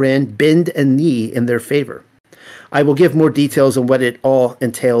events therein bend a knee in their favor. I will give more details on what it all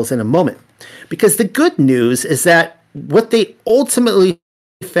entails in a moment. Because the good news is that what they ultimately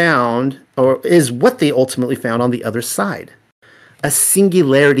found, or is what they ultimately found on the other side, a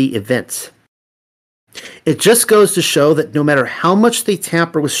singularity event. It just goes to show that no matter how much they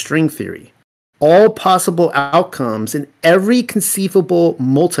tamper with string theory, all possible outcomes in every conceivable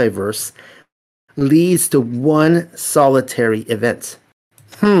multiverse leads to one solitary event.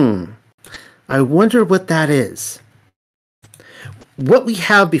 I wonder what that is. What we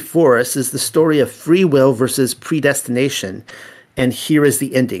have before us is the story of free will versus predestination, and here is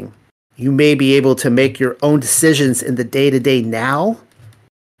the ending. You may be able to make your own decisions in the day-to-day now,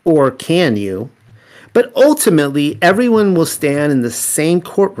 or can you? But ultimately, everyone will stand in the same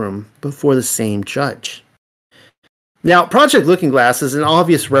courtroom before the same judge. Now, Project Looking Glass is an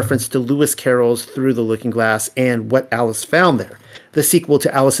obvious reference to Lewis Carroll's Through the Looking Glass and What Alice Found There, the sequel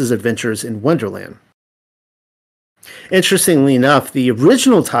to Alice's Adventures in Wonderland. Interestingly enough, the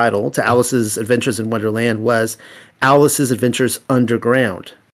original title to Alice's Adventures in Wonderland was Alice's Adventures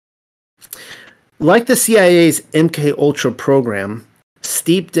Underground. Like the CIA's MK Ultra program,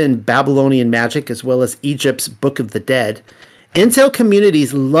 steeped in Babylonian magic as well as Egypt's Book of the Dead, Intel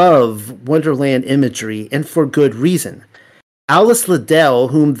communities love Wonderland imagery, and for good reason. Alice Liddell,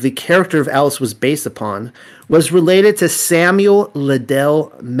 whom the character of Alice was based upon, was related to Samuel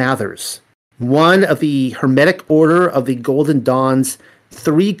Liddell Mathers, one of the Hermetic Order of the Golden Dawn's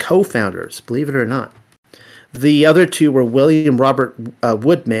 3 co-founders, believe it or not. The other 2 were William Robert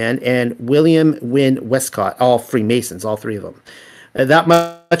Woodman and William Wynne Westcott, all Freemasons, all 3 of them. That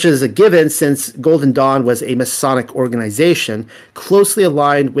much is a given since Golden Dawn was a Masonic organization closely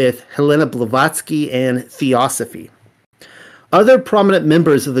aligned with Helena Blavatsky and Theosophy. Other prominent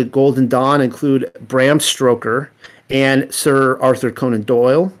members of the Golden Dawn include Bram Stoker and Sir Arthur Conan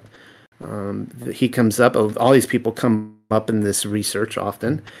Doyle. He comes up, all these people come up in this research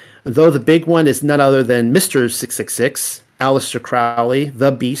often, though the big one is none other than Mr. 666, Aleister Crowley,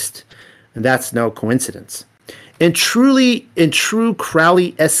 the Beast, and that's no coincidence. In true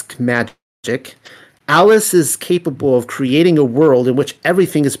Crowley-esque magic, Alice is capable of creating a world in which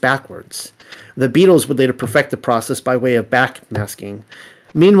everything is backwards. The Beatles would later perfect the process by way of backmasking.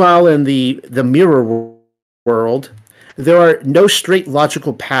 Meanwhile, in the mirror world, there are no straight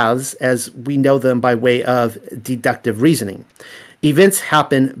logical paths as we know them by way of deductive reasoning. Events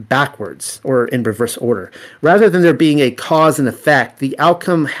happen backwards, or in reverse order. Rather than there being a cause and effect, the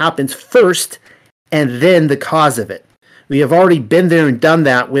outcome happens first and then the cause of it. We have already been there and done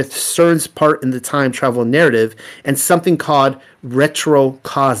that with CERN's part in the time travel narrative and something called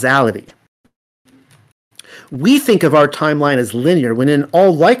retrocausality. We think of our timeline as linear when in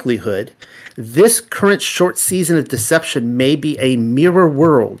all likelihood, this current short season of deception may be a mirror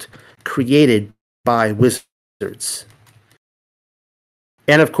world created by wizards.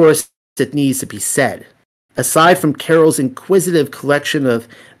 And of course, it needs to be said, aside from Carroll's inquisitive collection of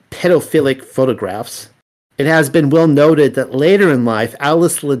pedophilic photographs, it has been well noted that later in life,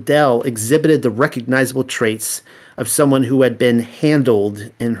 Alice Liddell exhibited the recognizable traits of someone who had been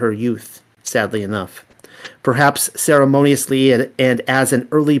handled in her youth, sadly enough. Perhaps ceremoniously and as an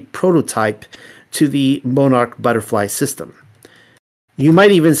early prototype to the monarch butterfly system. You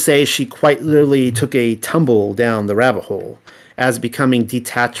might even say she quite literally took a tumble down the rabbit hole, as becoming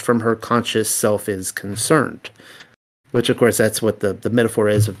detached from her conscious self is concerned. Which, of course, that's what the metaphor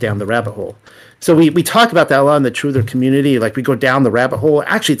is of down the rabbit hole. So we talk about that a lot in the Truther community, like we go down the rabbit hole.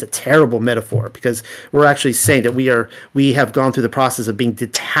 Actually, it's a terrible metaphor because we're actually saying that we have gone through the process of being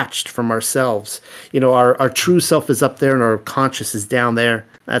detached from ourselves. You know, our true self is up there and our conscious is down there.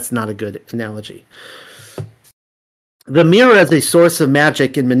 That's not a good analogy. The mirror as a source of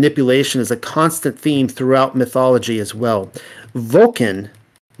magic and manipulation is a constant theme throughout mythology as well. Vulcan,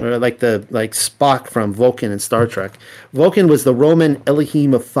 or like Spock from Vulcan in Star Trek. Vulcan was the Roman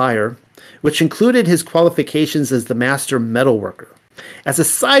Elohim of fire, which included his qualifications as the master metalworker. As a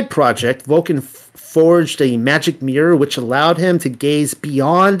side project, Vulcan forged a magic mirror which allowed him to gaze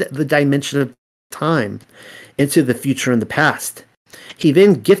beyond the dimension of time into the future and the past. He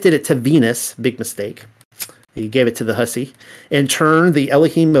then gifted it to Venus, big mistake. He gave it to the hussy. In turn, the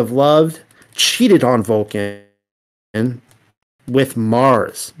Elohim of love cheated on Vulcan with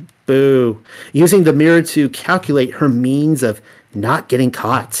Mars. Boo. Using the mirror to calculate her means of not getting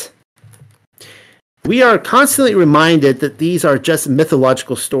caught. We are constantly reminded that these are just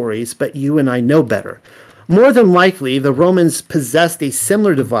mythological stories, but you and I know better. More than likely, the Romans possessed a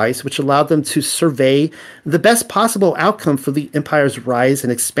similar device which allowed them to survey the best possible outcome for the empire's rise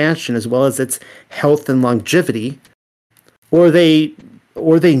and expansion, as well as its health and longevity. Or they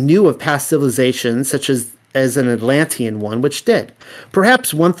knew of past civilizations, such as as an Atlantean one, which did.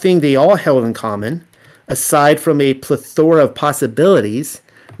 Perhaps one thing they all held in common, aside from a plethora of possibilities,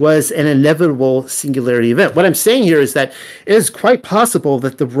 was an inevitable singularity event. What I'm saying here is that it is quite possible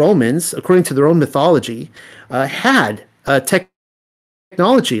that the Romans, according to their own mythology, had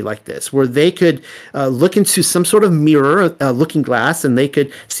technology like this, where they could look into some sort of mirror, looking glass, and they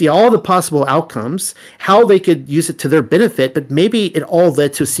could see all the possible outcomes, how they could use it to their benefit, but maybe it all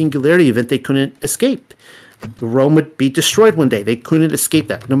led to a singularity event they couldn't escape. Rome would be destroyed one day. They couldn't escape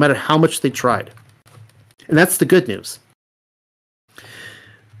that, no matter how much they tried. And that's the good news.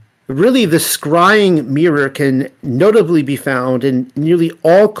 Really, the scrying mirror can notably be found in nearly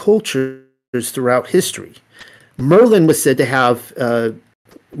all cultures throughout history. Merlin was said to have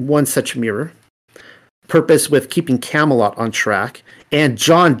one such mirror, purpose with keeping Camelot on track. And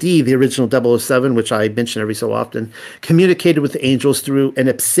John Dee, the original 007, which I mention every so often, communicated with the angels through an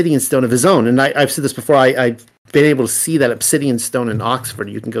obsidian stone of his own. And I've said this before, I've been able to see that obsidian stone in Oxford.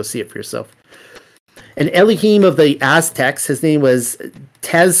 You can go see it for yourself. An Elohim of the Aztecs, his name was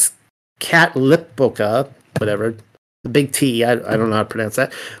Tezcatlipoca, whatever, the big T, I don't know how to pronounce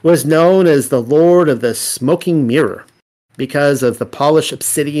that, was known as the Lord of the Smoking Mirror because of the polished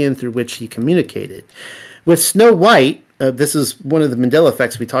obsidian through which he communicated. With Snow White, this is one of the Mandela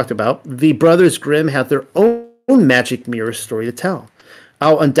effects we talked about, the Brothers Grimm have their own magic mirror story to tell.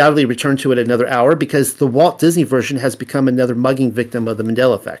 I'll undoubtedly return to it another hour because the Walt Disney version has become another mugging victim of the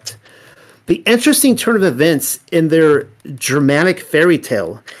Mandela effect. The interesting turn of events in their Germanic fairy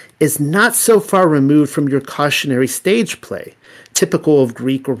tale is not so far removed from your cautionary stage play, typical of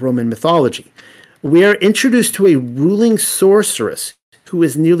Greek or Roman mythology. We are introduced to a ruling sorceress who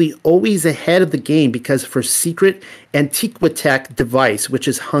is nearly always ahead of the game because of her secret Antiquitech device, which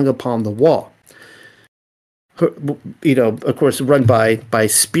is hung upon the wall. Her, of course, run by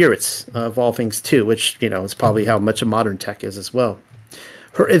spirits of all things too, which, is probably how much of modern tech is as well.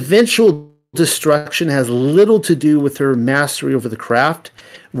 Her eventual destruction has little to do with her mastery over the craft,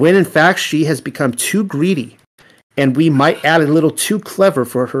 when in fact she has become too greedy, and we might add a little too clever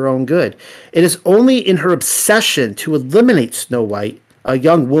for her own good. It is only in her obsession to eliminate Snow White, a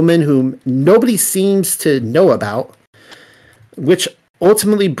young woman whom nobody seems to know about, which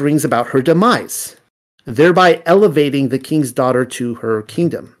ultimately brings about her demise, thereby elevating the king's daughter to her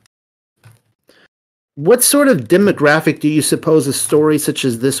kingdom. What sort of demographic do you suppose a story such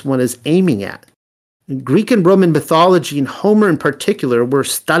as this one is aiming at? Greek and Roman mythology, and Homer in particular, were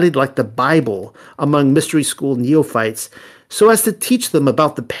studied like the Bible among mystery school neophytes so as to teach them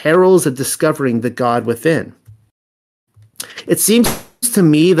about the perils of discovering the God within. It seems to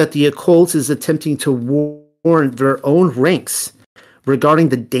me that the occult is attempting to warn their own ranks regarding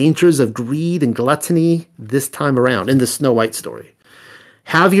the dangers of greed and gluttony this time around in the Snow White story.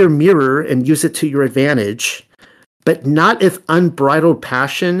 Have your mirror and use it to your advantage, but not if unbridled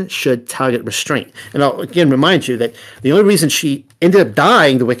passion should tug at restraint. And I'll again remind you that the only reason she ended up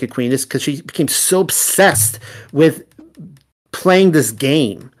dying, the Wicked Queen, is because she became so obsessed with playing this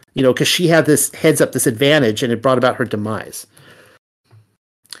game, because she had this this advantage, and it brought about her demise.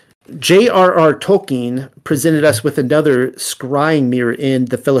 J.R.R. Tolkien presented us with another scrying mirror in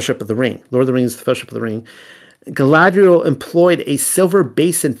The Fellowship of the Ring, Lord of the Rings, The Fellowship of the Ring. Galadriel employed a silver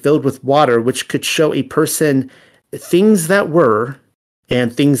basin filled with water, which could show a person things that were,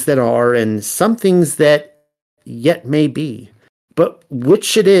 and things that are, and some things that yet may be. But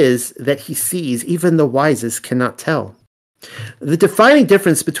which it is that he sees, even the wisest cannot tell. The defining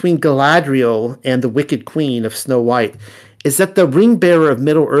difference between Galadriel and the Wicked Queen of Snow White is that the ring bearer of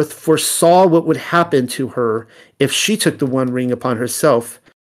Middle-earth foresaw what would happen to her if she took the One Ring upon herself,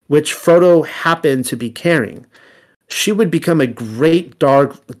 which Frodo happened to be carrying. She would become a great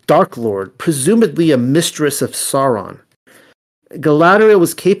dark lord, presumably a mistress of Sauron. Galadriel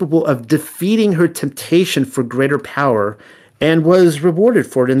was capable of defeating her temptation for greater power and was rewarded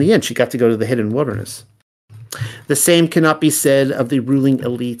for it in the end. She got to go to the hidden wilderness. The same cannot be said of the ruling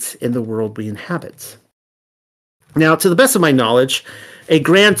elite in the world we inhabit. Now, to the best of my knowledge, a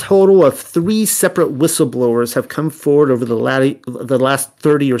grand total of 3 separate whistleblowers have come forward over the last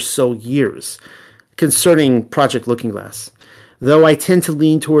 30 or so years concerning Project Looking Glass, though I tend to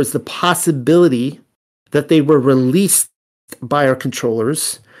lean towards the possibility that they were released by our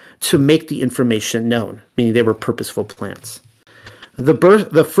controllers to make the information known, meaning they were purposeful plants.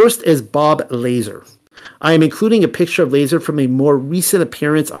 The first is Bob Lazar. I am including a picture of Lazar from a more recent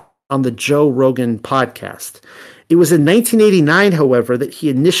appearance on the Joe Rogan podcast. It was in 1989, however, that he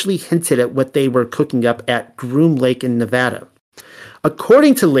initially hinted at what they were cooking up at Groom Lake in Nevada.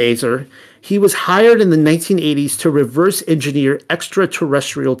 According to Lazar, he was hired in the 1980s to reverse engineer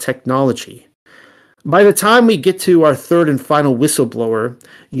extraterrestrial technology. By the time we get to our third and final whistleblower,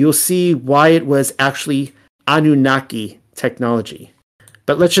 you'll see why it was actually Anunnaki technology.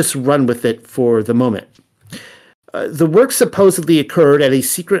 But let's just run with it for the moment. The work supposedly occurred at a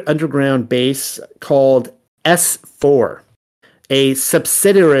secret underground base called S4, a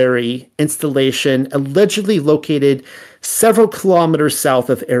subsidiary installation allegedly located several kilometers south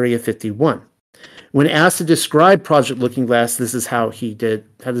of Area 51. When asked to describe Project Looking Glass, this is how he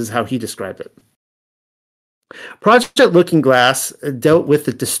described it. Project Looking Glass dealt with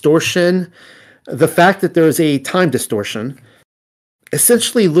the distortion, the fact that there is a time distortion,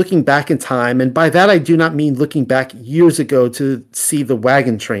 essentially looking back in time, and by that I do not mean looking back years ago to see the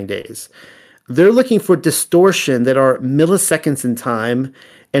wagon train days. They're looking for distortion that are milliseconds in time,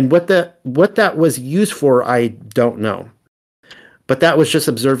 and what that was used for, I don't know. But that was just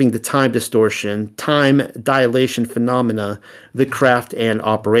observing the time distortion, time dilation phenomena, the craft and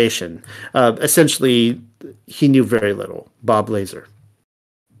operation. Essentially, he knew very little, Bob Lazar.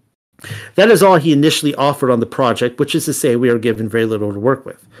 That is all he initially offered on the project, which is to say we are given very little to work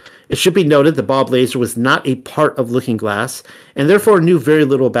with. It should be noted that Bob Lazar was not a part of Looking Glass, and therefore knew very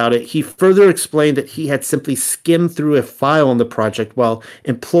little about it. He further explained that he had simply skimmed through a file on the project while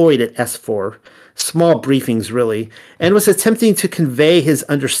employed at S4, small briefings really, and was attempting to convey his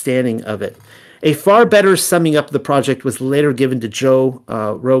understanding of it. A far better summing up of the project was later given to Joe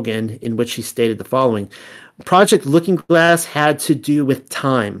Rogan, in which he stated the following. Project Looking Glass had to do with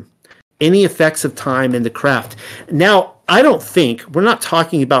time. Any effects of time in the craft. Now, we're not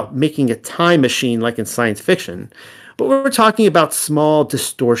talking about making a time machine like in science fiction, but we're talking about small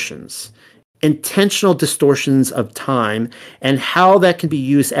distortions, intentional distortions of time, and how that can be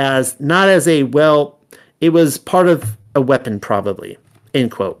used as, not as a, well, it was part of a weapon probably,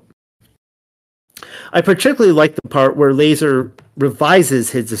 end quote. I particularly like the part where Lazar revises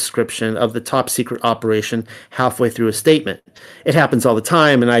his description of the top secret operation halfway through a statement. It happens all the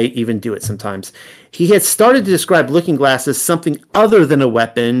time, and I even do it sometimes. He had started to describe Looking Glass as something other than a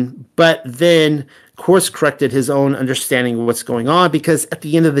weapon, but then course-corrected his own understanding of what's going on, because at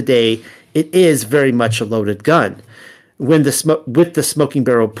the end of the day, it is very much a loaded gun with the smoking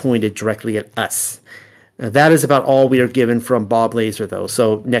barrel pointed directly at us. Now, that is about all we are given from Bob Lazar, though,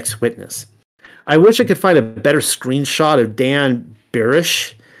 so next witness. I wish I could find a better screenshot of Dan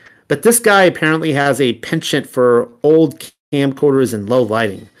Birish, but this guy apparently has a penchant for old camcorders and low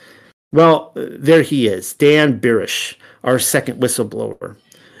lighting. Well, there he is, Dan Birish, our second whistleblower.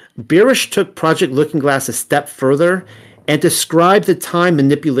 Birish took Project Looking Glass a step further and described the time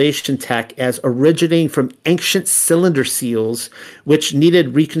manipulation tech as originating from ancient cylinder seals, which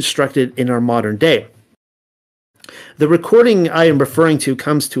needed reconstructed in our modern day. The recording I am referring to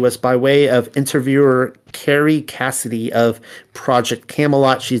comes to us by way of interviewer Carrie Cassidy of Project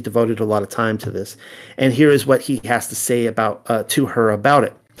Camelot. She's devoted a lot of time to this. And here is what he has to say to her about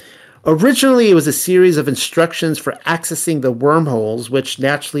it. Originally, it was a series of instructions for accessing the wormholes which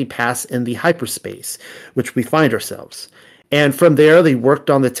naturally pass in the hyperspace, which we find ourselves. And from there, they worked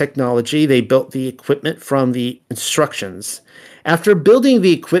on the technology. They built the equipment from the instructions. After building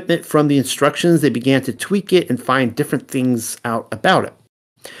the equipment from the instructions, they began to tweak it and find different things out about it.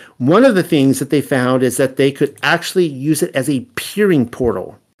 One of the things that they found is that they could actually use it as a peering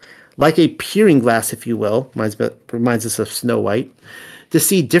portal, like a peering glass, if you will, reminds us of Snow White, to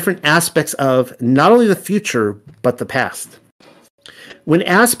see different aspects of not only the future, but the past. When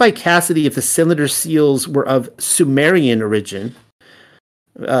asked by Cassidy if the cylinder seals were of Sumerian origin,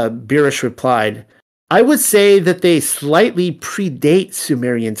 Birish replied, I would say that they slightly predate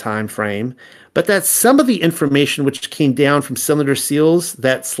Sumerian time frame, but that some of the information which came down from cylinder seals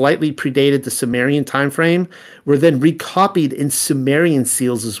that slightly predated the Sumerian time frame were then recopied in Sumerian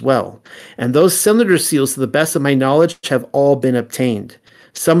seals as well. And those cylinder seals, to the best of my knowledge, have all been obtained.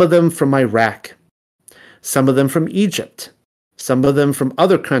 Some of them from Iraq, some of them from Egypt, some of them from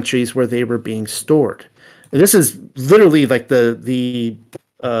other countries where they were being stored. And this is literally like the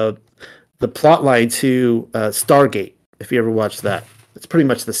plot line to Stargate, if you ever watched that. It's pretty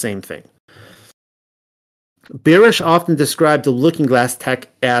much the same thing. Birish often described the Looking Glass tech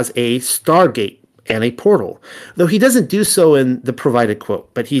as a Stargate and a portal, though he doesn't do so in the provided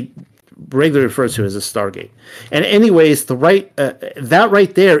quote, but he regularly refers to it as a Stargate. And anyways, that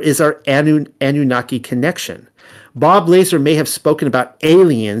right there is our Anunnaki connection. Bob Lazar may have spoken about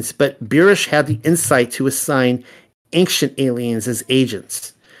aliens, but Birish had the insight to assign ancient aliens as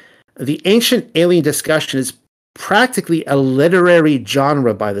agents. The ancient alien discussion is practically a literary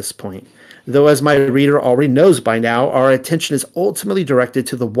genre by this point. Though, as my reader already knows by now, our attention is ultimately directed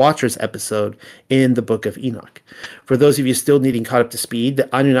to the Watchers episode in the Book of Enoch. For those of you still needing caught up to speed,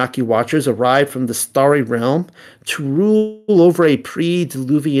 the Anunnaki Watchers arrived from the starry realm to rule over a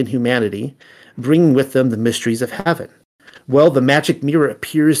pre-Diluvian humanity, bringing with them the mysteries of heaven. Well, the magic mirror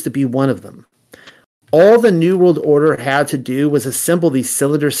appears to be one of them. All the New World Order had to do was assemble these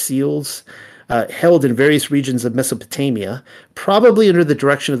cylinder seals held in various regions of Mesopotamia, probably under the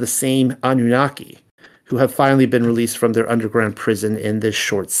direction of the same Anunnaki, who have finally been released from their underground prison in this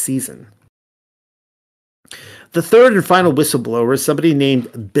short season. The third and final whistleblower is somebody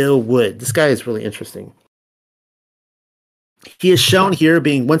named Bill Wood. This guy is really interesting. He is shown here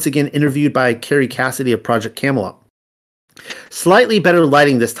being once again interviewed by Carrie Cassidy of Project Camelot. Slightly better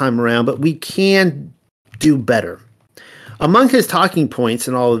lighting this time around, but we can do better. Among his talking points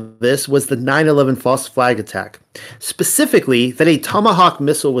in all of this was the 9/11 false flag attack, specifically that a Tomahawk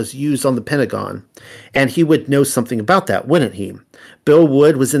missile was used on the Pentagon, and he would know something about that, wouldn't he? Bill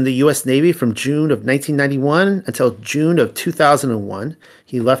Wood was in the U.S. Navy from June of 1991 until June of 2001.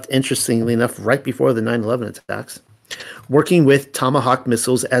 He left, interestingly enough, right before the 9/11 attacks, working with Tomahawk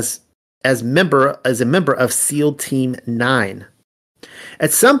missiles as a member of SEAL Team 9.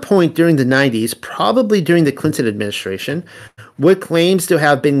 At some point during the 90s, probably during the Clinton administration, Wood claims to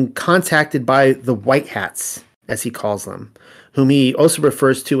have been contacted by the White Hats, as he calls them, whom he also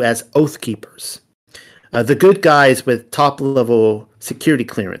refers to as Oath Keepers. The good guys with top-level security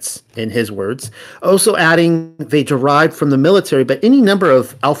clearance, in his words, also adding they derived from the military, but any number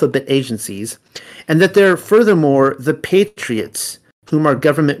of alphabet agencies, and that they're furthermore the Patriots, whom our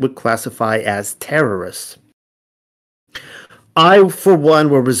government would classify as terrorists. I, for one,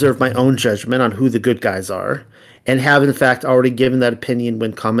 will reserve my own judgment on who the good guys are, and have in fact already given that opinion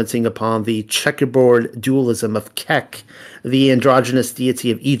when commenting upon the checkerboard dualism of Kek, the androgynous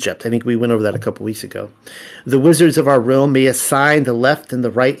deity of Egypt. I think we went over that a couple weeks ago. The wizards of our realm may assign the left and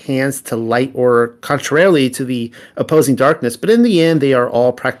the right hands to light or contrarily to the opposing darkness, but in the end, they are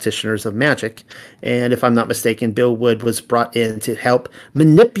all practitioners of magic. And if I'm not mistaken, Bill Wood was brought in to help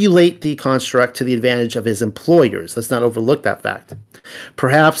manipulate the construct to the advantage of his employers. Let's not overlook that fact.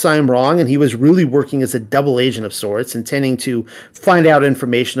 Perhaps I am wrong, and he was really working as a double agent of sorts, intending to find out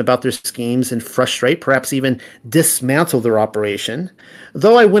information about their schemes and frustrate, perhaps even dismantle their operation,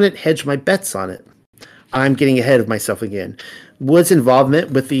 though I wouldn't hedge my bets on it. I'm getting ahead of myself again. Wood's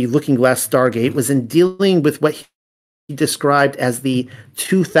involvement with the Looking Glass Stargate was in dealing with what he described as the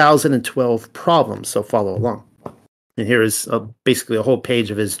 2012 problem, so follow along. And here is basically a whole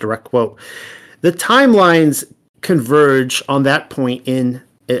page of his direct quote. The timelines converge on that point in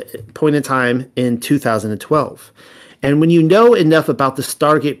time in 2012. And when you know enough about the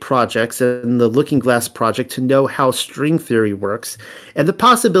Stargate projects and the Looking Glass project to know how string theory works and the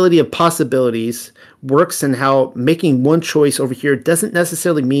possibility of possibilities works and how making one choice over here doesn't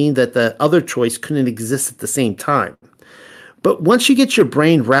necessarily mean that the other choice couldn't exist at the same time. But once you get your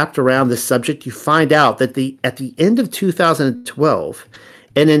brain wrapped around this subject, you find out that at the end of 2012,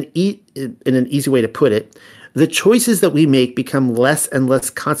 and in an easy way to put it, the choices that we make become less and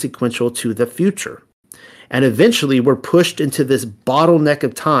less consequential to the future. And eventually we're pushed into this bottleneck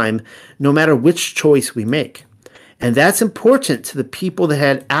of time no matter which choice we make. And that's important to the people that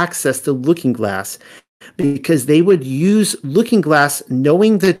had access to Looking Glass, because they would use Looking Glass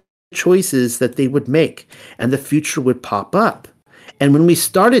knowing the choices that they would make, and the future would pop up. And when we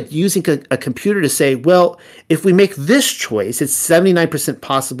started using a computer to say, well, if we make this choice, it's 79%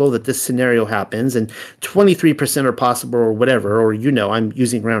 possible that this scenario happens, and 23% are possible, or whatever, or I'm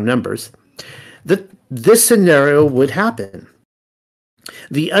using round numbers, that this scenario would happen.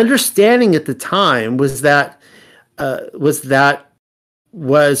 The understanding at the time was that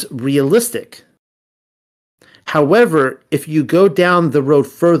was realistic. However, if you go down the road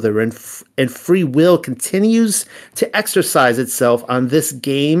further and free will continues to exercise itself on this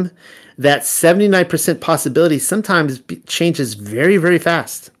game, that 79% possibility sometimes changes very, very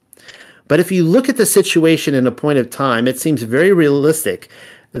fast. But if you look at the situation in a point of time, it seems very realistic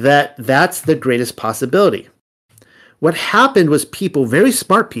that that's the greatest possibility. What happened was people, very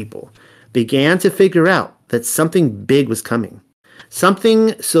smart people, began to figure out that something big was coming.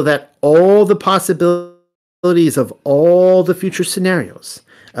 Something so that all the possibilities of all the future scenarios,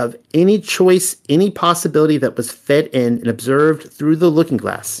 of any choice, any possibility that was fed in and observed through the Looking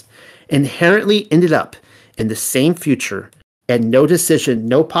Glass, inherently ended up in the same future, and no decision,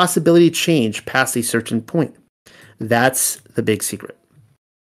 no possibility change past a certain point. That's the big secret.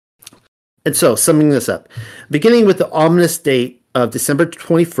 And so, summing this up, beginning with the ominous date of December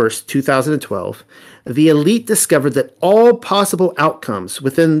 21st, 2012, the elite discovered that all possible outcomes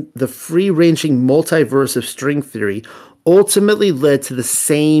within the free-ranging multiverse of string theory ultimately led to the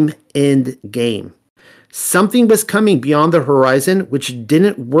same end game. Something was coming beyond the horizon which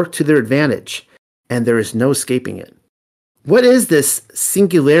didn't work to their advantage, and there is no escaping it. What is this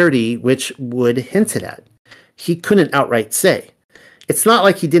singularity which Wood hinted at? He couldn't outright say. It's not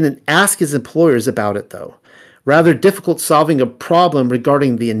like he didn't ask his employers about it, though. Rather difficult solving a problem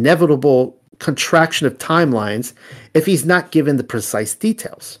regarding the inevitable contraction of timelines if he's not given the precise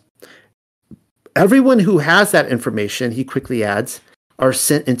details. Everyone who has that information, he quickly adds, are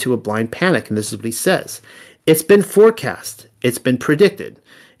sent into a blind panic, and this is what he says. It's been forecast. It's been predicted.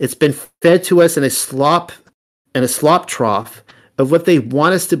 It's been fed to us in a slop trough of what they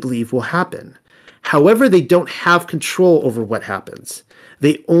want us to believe will happen. However, they don't have control over what happens.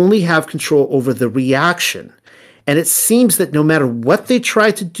 They only have control over the reaction. And it seems that no matter what they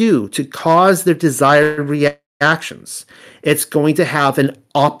try to do to cause their desired reactions, it's going to have an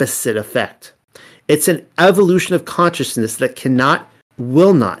opposite effect. It's an evolution of consciousness that cannot,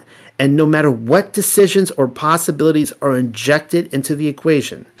 will not, and no matter what decisions or possibilities are injected into the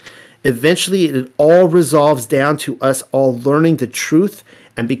equation, eventually it all resolves down to us all learning the truth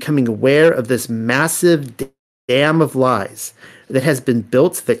and becoming aware of this massive dam of lies that has been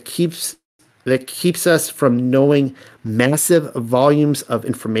built that keeps us from knowing massive volumes of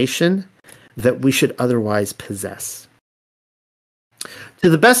information that we should otherwise possess. To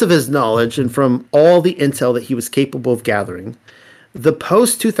the best of his knowledge and from all the intel that he was capable of gathering, the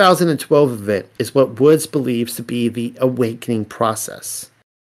post-2012 event is what Woods believes to be the awakening process.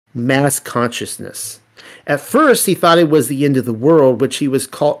 Mass consciousness. At first, he thought it was the end of the world, which he was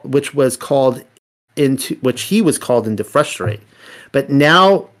called into frustrate. But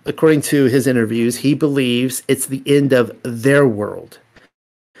now, according to his interviews, he believes it's the end of their world.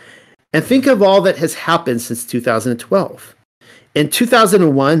 And think of all that has happened since 2012. In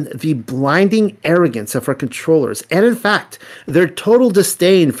 2001, the blinding arrogance of our controllers, and in fact, their total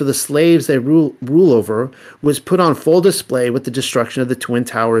disdain for the slaves they rule over, was put on full display with the destruction of the Twin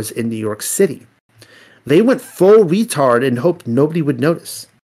Towers in New York City. They went full retard and hoped nobody would notice.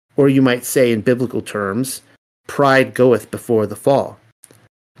 Or you might say in biblical terms, pride goeth before the fall.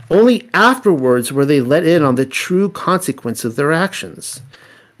 Only afterwards were they let in on the true consequence of their actions.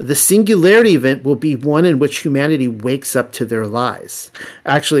 The singularity event will be one in which humanity wakes up to their lies.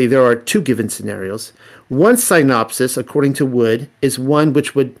 Actually, there are two given scenarios. One synopsis, according to Wood, is one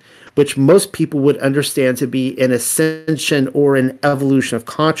which most people would understand to be an ascension or an evolution of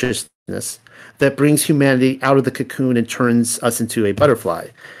consciousness that brings humanity out of the cocoon and turns us into a butterfly.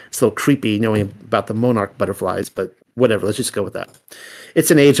 It's a little creepy knowing about the monarch butterflies, but whatever, let's just go with that.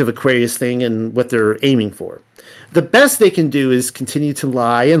 It's an age of Aquarius thing and what they're aiming for. The best they can do is continue to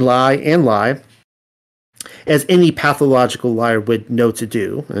lie and lie and lie, as any pathological liar would know to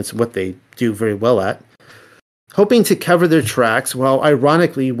do, and it's what they do very well at, hoping to cover their tracks while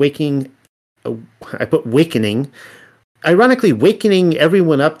ironically wakening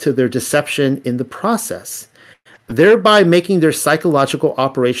everyone up to their deception in the process, thereby making their psychological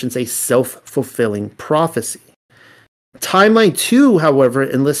operations a self-fulfilling prophecy. Timeline 2, however,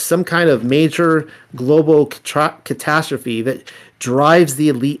 enlists some kind of major global catastrophe that drives the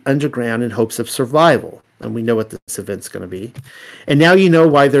elite underground in hopes of survival. And we know what this event's going to be. And now you know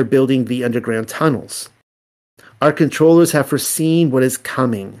why they're building the underground tunnels. Our controllers have foreseen what is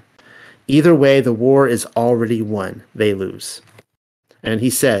coming. Either way, the war is already won. They lose. And he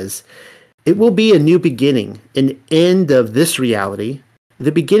says, it will be a new beginning, an end of this reality,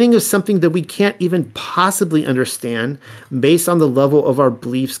 the beginning of something that we can't even possibly understand based on the level of our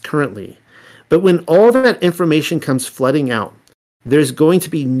beliefs currently. But when all that information comes flooding out, there's going to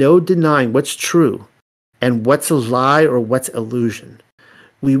be no denying what's true and what's a lie or what's illusion.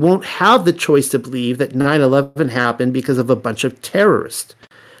 We won't have the choice to believe that 9/11 happened because of a bunch of terrorists,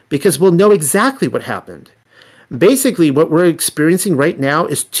 because we'll know exactly what happened. Basically, what we're experiencing right now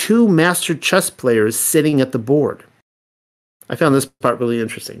is two master chess players sitting at the board. I found this part really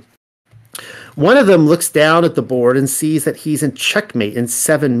interesting. One of them looks down at the board and sees that he's in checkmate in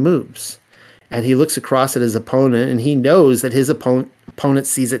 7 moves. And he looks across at his opponent and he knows that his opponent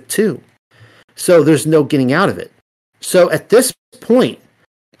sees it too. So there's no getting out of it. So at this point,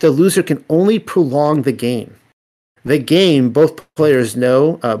 the loser can only prolong the game. The game, both players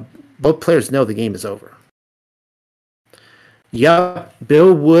know the game is over. Yup,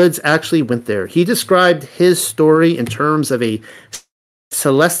 Bill Woods actually went there. He described his story in terms of a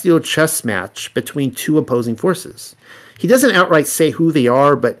celestial chess match between two opposing forces. He doesn't outright say who they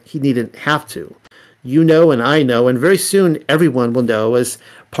are, but he needn't have to. You know, and I know, and very soon everyone will know as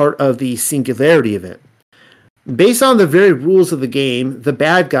part of the Singularity event. Based on the very rules of the game, the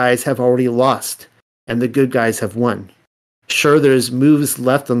bad guys have already lost, and the good guys have won. Sure, there's moves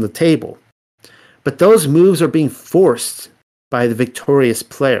left on the table, but those moves are being forced by the victorious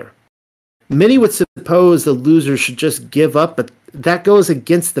player. Many would suppose the loser should just give up, but that goes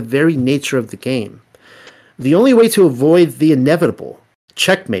against the very nature of the game. The only way to avoid the inevitable,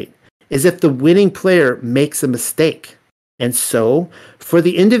 checkmate, is if the winning player makes a mistake. And so, for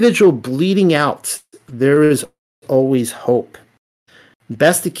the individual bleeding out, there is always hope.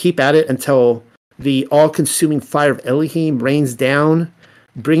 Best to keep at it until the all-consuming fire of Elohim rains down,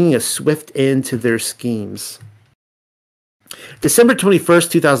 bringing a swift end to their schemes. December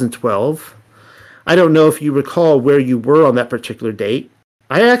 21st, 2012. I don't know if you recall where you were on that particular date.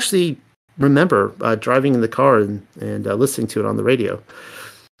 I actually remember driving in the car and listening to it on the radio.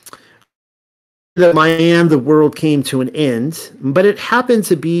 That Miami, the world came to an end, but it happened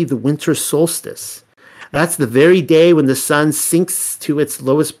to be the winter solstice. That's the very day when the sun sinks to its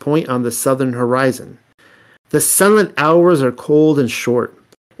lowest point on the southern horizon. The sunlit hours are cold and short.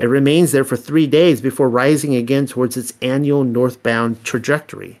 It remains there for 3 days before rising again towards its annual northbound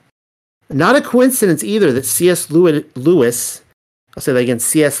trajectory. Not a coincidence either that C.S. Lewis, I'll say that again,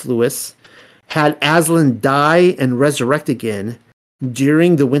 C.S. Lewis, had Aslan die and resurrect again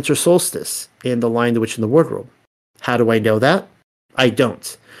during the winter solstice in The Lion, the Witch, and the Wardrobe. How do I know that? I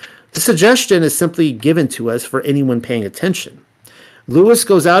don't. The suggestion is simply given to us for anyone paying attention. Lewis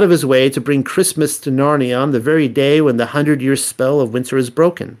goes out of his way to bring Christmas to Narnia on the very day when the 100-year spell of winter is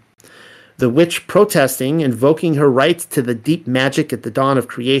broken. The witch protesting, invoking her right to the deep magic at the dawn of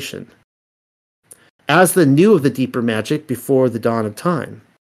creation. Aslan knew of the deeper magic before the dawn of time.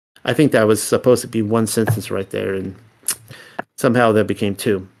 I think that was supposed to be one sentence right there, and somehow that became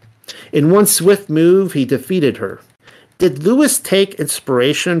two. In one swift move, he defeated her. Did Lewis take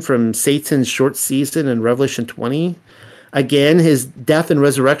inspiration from Satan's short season in Revelation 20? Again, his death and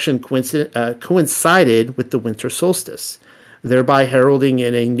resurrection coincided with the winter solstice, thereby heralding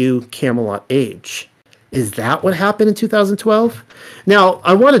in a new Camelot age. Is that what happened in 2012? Now,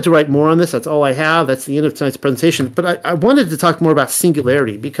 I wanted to write more on this. That's all I have. That's the end of tonight's presentation. But I wanted to talk more about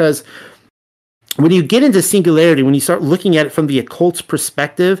singularity, because when you get into singularity, when you start looking at it from the occult's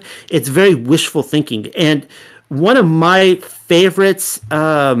perspective, it's very wishful thinking. And one of my favorites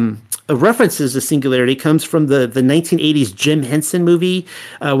references to singularity comes from the 1980s Jim Henson movie,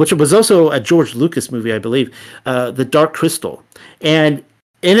 which was also a George Lucas movie, I believe, The Dark Crystal. And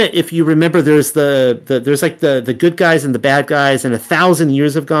in it, if you remember, there's there's like the good guys and the bad guys, and 1,000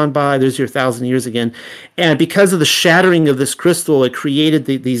 years have gone by. There's your 1,000 years again, and because of the shattering of this crystal, it created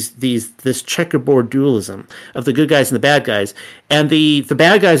this checkerboard dualism of the good guys and the bad guys. And the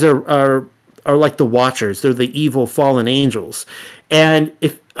bad guys are like the Watchers. They're the evil fallen angels. And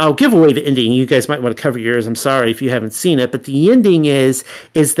if I'll give away the ending, you guys might want to cover your ears. I'm sorry if you haven't seen it, but the ending is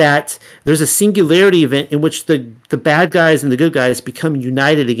that there's a singularity event in which the bad guys and the good guys become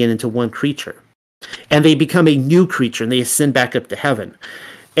united again into one creature, and they become a new creature, and they ascend back up to heaven.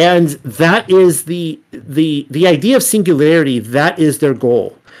 And that is the idea of singularity. That is their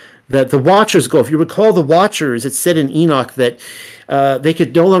goal. That the Watchers' goal. If you recall, the Watchers, it said in Enoch that they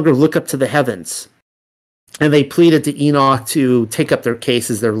could no longer look up to the heavens. And they pleaded to Enoch to take up their case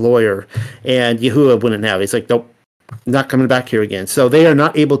as their lawyer, and Yahuwah wouldn't have. He's like, nope, not coming back here again. So they are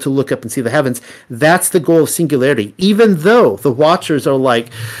not able to look up and see the heavens. That's the goal of singularity. Even though the Watchers are like,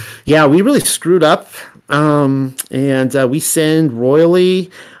 yeah, we really screwed up, and we sinned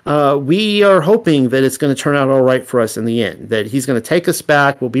royally. We are hoping that it's going to turn out all right for us in the end, that he's going to take us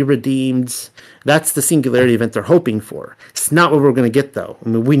back, we'll be redeemed. That's the singularity event they're hoping for. It's not what we're going to get, though. I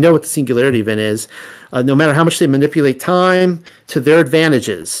mean, we know what the singularity event is. No matter how much they manipulate time to their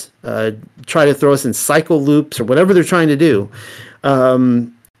advantages, try to throw us in cycle loops or whatever they're trying to do,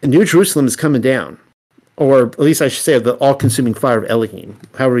 New Jerusalem is coming down. Or at least I should say the all-consuming fire of Elohim,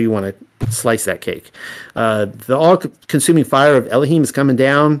 however you want to slice that cake. The all-consuming fire of Elohim is coming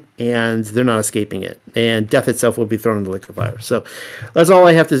down, and they're not escaping it. And death itself will be thrown into the lake of fire. So that's all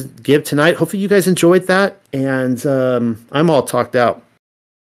I have to give tonight. Hopefully you guys enjoyed that, and I'm all talked out.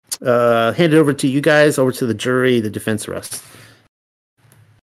 Hand it over to you guys, over to the jury, the defense rest.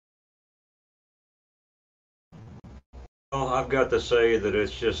 Well, I've got to say that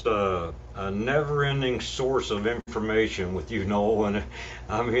it's just a never-ending source of information with you, Noel. And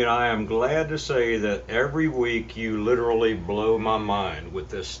I mean, I am glad to say that every week you literally blow my mind with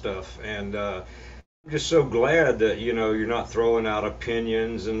this stuff. And I'm just so glad that, you're not throwing out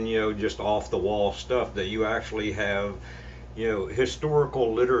opinions and, just off-the-wall stuff, that you actually have,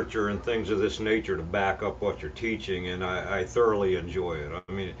 historical literature and things of this nature to back up what you're teaching, and I thoroughly enjoy it.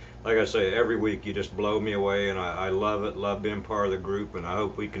 I mean, like I say, every week you just blow me away, and I love it, love being part of the group, and I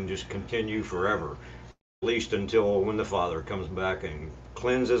hope we can just continue forever, at least until when the Father comes back and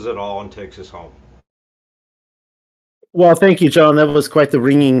cleanses it all and takes us home. Well, thank you, John. That was quite the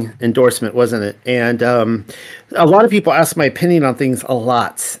ringing endorsement, wasn't it? And a lot of people ask my opinion on things a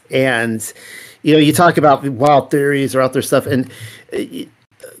lot. And, you talk about wild theories or out there stuff. And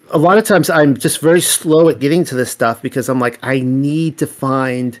a lot of times I'm just very slow at getting to this stuff because I'm like, I need to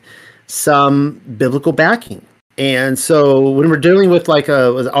find some biblical backing. And so when we're dealing with like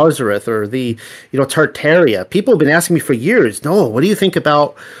Ozareth or the, Tartaria, people have been asking me for years, Noah, what do you think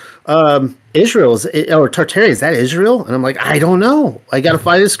about Israel or Tartaria? Is that Israel? And I'm like, I don't know. I got to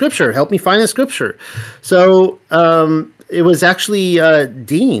find the scripture. Help me find the scripture. So it was actually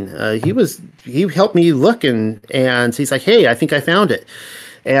Dean. He helped me look and he's like, hey, I think I found it.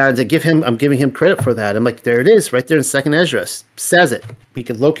 And I'm giving him credit for that. I'm like, there it is, right there in Second Esdras. Says it. We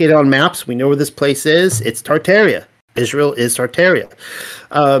can locate it on maps. We know where this place is. It's Tartaria. Israel is Tartaria.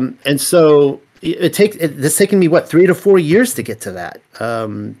 And so it's taken me 3 to 4 years to get to that.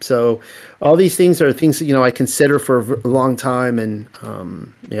 So all these things are things that, I consider for a long time. And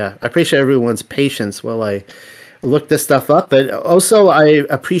I appreciate everyone's patience while I look this stuff up, but also I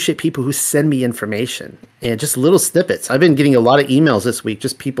appreciate people who send me information and just little snippets. I've been getting a lot of emails this week,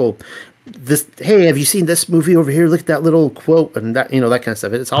 just people hey, have you seen this movie over here? Look at that little quote and that, that kind of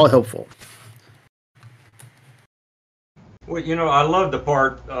stuff. It's all helpful. Well, I love the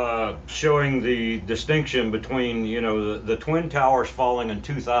part showing the distinction between, the Twin Towers falling in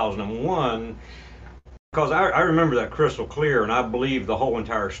 2001, because I remember that crystal clear, and I believe the whole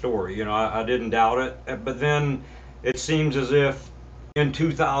entire story. I didn't doubt it. But then it seems as if in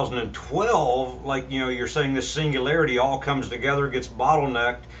 2012, like, you're saying this singularity all comes together, gets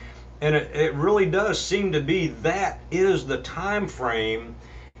bottlenecked, and it really does seem to be that is the time frame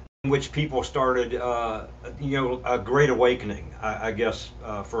in which people started, a great awakening, I guess,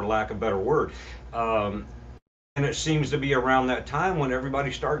 for lack of a better word. And it seems to be around that time when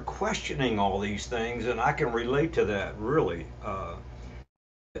everybody started questioning all these things, and I can relate to that, really.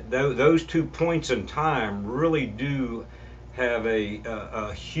 Those 2 points in time really do have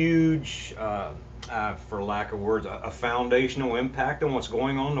a huge, for lack of words, a foundational impact on what's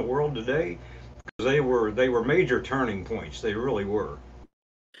going on in the world today. Because they were major turning points. They really were.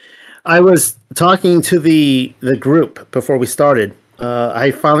 I was talking to the group before we started.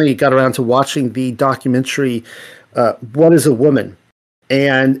 I finally got around to watching the documentary, What is a Woman?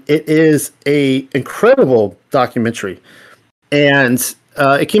 And it is a incredible documentary. And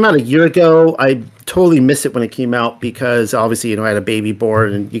it came out a year ago. I totally missed it when it came out because obviously, I had a baby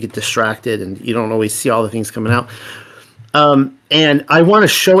born and you get distracted and you don't always see all the things coming out. And I want to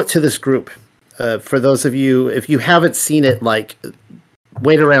show it to this group. For those of you, if you haven't seen it,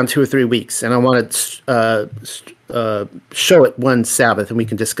 wait around 2 or 3 weeks, and I want to show it one Sabbath, and we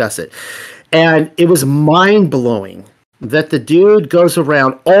can discuss it. And it was mind-blowing that the dude goes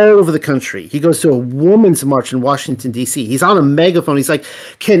around all over the country. He goes to a woman's march in Washington, D.C. He's on a megaphone. He's like,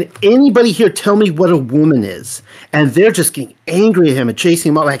 can anybody here tell me what a woman is? And they're just getting angry at him and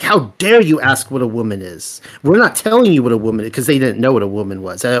chasing him out. Like, how dare you ask what a woman is? We're not telling you what a woman is, because they didn't know what a woman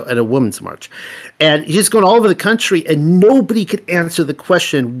was at a woman's march. And he's going all over the country, and nobody could answer the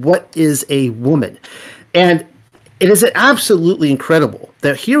question, what is a woman? And it is absolutely incredible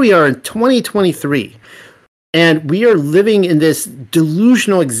that here we are in 2023, and we are living in this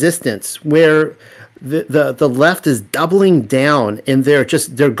delusional existence where the left is doubling down, and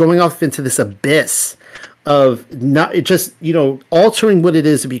they're going off into this abyss of not just altering what it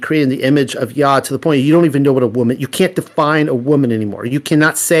is to be created in the image of Yah, to the point you don't even know what a woman. You can't define a woman anymore. You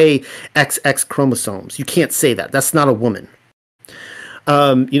cannot say XX chromosomes. You can't say that. That's not a woman.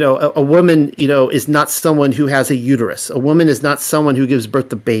 A woman is not someone who has a uterus. A woman is not someone who gives birth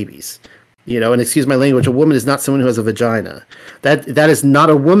to babies. And excuse my language, a woman is not someone who has a vagina. That is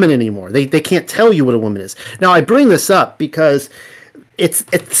not a woman anymore. They can't tell you what a woman is. Now, I bring this up because it's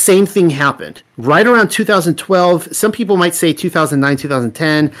the same thing happened right around 2012. Some people might say 2009,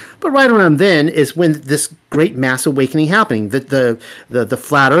 2010, but right around then is when this great mass awakening happening. That the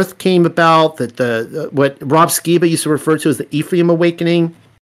flat Earth came about. That what Rob Skiba used to refer to as the Ephraim awakening.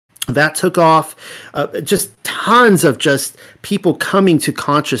 That took off, just tons of just people coming to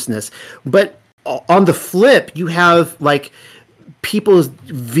consciousness. But on the flip, you have people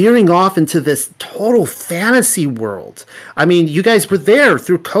veering off into this total fantasy world. I mean, you guys were there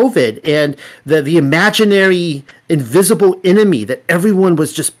through COVID, and the imaginary invisible enemy that everyone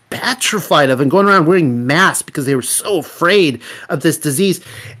was just petrified of and going around wearing masks because they were so afraid of this disease.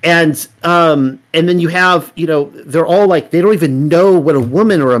 And then you have, they're all like, they don't even know what a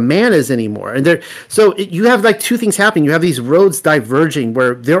woman or a man is anymore. And you have like two things happening. You have these roads diverging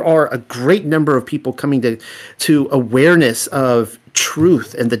where there are a great number of people coming to awareness of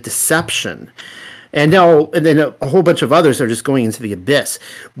truth and the deception. And then a whole bunch of others are just going into the abyss.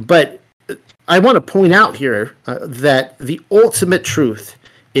 But I want to point out here that the ultimate truth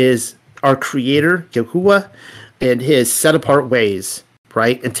is our Creator, Yahuwah, and His set-apart ways,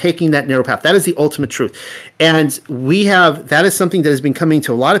 right? And taking that narrow path. That is the ultimate truth. And that is something that has been coming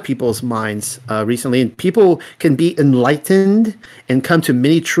to a lot of people's minds recently. And people can be enlightened and come to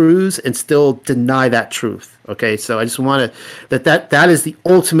many truths and still deny that truth. Okay, so I just want to, that is the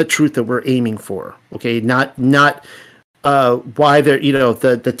ultimate truth that we're aiming for. Okay, not why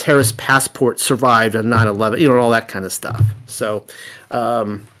the terrorist passport survived on 9/11, all that kind of stuff. So,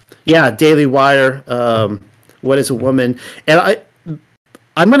 Daily Wire, what is a woman? And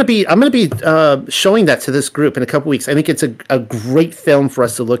I'm gonna be showing that to this group in a couple weeks. I think it's a great film for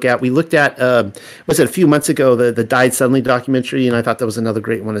us to look at. We looked at a few months ago, the Died Suddenly documentary, and I thought that was another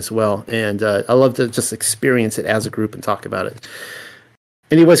great one as well. And I love to just experience it as a group and talk about it.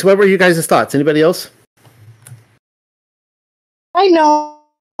 Anyways, what were you guys' thoughts? Anybody else? I know.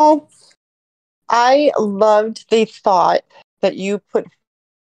 I loved the thought that you put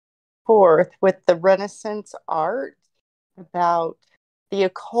forth with the Renaissance art about the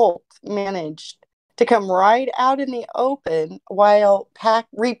occult managed to come right out in the open while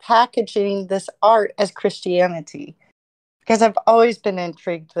repackaging this art as Christianity. Because I've always been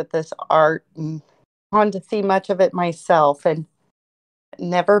intrigued with this art and wanted to see much of it myself, and it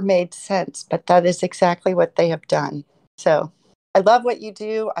never made sense, but that is exactly what they have done. So I love what you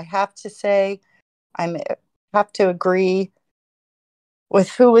do. I have to say, I have to agree with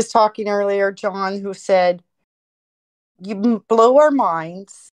who was talking earlier, John, who said, you blow our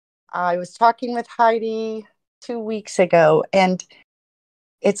minds. I was talking with Heidi 2 weeks ago, and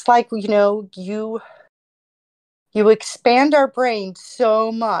it's like, you expand our brain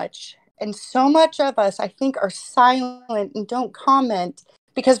so much, and so much of us, I think, are silent and don't comment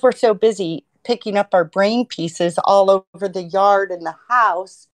because we're so busy picking up our brain pieces all over the yard and the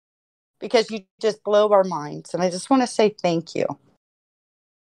house, because you just blow our minds. And I just want to say thank you.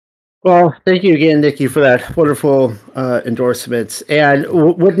 Well, thank you again, Nikki, for that wonderful endorsement. And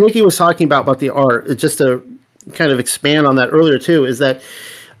what Nikki was talking about the art, just to kind of expand on that earlier too, is that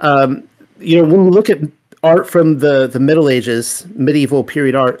when we look at art from the Middle Ages, medieval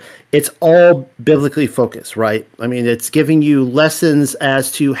period art, it's all biblically focused, right? I mean, it's giving you lessons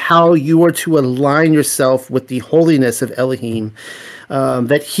as to how you are to align yourself with the holiness of Elohim,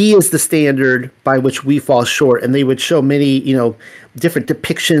 that He is the standard by which we fall short. And they would show many, different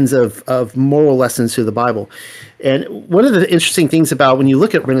depictions of moral lessons through the Bible. And one of the interesting things about when you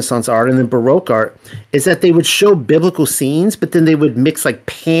look at Renaissance art and then Baroque art is that they would show biblical scenes, but then they would mix like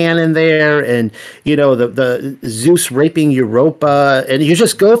Pan in there and, the Zeus raping Europa. And you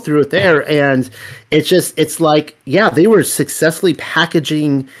just go through it there. And it's like, they were successfully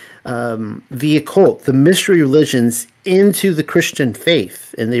packaging the occult, the mystery religions into the Christian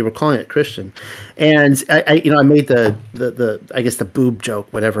faith, and they were calling it Christian. And I made the boob joke,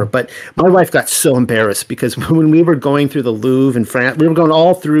 whatever. But my wife got so embarrassed because when we were going through the Louvre in France, we were going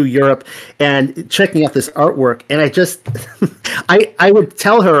all through Europe and checking out this artwork. And I just, I would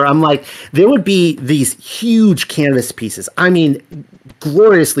tell her, I'm like, there would be these huge canvas pieces. I mean,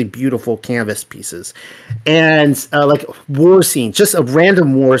 gloriously beautiful canvas pieces, and like war scene, just a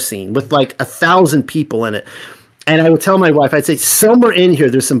random war scene with like 1,000 people in it. And I would tell my wife, I'd say, somewhere in here,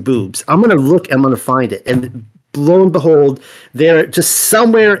 there's some boobs. I'm going to look, I'm going to find it. And lo and behold, they're just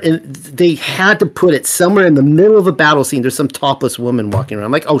somewhere, they had to put it somewhere in the middle of a battle scene. There's some topless woman walking around.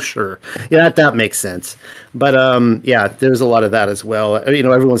 I'm like, oh, sure. Yeah, that makes sense. But there's a lot of that as well.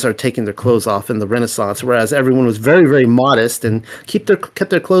 Everyone started taking their clothes off in the Renaissance, whereas everyone was very, very modest and kept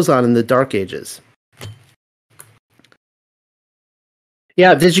their clothes on in the Dark Ages.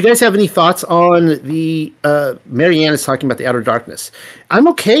 Yeah, did you guys have any thoughts on the Marianne is talking about the outer darkness? I'm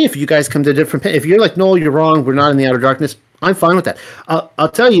okay if you guys come to a different if you're like, no, you're wrong, we're not in the outer darkness. I'm fine with that. I'll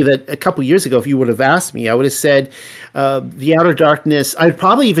tell you that a couple years ago, if you would have asked me, I would have said the outer darkness. I'd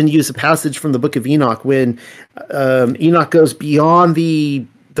probably even use a passage from the book of Enoch when Enoch goes beyond the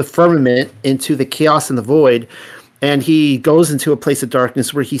firmament into the chaos and the void, and he goes into a place of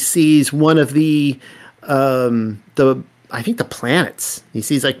darkness where he sees one of the I think the planets. He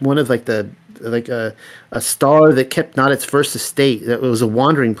sees like one of like the like a star that kept not its first estate. That was a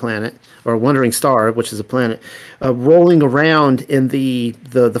wandering planet or a wandering star, which is a planet, rolling around in the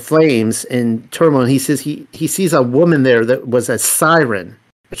flames in turmoil. And he says he sees a woman there that was a siren,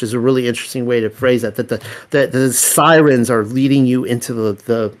 which is a really interesting way to phrase that. That the sirens are leading you into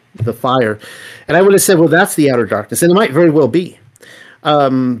the fire. And I would have said, well, that's the outer darkness, and it might very well be.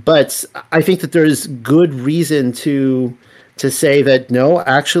 But I think that there's good reason to say that no,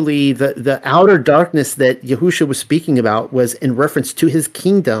 actually, the outer darkness that Yahusha was speaking about was in reference to his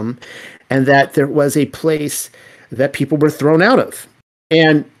kingdom, and that there was a place that people were thrown out of.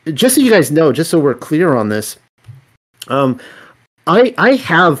 And just so you guys know, just so we're clear on this, I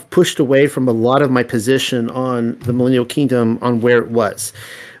have pushed away from a lot of my position on the millennial kingdom on where it was.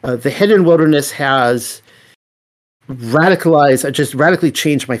 The hidden wilderness has radically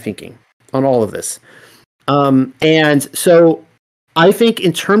changed my thinking on all of this. And so I think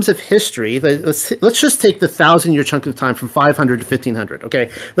in terms of history, let's just take the 1,000-year chunk of time from 500 to 1500.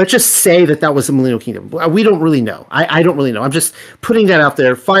 Okay, let's just say that was the millennial kingdom. We don't really know. I don't really know. I'm just putting that out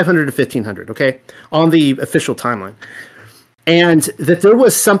there. 500 to 1500. Okay, on the official timeline, and that there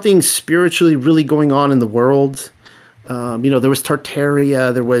was something spiritually really going on in the world. There was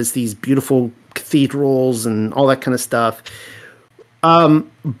Tartaria. There was these beautiful cathedrals and all that kind of stuff.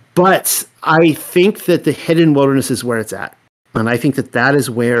 But I think that the hidden wilderness is where it's at. And I think that is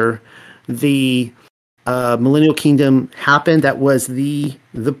where the millennial kingdom happened. That was the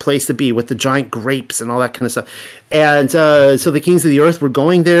place to be, with the giant grapes and all that kind of stuff. And so the kings of the earth were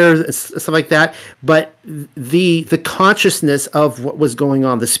going there, stuff like that. But the consciousness of what was going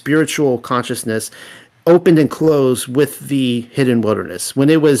on, the spiritual consciousness, opened and closed with the hidden wilderness. When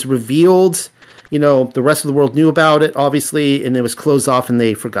it was revealed, the rest of the world knew about it, obviously, and it was closed off and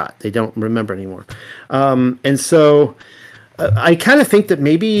they forgot. They don't remember anymore. And so I kind of think that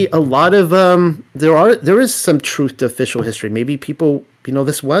maybe a lot of there is some truth to official history. Maybe people,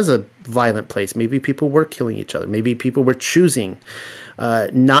 this was a violent place. Maybe people were killing each other. Maybe people were choosing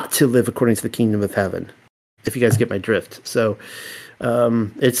not to live according to the kingdom of heaven, if you guys get my drift. So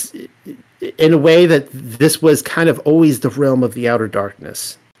it's in a way that this was kind of always the realm of the outer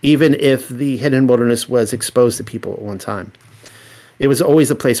darkness, even if the hidden wilderness was exposed to people at one time. It was always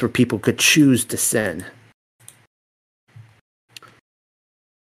a place where people could choose to sin.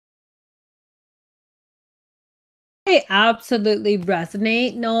 I absolutely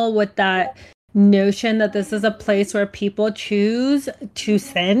resonate, Noel, with that notion that this is a place where people choose to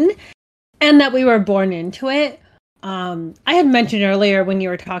sin and that we were born into it. I had mentioned earlier when you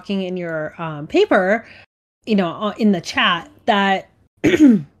were talking in your paper, in the chat, that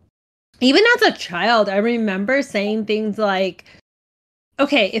even as a child, I remember saying things like,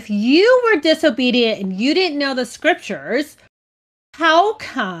 okay, if you were disobedient and you didn't know the scriptures, how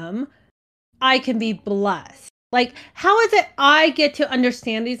come I can be blessed? Like, how is it I get to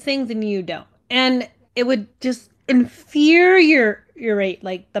understand these things and you don't? And it would just infuriate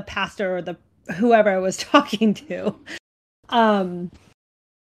like the pastor or the whoever I was talking to.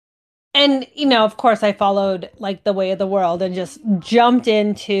 And, of course, I followed like the way of the world and just jumped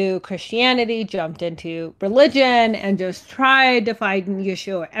into Christianity, jumped into religion, and just tried to find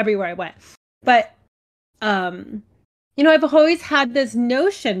Yeshua everywhere I went. But, I've always had this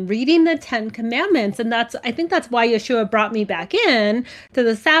notion reading the 10 Commandments, and I think that's why Yeshua brought me back in to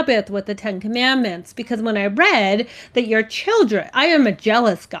the Sabbath with the 10 Commandments, because when I read that your children, I am a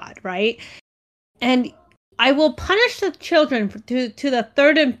jealous God, right? And I will punish the children to the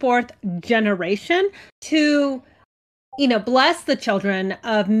third and fourth generation to, bless the children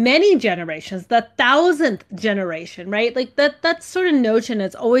of many generations, the 1,000th generation, right? Like that sort of notion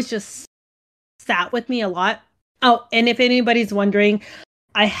has always just sat with me a lot. Oh, and if anybody's wondering,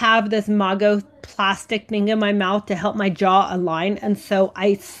 I have this Mago plastic thing in my mouth to help my jaw align. And so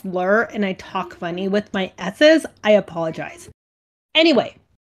I slur and I talk funny with my S's. I apologize. Anyway,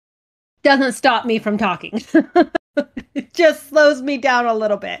 doesn't stop me from talking. It just slows me down a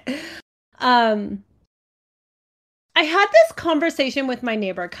little bit. I had this conversation with my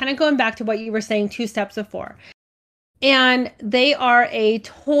neighbor, kind of going back to what you were saying 2 steps before. And they are a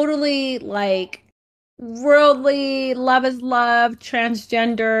totally like worldly, love is love,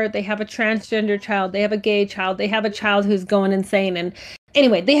 transgender. They have a transgender child. They have a gay child. They have a child who's going insane. And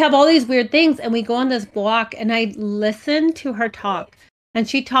anyway, they have all these weird things. And we go on this block and I listened to her talk. And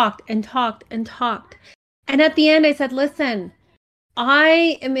she talked and talked and talked. And at the end I said, listen,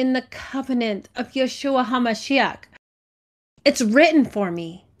 I am in the covenant of Yeshua HaMashiach. It's written for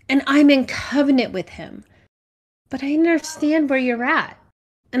me. And I'm in covenant with him. But I understand where you're at.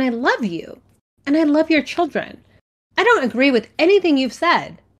 And I love you. And I love your children. I don't agree with anything you've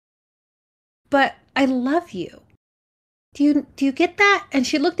said. but I love you. Do you get that? And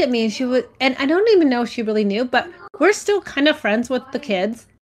she looked at me and I don't even know if she really knew, but we're still kind of friends with the kids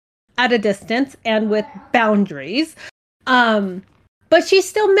at a distance and with boundaries. But she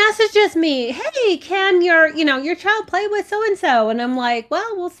still messages me, hey, can your child play with so and so? And I'm like,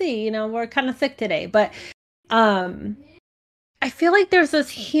 well, we'll see. We're kind of sick today. But I feel like there's this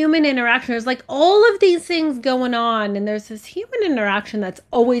human interaction. There's like all of these things going on, and there's this human interaction that's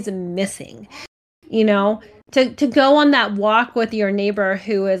always missing. To go on that walk with your neighbor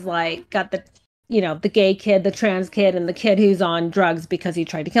who is like got the gay kid, the trans kid, and the kid who's on drugs because he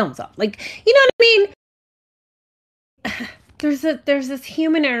tried to kill himself. Like, you know what I mean? There's this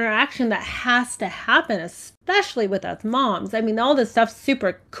human interaction that has to happen, especially with us moms. I mean, all this stuff's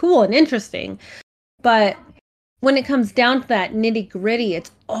super cool and interesting, but when it comes down to that nitty gritty,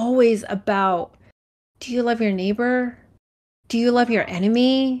 it's always about, do you love your neighbor? Do you love your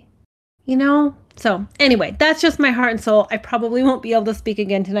enemy? So anyway, that's just my heart and soul. I probably won't be able to speak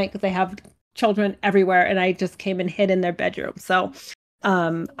again tonight because I have children everywhere and I just came and hid in their bedroom. So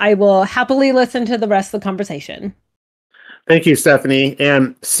I will happily listen to the rest of the conversation. Thank you, Stephanie.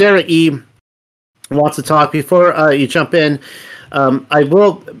 And Sarah E. wants to talk. Before you jump in, an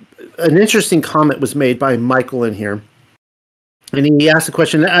interesting comment was made by Michael in here. And he asked a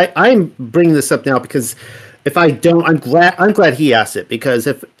question. I'm bringing this up now because if I don't, I'm glad he asked it, because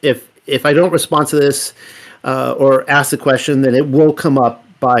if I don't respond to this or ask the question, then it will come up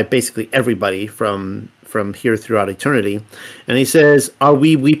by basically everybody from here throughout eternity. And he says, are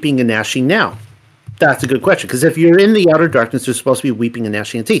we weeping and gnashing now? That's a good question, because if you're in the outer darkness, there's supposed to be weeping and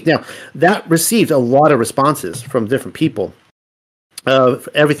gnashing of teeth. Now, that received a lot of responses from different people.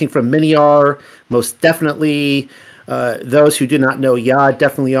 Everything from many are, most definitely. Those who do not know, yeah,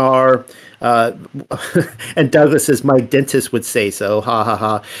 definitely are. And Douglas says, my dentist would say so. Ha ha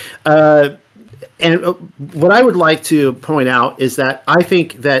ha. And what I would like to point out is that I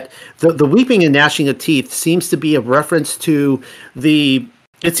think that the weeping and gnashing of teeth seems to be a reference to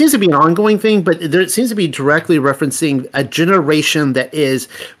it seems to be an ongoing thing, but it seems to be directly referencing a generation that is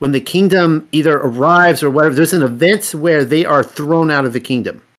when the kingdom either arrives or whatever. There's an event where they are thrown out of the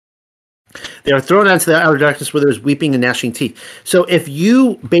kingdom. They are thrown out into the outer darkness where there's weeping and gnashing teeth. So if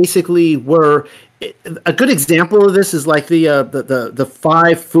you basically were, a good example of this is like the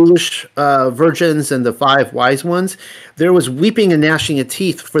 5 foolish virgins and the 5 wise ones. There was weeping and gnashing of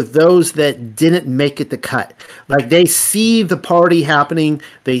teeth for those that didn't make it the cut. Like, they see the party happening,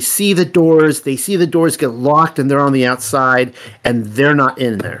 they see the doors get locked and they're on the outside and they're not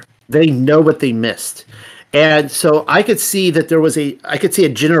in there. They know what they missed. And so I could see that I could see a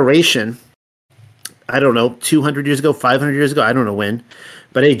generation, I don't know, 200 years ago, 500 years ago, I don't know when,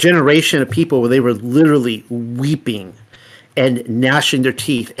 but a generation of people where they were literally weeping and gnashing their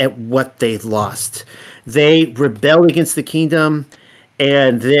teeth at what they lost. They rebelled against the kingdom,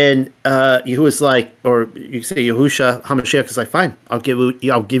 and then Yahuwah's like, or you can say Yahusha HaMashiach is like, fine, I'll give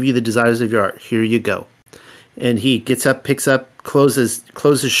you the desires of your heart. Here you go. And he gets up, picks up, closes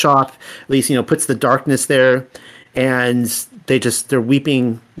shop, at least, puts the darkness there, and they're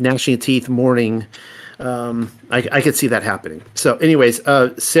weeping, gnashing of teeth, mourning. I could see that happening. So anyways,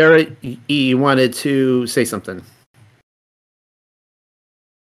 Sarah E. wanted to say something.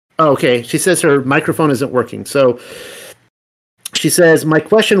 Oh, okay. She says her microphone isn't working. So she says, my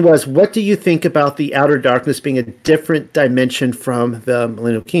question was, what do you think about the outer darkness being a different dimension from the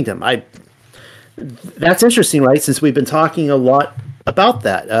millennial kingdom? That's interesting, right? Since we've been talking a lot about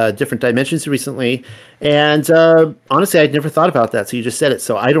that, different dimensions recently. And honestly, I'd never thought about that. So you just said it.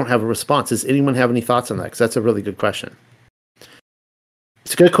 So I don't have a response. Does anyone have any thoughts on that? Because that's a really good question.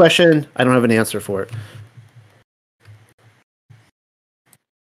 It's a good question. I don't have an answer for it.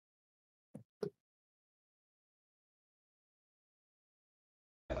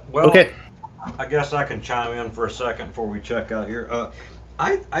 Well, okay. I guess I can chime in for a second before we check out here.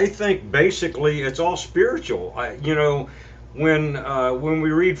 I think basically it's all spiritual. When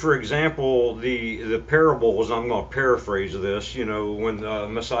we read, for example, the parables, I'm going to paraphrase this, when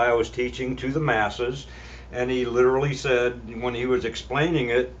Messiah was teaching to the masses, and he literally said, when he was explaining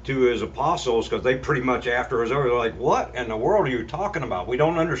it to his apostles, because they pretty much, after it was over, they're like, what in the world are you talking about? We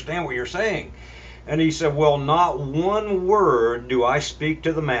don't understand what you're saying. And he said, well, not one word do I speak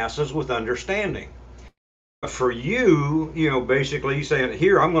to the masses with understanding. For you, basically he's saying,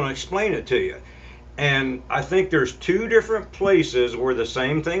 here, I'm going to explain it to you. And I think there's 2 different places where the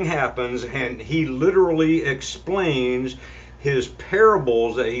same thing happens, and he literally explains his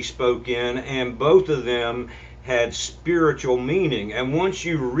parables that he spoke in, and both of them had spiritual meaning. And once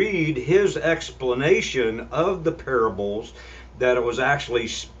you read his explanation of the parables, that it was actually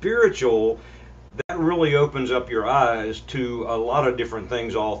spiritual, really opens up your eyes to a lot of different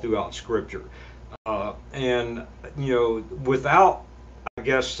things all throughout Scripture. And without, I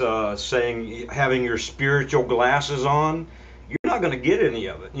guess, saying having your spiritual glasses on, you're not going to get any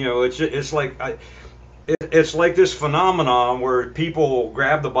of it. It's like this phenomenon where people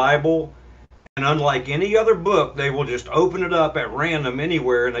grab the Bible, and unlike any other book, they will just open it up at random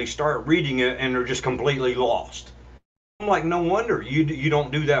anywhere and they start reading it and they're just completely lost. I'm like, no wonder you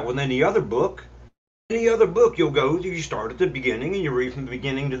don't do that with any other book. Any other book, you start at the beginning and you read from the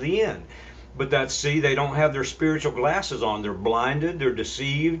beginning to the end. But they don't have their spiritual glasses on. They're blinded, they're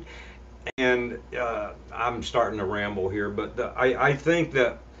deceived. And I'm starting to ramble here, but I think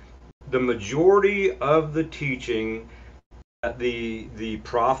that the majority of the teaching that the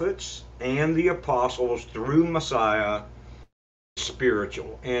prophets and the apostles through Messiah is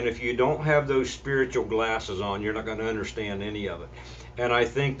spiritual. And if you don't have those spiritual glasses on, you're not going to understand any of it. And I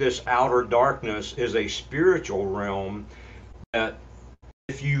think this outer darkness is a spiritual realm that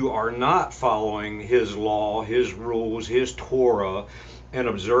if you are not following his law, his rules, his Torah, and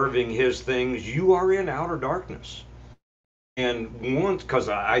observing his things, you are in outer darkness. And because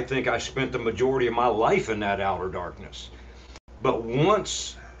I think I spent the majority of my life in that outer darkness. But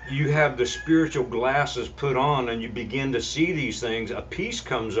once you have the spiritual glasses put on and you begin to see these things, a peace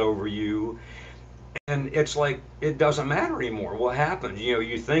comes over you. And it's like, it doesn't matter anymore what happens.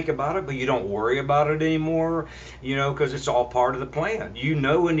 You think about it, but you don't worry about it anymore, because it's all part of the plan. In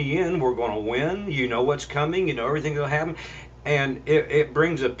the end, we're going to win. You know what's coming. You know everything that'll happen. And it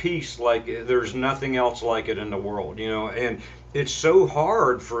brings a peace like there's nothing else like it in the world, And it's so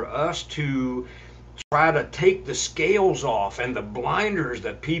hard for us to try to take the scales off and the blinders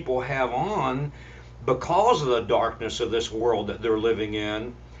that people have on because of the darkness of this world that they're living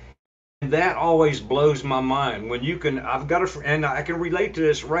in. And that always blows my mind when I've got and I can relate to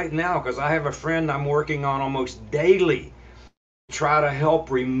this right now because I have a friend I'm working on almost daily to try to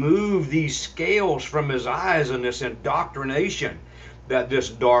help remove these scales from his eyes and this indoctrination that this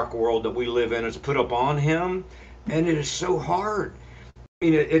dark world that we live in has put upon him. And it is so hard.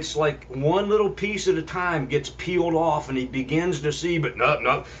 It's like one little piece at a time gets peeled off and he begins to see, but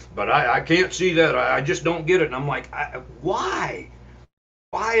I can't see that. I just don't get it. And I'm like, why?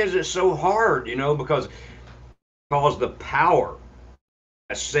 Why is it so hard? Because the power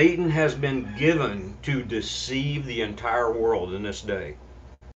that Satan has been given to deceive the entire world in this day.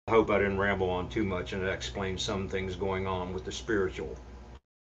 I hope I didn't ramble on too much and explain some things going on with the spiritual.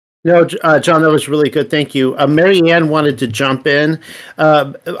 No, John, that was really good. Thank you. Mary Ann wanted to jump in.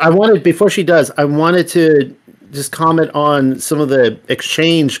 Before she does, I wanted to just comment on some of the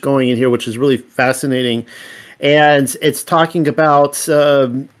exchange going in here, which is really fascinating. And it's talking about,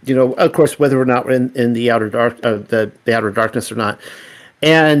 of course, whether or not we're in the outer the outer darkness or not.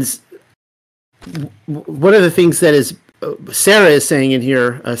 And one of the things that is Sarah is saying in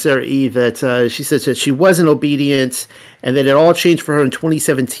here, Sarah E, that she says that she wasn't obedient and that it all changed for her in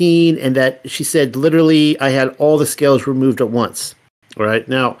 2017. And that she said, literally, I had all the scales removed at once. All right.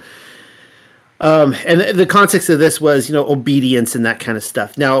 Now, and the context of this was, obedience and that kind of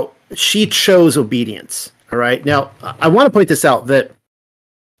stuff. Now, she chose obedience. All right. Now, I want to point this out that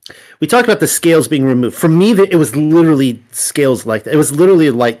we talked about the scales being removed. For me, it was literally scales like that. It was literally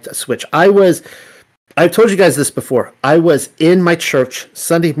a light switch. I've told you guys this before. I was in my church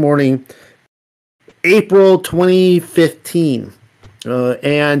Sunday morning, April 2015,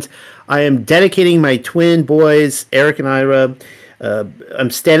 and I am dedicating my twin boys, Eric and Ira. I'm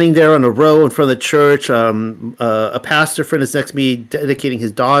standing there on a row in front of the church. A pastor friend is next to me dedicating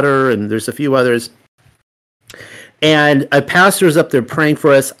his daughter, and there's a few others. And a pastor is up there praying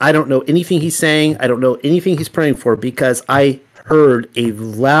for us. I don't know anything he's saying. I don't know anything he's praying for because I heard a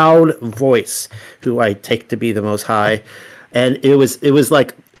loud voice who I take to be the Most High. And it was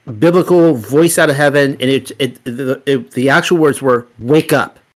like biblical voice out of heaven. And the actual words were, wake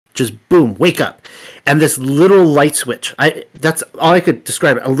up, just boom, wake up. And this little light switch, that's all I could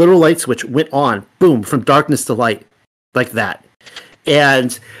describe it. A little light switch went on, boom, from darkness to light like that.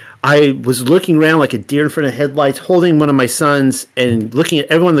 And I was looking around like a deer in front of headlights, holding one of my sons and looking at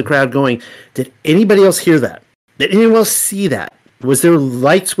everyone in the crowd going, did anybody else hear that? Did anyone else see that? Was there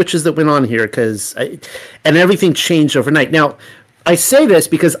light switches that went on here? And everything changed overnight. Now, I say this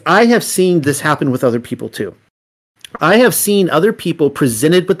because I have seen this happen with other people too. I have seen other people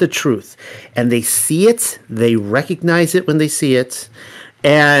presented with the truth and they see it, they recognize it when they see it,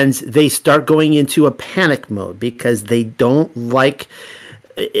 and they start going into a panic mode because they don't like.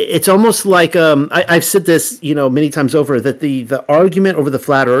 It's almost like I've said this, many times over, that the argument over the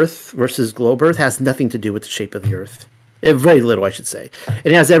flat Earth versus globe Earth has nothing to do with the shape of the Earth. Very little, I should say.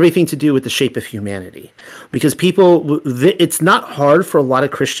 It has everything to do with the shape of humanity, because it's not hard for a lot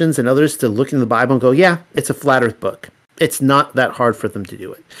of Christians and others to look in the Bible and go, yeah, it's a flat earth book. It's not that hard for them to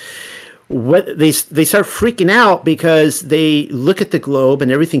do it. What they start freaking out because they look at the globe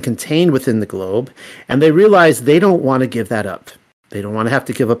and everything contained within the globe, and they realize they don't want to give that up. They don't want to have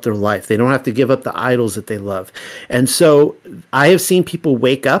to give up their life. They don't have to give up the idols that they love. And so I have seen people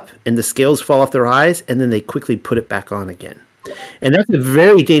wake up and the scales fall off their eyes, and then they quickly put it back on again. And that's a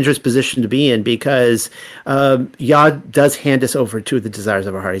very dangerous position to be in, because Yah does hand us over to the desires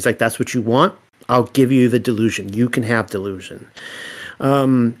of our heart. He's like, that's what you want? I'll give you the delusion. You can have delusion.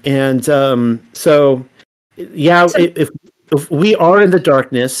 So, yeah, if we are in the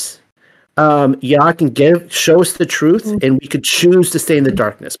darkness, Yah can show us the truth, and we could choose to stay in the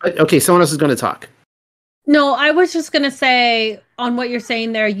darkness. But, okay, someone else is going to talk. No, I was just going to say on what you're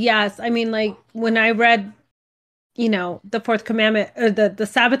saying there, yes. I mean, like, when I read, the fourth commandment, or the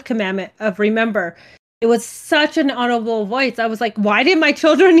Sabbath commandment of remember, it was such an audible voice. I was like, why did my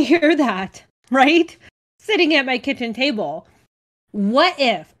children hear that? Right? Sitting at my kitchen table. What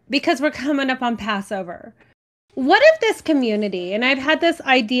if, because we're coming up on Passover, what if this community, and I've had this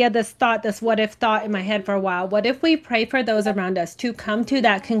idea, this thought, this what if thought in my head for a while, what if we pray for those around us to come to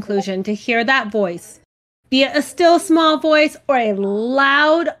that conclusion, to hear that voice, be it a still small voice or a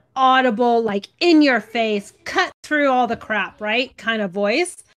loud, audible, like in your face, cut through all the crap, right? Kind of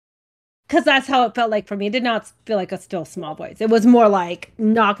voice. Because that's how it felt like for me. It did not feel like a still small voice. It was more like,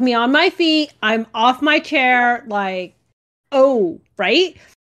 knock me on my feet. I'm off my chair. Like, oh, right?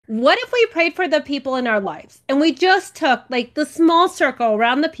 What if we prayed for the people in our lives and we just took like the small circle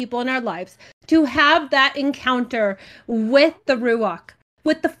around the people in our lives to have that encounter with the Ruach,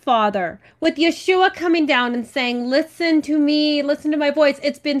 with the Father, with Yeshua coming down and saying, listen to me, listen to my voice.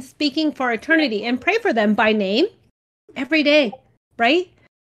 It's been speaking for eternity, and pray for them by name every day, right?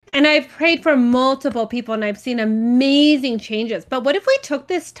 And I've prayed for multiple people and I've seen amazing changes. But what if we took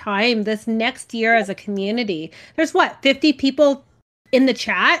this time, this next year as a community? There's 50 people in the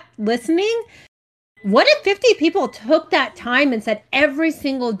chat listening? What if 50 people took that time and said, every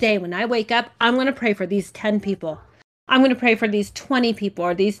single day when I wake up, I'm going to pray for these 10 people. I'm going to pray for these 20 people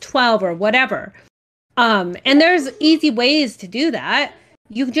or these 12 or whatever. And there's easy ways to do that.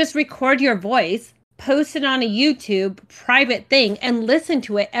 You just record your voice, post it on a YouTube private thing, and listen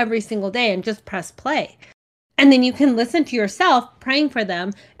to it every single day and just press play. And then you can listen to yourself praying for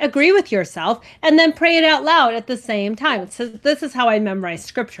them, agree with yourself, and then pray it out loud at the same time. So this is how I memorize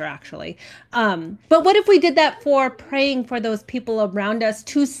scripture, actually. But what if we did that for praying for those people around us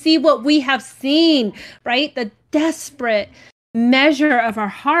to see what we have seen, right? The desperate measure of our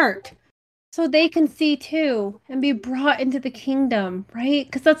heart, so they can see too and be brought into the kingdom, right?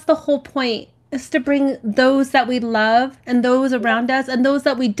 Because that's the whole point, is to bring those that we love and those around us and those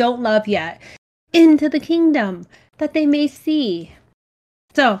that we don't love yet into the kingdom, that they may see.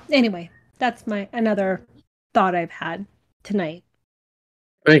 So anyway, that's another thought I've had tonight.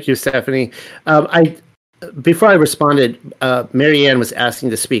 Thank you, Stephanie. Before I responded, Marianne was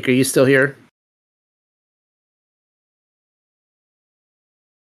asking to speak. Are you still here?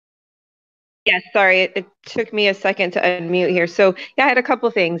 Yes, sorry, it took me a second to unmute here. So yeah, I had a couple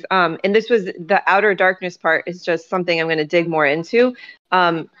things. And this was the outer darkness part is just something I'm going to dig more into.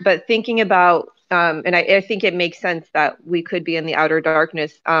 But thinking about, and I think it makes sense that we could be in the outer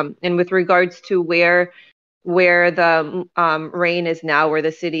darkness. And with regards to where the reign is now, where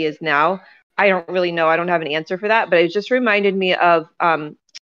the city is now, I don't really know. I don't have an answer for that. But it just reminded me of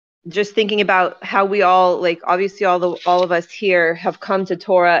just thinking about how we all, like, obviously all of us here have come to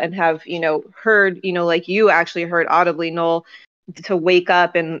Torah and have, heard, like you actually heard audibly, Noel, to wake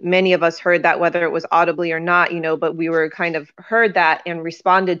up. And many of us heard that, whether it was audibly or not, but we were kind of heard that and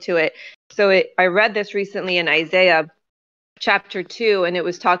responded to it. So I read this recently in Isaiah chapter 2, and it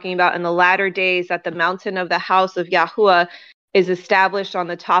was talking about in the latter days that the mountain of the house of Yahuwah is established on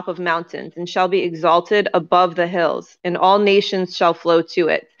the top of mountains and shall be exalted above the hills, and all nations shall flow to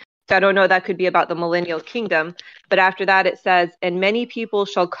it. So I don't know, that could be about the millennial kingdom. But after that, it says, and many people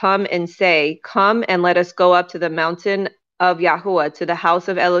shall come and say, come and let us go up to the mountain of Yahuwah, to the house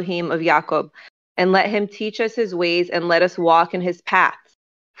of Elohim of Jacob, and let him teach us his ways and let us walk in his paths.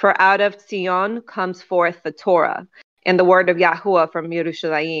 For out of Zion comes forth the Torah and the word of Yahuwah from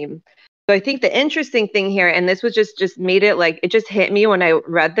Yerushalayim. So I think the interesting thing here, and this was just made it like, it just hit me when I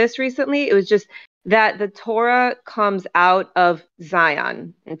read this recently, it was just that the Torah comes out of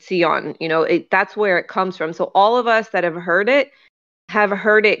Zion and Zion, that's where it comes from. So all of us that have heard it have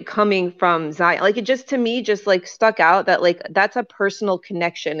heard it coming from Zion. Like it just, to me, just like stuck out that like that's a personal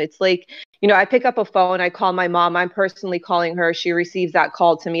connection. It's like, you know, I pick up a phone, I call my mom, I'm personally calling her, she receives that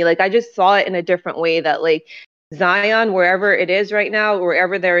call to me. Like I just saw it in a different way that like Zion, wherever it is right now,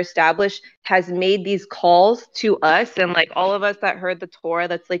 wherever they're established, has made these calls to us, and like all of us that heard the Torah,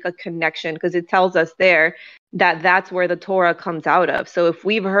 that's like a connection, because it tells us there that that's where the Torah comes out of. So if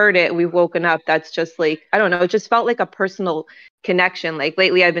we've heard it, we've woken up, that's just like, I don't know, it just felt like a personal connection. Like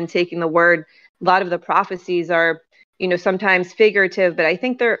lately I've been taking the word, a lot of the prophecies are, you know, sometimes figurative, but I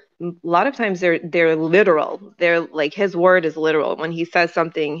think they're a lot of times they're literal. They're like, his word is literal. When he says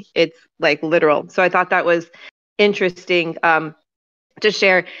something, it's like literal. So I thought that was interesting to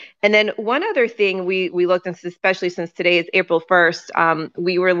share. And then one other thing we looked into, especially since today is April 1st,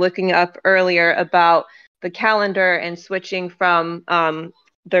 we were looking up earlier about the calendar and switching from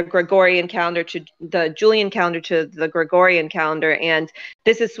the Gregorian calendar to the Julian calendar to the Gregorian calendar. And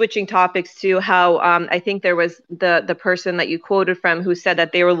this is switching topics to how I think there was the person that you quoted from who said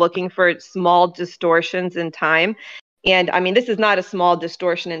that they were looking for small distortions in time. And I mean, this is not a small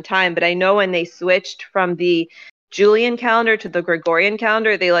distortion in time, but I know when they switched from the Julian calendar to the Gregorian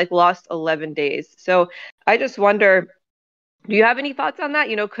calendar, they like lost 11 days. So I just wonder, do you have any thoughts on that?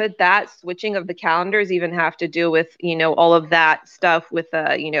 You know, could that switching of the calendars even have to do with, you know, all of that stuff with,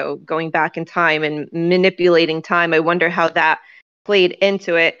 you know, going back in time and manipulating time? I wonder how that played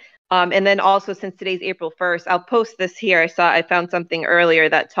into it. And then also, since today's April 1st, I'll post this here. I found something earlier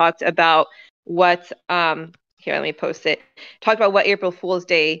that talked about what, here, let me post it. Talked about what April Fool's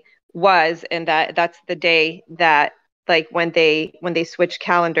Day was, and that's the day that like when they switch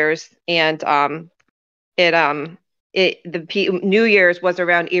calendars, and New Year's was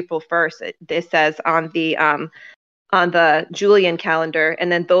around April 1st. It says on the Julian calendar,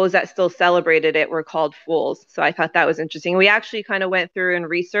 and then those that still celebrated it were called fools. So I thought that was interesting. We actually kind of went through and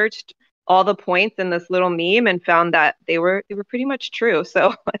researched all the points in this little meme and found that they were pretty much true.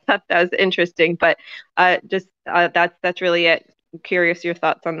 So I thought that was interesting. But that's really it. I'm curious your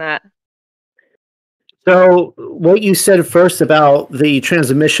thoughts on that. So what you said first about the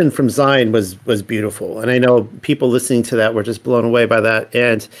transmission from Zion was beautiful, and I know people listening to that were just blown away by that,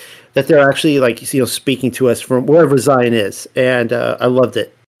 and that they're actually like, you know, speaking to us from wherever Zion is, and I loved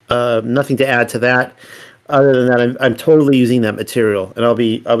it. Nothing to add to that, other than that, I'm totally using that material, and I'll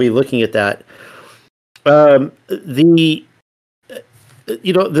be looking at that.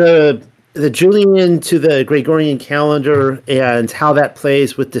 The Julian to the Gregorian calendar and how that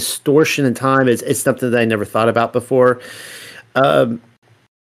plays with distortion in time is something that I never thought about before. Yeah,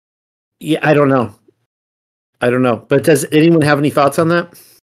 I don't know. But does anyone have any thoughts on that?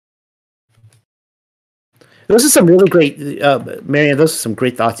 Those are some really great, Marianne. Those are some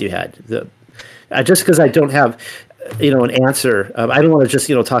great thoughts you had. Just because I don't have, you know, an answer, I don't want to just,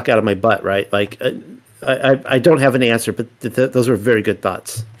 you know, talk out of my butt, right? Like, I don't have an answer, but those were very good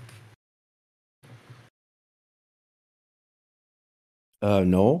thoughts.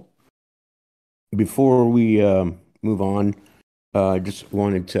 No. Before we move on, I just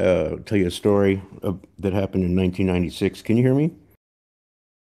wanted to tell you a story that happened in 1996. Can you hear me?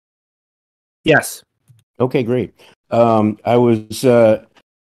 Yes. Okay, great. I was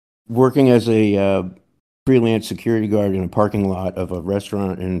working as a freelance security guard in a parking lot of a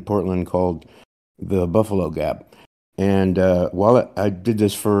restaurant in Portland called the Buffalo Gap. And while I did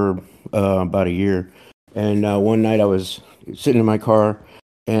this for about a year, and one night I was sitting in my car,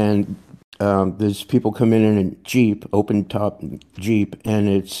 and there's people come in a Jeep, open top Jeep, and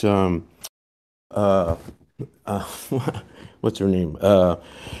it's what's her name?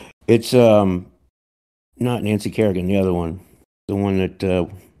 It's not Nancy Kerrigan, the other one, the one that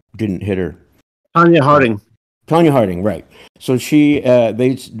didn't hit her. Tanya Harding. Tanya Harding, right. So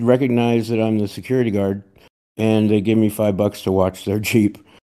they recognize that I'm the security guard, and they give me $5 to watch their Jeep.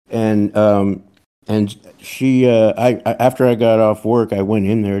 And she, after I got off work, I went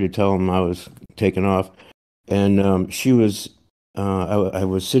in there to tell them I was taking off. And she was, I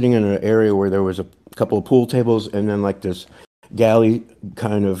was sitting in an area where there was a couple of pool tables, and then like this galley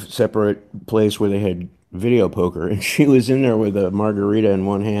kind of separate place where they had video poker. And she was in there with a margarita in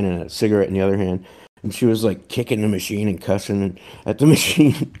one hand and a cigarette in the other hand. And she was like kicking the machine and cussing at the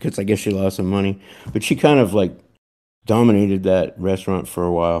machine because I guess she lost some money. But she kind of like dominated that restaurant for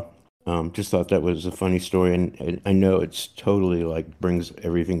a while. Just thought that was a funny story. And I know it's totally like brings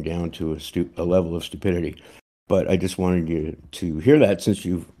everything down to a level of stupidity. But I just wanted you to hear that since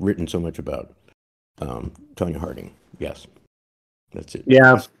you've written so much about Tanya Harding. Yes, that's it.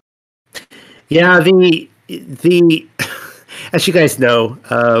 Yeah. Yeah, the as you guys know,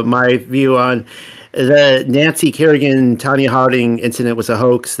 my view on the Nancy Kerrigan, Tanya Harding incident was a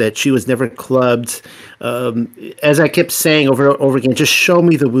hoax, that she was never clubbed. As I kept saying over and over again, just show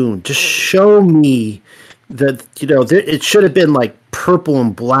me the wound. Just show me that, it should have been like purple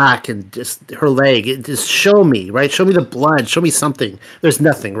and black and just her leg. Just show me, right? Show me the blood. Show me something. There's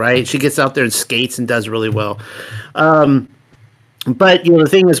nothing, right? She gets out there and skates and does really well. But the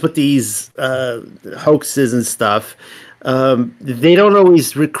thing is with these hoaxes and stuff, they don't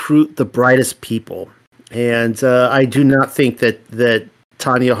always recruit the brightest people, and I do not think that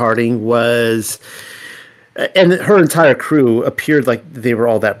Tanya Harding was, and her entire crew appeared like they were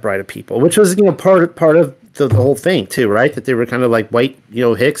all that bright of people, which was part of the whole thing too, right? That they were kind of like white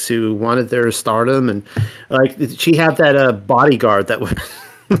hicks who wanted their stardom, and like she had that bodyguard that was.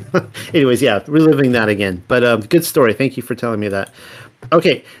 Anyways, yeah, reliving that again. But good story. Thank you for telling me that.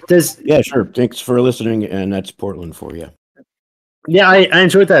 Okay, Yeah, sure. Thanks for listening, and that's Portland for you. Yeah, I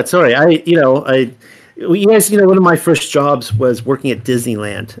enjoyed that. Sorry, you guys, one of my first jobs was working at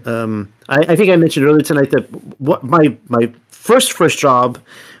Disneyland. I think I mentioned earlier tonight that what my first job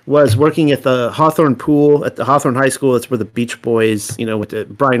was working at the Hawthorne pool at the Hawthorne High School. That's where the Beach Boys,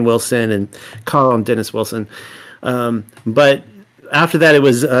 with Brian Wilson and Carl and Dennis Wilson. But after that, it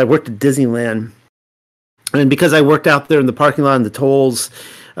was I worked at Disneyland, and because I worked out there in the parking lot and the tolls,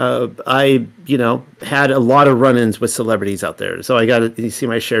 I had a lot of run-ins with celebrities out there. So I got to see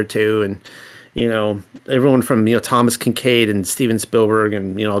my share too, and everyone from Thomas Kincaid and Steven Spielberg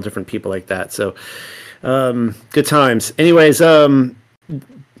and all different people like that. So good times. Anyways,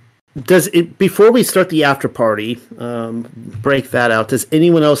 before we start the after party, break that out. Does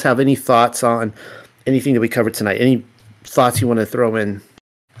anyone else have any thoughts on anything that we covered tonight? Any thoughts you want to throw in?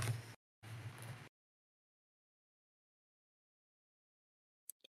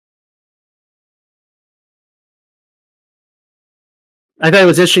 I thought it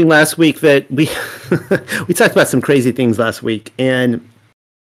was interesting last week that we we talked about some crazy things last week, and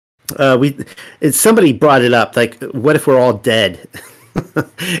somebody brought it up, like, what if we're all dead?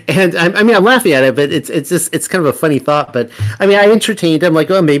 And I'm laughing at it, but it's kind of a funny thought. But I entertained them, like,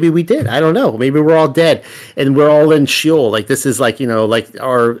 oh, maybe we did. I don't know. Maybe we're all dead and we're all in Sheol. Like, this is like like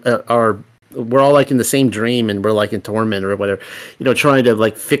our we're all like in the same dream and we're like in torment or whatever. Trying to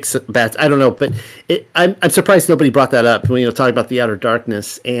like fix bad. I don't know, but I'm surprised nobody brought that up when talking about the outer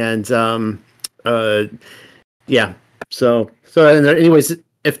darkness. And yeah. So anyways,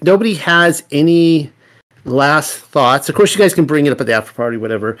 if nobody has any last thoughts, of course you guys can bring it up at the after party,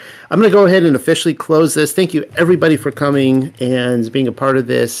 whatever. I'm going to go ahead and officially close this. Thank you everybody for coming and being a part of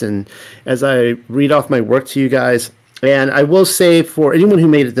this, and as I read off my work to you guys, and I will say for anyone who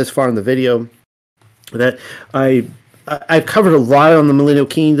made it this far in the video that I've covered a lot on the Millennial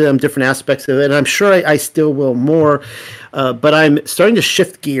Kingdom, different aspects of it, and I'm sure I still will more, but I'm starting to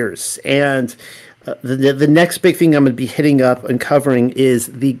shift gears, and the next big thing I'm going to be hitting up and covering is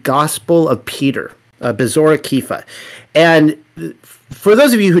the Gospel of Peter, Bezorah Kefa. And for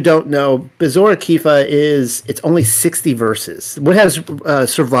those of you who don't know, Bezorah Kefa it's only 60 verses. What has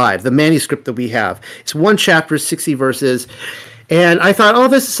survived, the manuscript that we have. It's one chapter, 60 verses. And I thought, oh,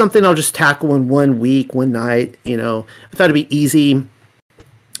 this is something I'll just tackle in 1 week, one night. I thought it'd be easy.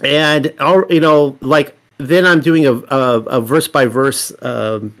 And, then I'm doing a verse by verse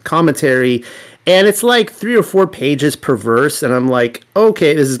commentary. And it's like 3 or 4 pages per verse. And I'm like,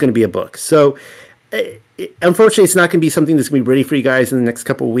 okay, this is going to be a book. So unfortunately, it's not going to be something that's going to be ready for you guys in the next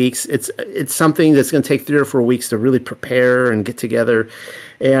couple of weeks. It's something that's going to take 3 or 4 weeks to really prepare and get together.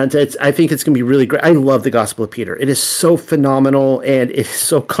 And I think it's going to be really great. I love the Gospel of Peter. It is so phenomenal, and it's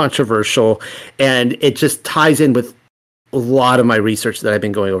so controversial, and it just ties in with a lot of my research that I've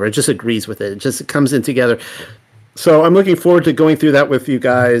been going over. It just agrees with it. It comes in together. So I'm looking forward to going through that with you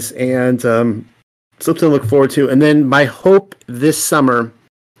guys, and something to look forward to. And then my hope this summer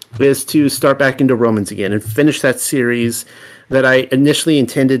is to start back into Romans again and finish that series that I initially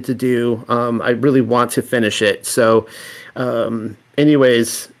intended to do. I really want to finish it. So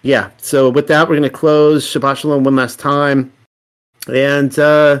anyways, yeah. So with that, we're going to close. Shabbat Shalom one last time. And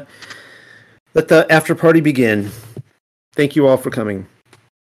let the after party begin. Thank you all for coming.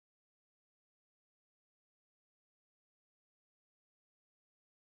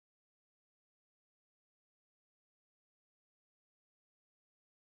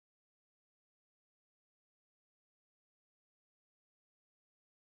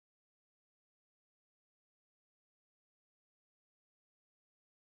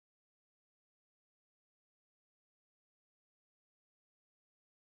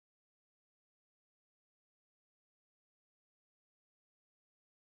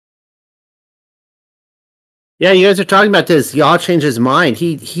 Yeah, you guys are talking about this. Y'all changed his mind.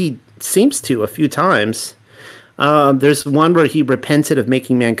 He seems to a few times. There's one where he repented of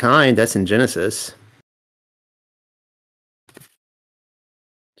making mankind. That's in Genesis.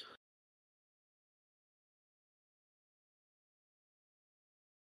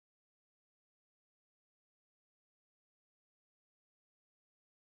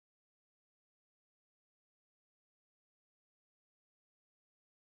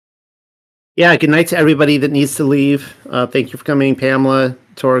 Yeah, good night to everybody that needs to leave. Thank you for coming, Pamela,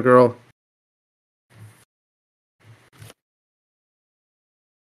 Tora Girl.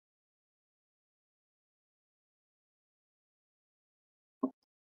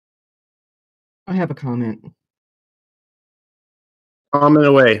 I have a comment. Comment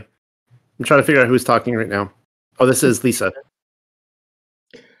away. I'm trying to figure out who's talking right now. Oh, this is Lisa.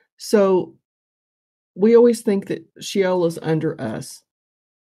 So we always think that Sheol is under us,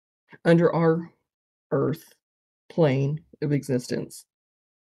 under our earth plane of existence,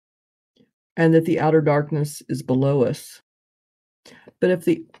 and that the outer darkness is below us. But if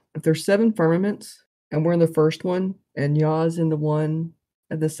there's 7 firmaments and we're in the first one and Yah is in the one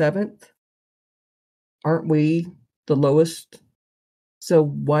at the 7th, aren't we the lowest? So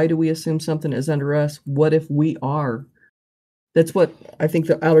why do we assume something is under us? What if we are? That's what I think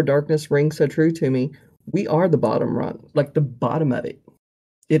the outer darkness rings so true to me. We are the bottom rung, like the bottom of it.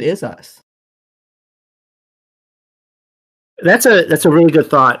 It is us. That's a really good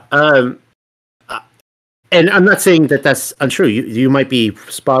thought. And I'm not saying that that's untrue. You might be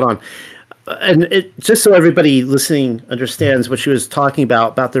spot on. And just so everybody listening understands what she was talking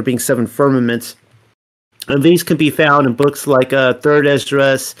about there being 7 firmaments, and these can be found in books like Third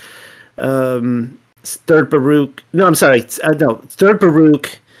Esdras, Third Baruch. No, I'm sorry. Third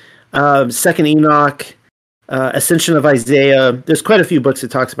Baruch, Second Enoch, Ascension of Isaiah. There's quite a few books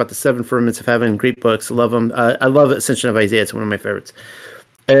that talks about the 7 firmaments of heaven. Great books. I love them. I love Ascension of Isaiah. It's one of my favorites.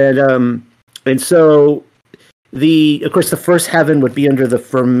 And so of course, the first heaven would be under the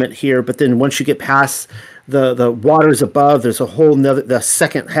firmament here, but then once you get past the waters above, there's a whole the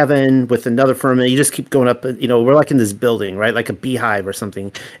second heaven with another firmament. You just keep going up. We're like in this building, right? Like a beehive or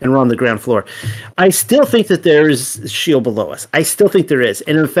something, and we're on the ground floor. I still think that there is Sheol below us. I still think there is.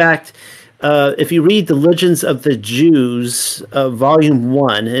 And in fact, if you read the Legends of the Jews, Volume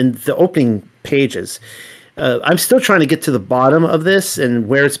 1, in the opening pages, I'm still trying to get to the bottom of this and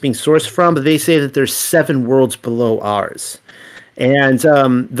where it's being sourced from, but they say that there's 7 worlds below ours. And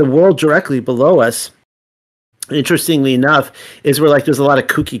the world directly below us, interestingly enough, is where there's a lot of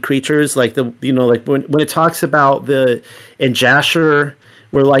kooky creatures, like when it talks about in Jasher,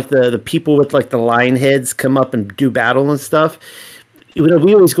 where the people with the lion heads come up and do battle and stuff.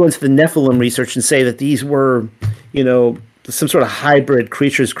 We always go into the Nephilim research and say that these were, some sort of hybrid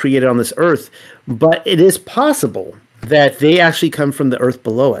creatures created on this earth, but it is possible that they actually come from the earth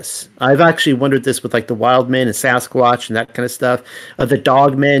below us. I've actually wondered this with the wild men and Sasquatch and that kind of stuff, the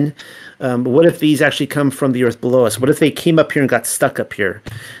dog men. What if these actually come from the earth below us? What if they came up here and got stuck up here?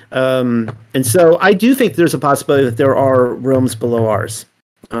 And so I do think there's a possibility that there are realms below ours.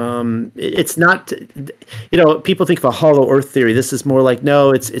 It's not, people think of a hollow earth theory. This is more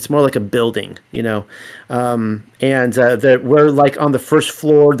it's more like a building, and that we're on the first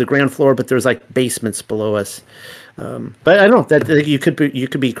floor, the ground floor, but there's basements below us. But I don't know that you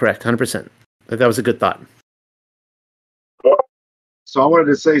could be correct 100%. That was a good thought. So I wanted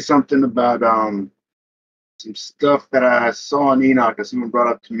to say something about some stuff that I saw in Enoch that someone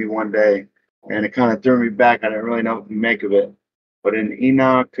brought up to me one day, and it kind of threw me back. I didn't really know what to make of it. But in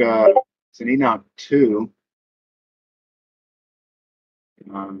Enoch, it's in Enoch 2.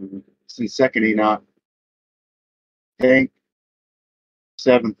 It's in Second Enoch, I think,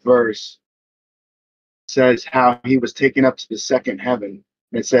 7th verse. Says how he was taken up to the second heaven.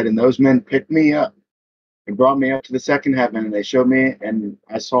 And it said, and those men picked me up and brought me up to the second heaven, and they showed me, and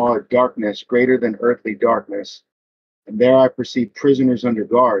I saw a darkness greater than earthly darkness. And there I perceived prisoners under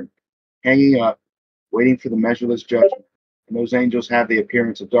guard, hanging up, waiting for the measureless judgment. And those angels have the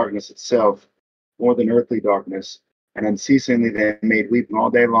appearance of darkness itself, more than earthly darkness. And unceasingly they made weeping all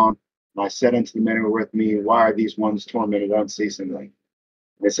day long. And I said unto the men who were with me, why are these ones tormented unceasingly?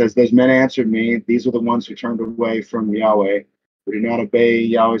 And it says, those men answered me, these are the ones who turned away from Yahweh, who did not obey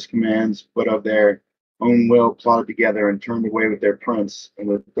Yahweh's commands, but of their own will plotted together and turned away with their prince and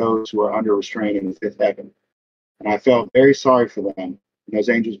with those who are under restraint in the 5th heaven. And I felt very sorry for them. And those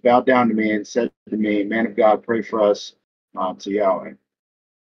angels bowed down to me and said to me, man of God, pray for us to Yahweh.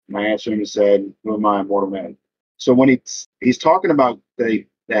 And I answered him and said, who am I, mortal man? So when he's talking about that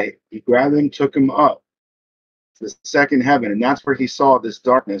he grabbed him, took him up to the second heaven, and that's where he saw this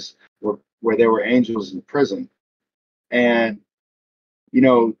darkness where there were angels in prison. And,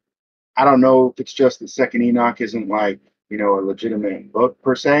 I don't know if it's just that Second Enoch isn't like, you know, a legitimate book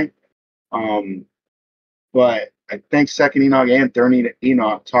per se. But I think Second Enoch and Third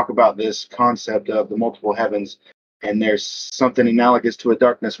Enoch talk about this concept of the multiple heavens, and there's something analogous to a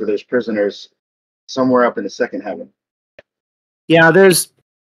darkness where there's prisoners somewhere up in the second heaven. Yeah,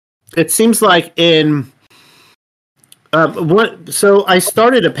 it seems like in so I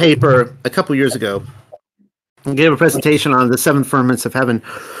started a paper a couple years ago and gave a presentation on the seven firmaments of heaven.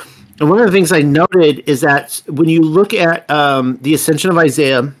 And one of the things I noted is that when you look at the ascension of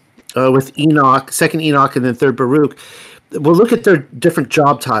Isaiah with Enoch, second Enoch, and then third Baruch, we'll look at their different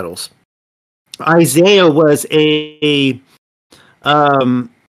job titles. Isaiah was he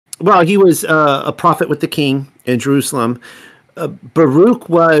was a prophet with the king in Jerusalem. Baruch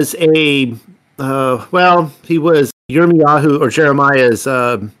was he was Yirmiyahu or Jeremiah's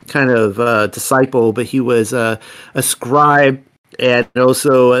kind of disciple, but he was a scribe and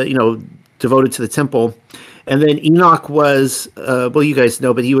also devoted to the temple. And then Enoch was you guys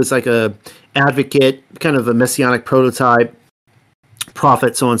know, but he was like a advocate, kind of a messianic prototype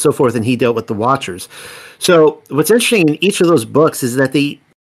prophet, so on and so forth, and he dealt with the Watchers. So what's interesting in each of those books is that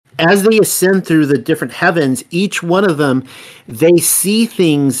as they ascend through the different heavens, each one of them, they see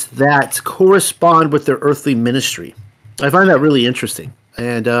things that correspond with their earthly ministry. I find that really interesting.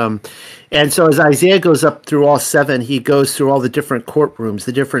 And so as Isaiah goes up through all seven, he goes through all the different courtrooms,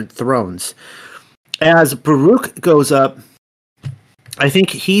 the different thrones. As Baruch goes up, I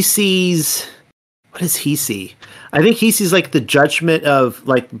think he sees, what does he see? I think he sees like the judgment of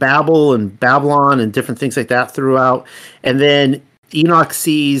like Babel and Babylon and different things like that throughout. And then Enoch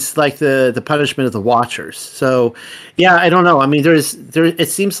sees like the punishment of the Watchers. So yeah, I don't know. I mean, it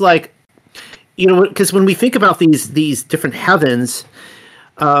seems like, because when we think about these different heavens,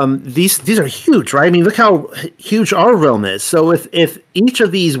 these are huge, right? I mean, look how huge our realm is. So if each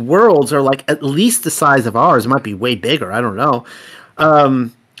of these worlds are like at least the size of ours, it might be way bigger. I don't know.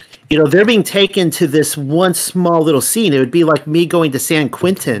 They're being taken to this one small little scene. It would be like me going to San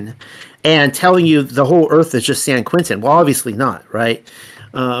Quentin and telling you the whole Earth is just San Quentin. Well, obviously not, right?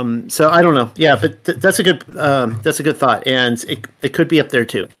 So I don't know. Yeah, but that's a good thought, and it could be up there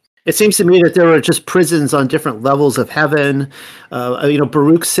too. It seems to me that there are just prisons on different levels of heaven.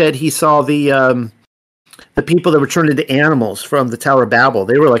 Baruch said he saw the people that were turned into animals from the Tower of Babel.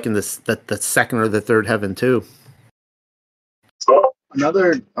 They were like in the second or the third heaven too.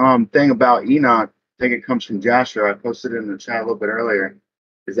 Another thing about Enoch, I think it comes from Joshua. I posted it in the chat a little bit earlier,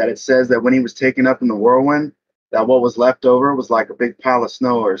 is that it says that when he was taken up in the whirlwind, that what was left over was like a big pile of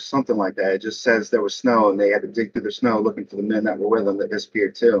snow or something like that. It just says there was snow, and they had to dig through the snow looking for the men that were with them that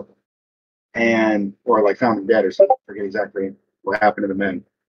disappeared too, or like found them dead or something. I forget exactly what happened to the men.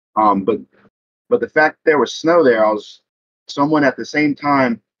 But the fact that there was snow there, someone at the same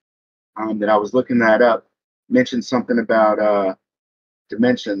time that I was looking that up mentioned something about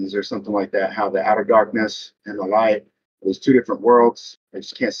dimensions or something like that. How the outer darkness and the light, there's two different worlds. They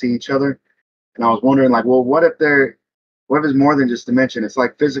just can't see each other. And I was wondering, like, well, what if it's more than just dimension? It's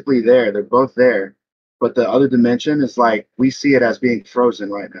like physically there. They're both there. But the other dimension is like, we see it as being frozen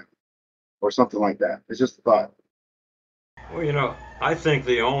right now or something like that. It's just a thought. Well, I think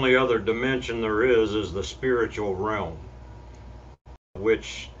the only other dimension there is the spiritual realm,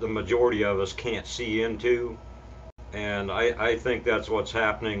 which the majority of us can't see into. And I think that's what's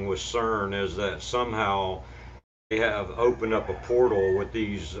happening with CERN, is that somehow they have opened up a portal with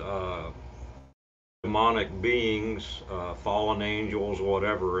these demonic beings, fallen angels,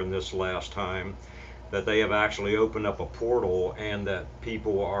 whatever, in this last time, that they have actually opened up a portal, and that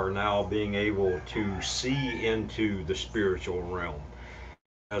people are now being able to see into the spiritual realm.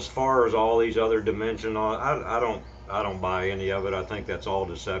 As far as all these other dimensions, I don't buy any of it. I think that's all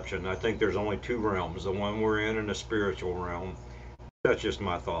deception. I think there's only two realms, the one we're in and the spiritual realm. That's just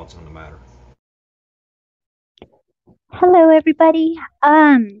my thoughts on the matter. Hello, everybody.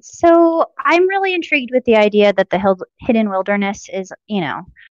 So I'm really intrigued with the idea that the hidden wilderness is,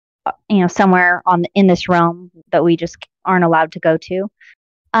 somewhere in this realm that we just aren't allowed to go to.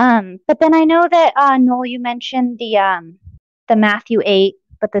 But then I know that Noel, you mentioned the Matthew 8,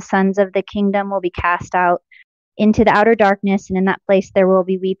 but the sons of the kingdom will be cast out into the outer darkness, and in that place there will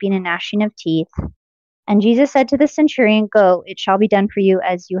be weeping and gnashing of teeth. And Jesus said to the centurion, "Go, it shall be done for you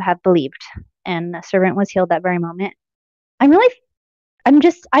as you have believed." And the servant was healed that very moment. I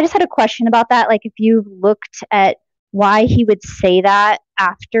just had a question about that. Like, if you looked at why he would say that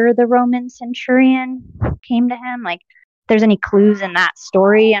after the Roman centurion came to him, like, if there's any clues in that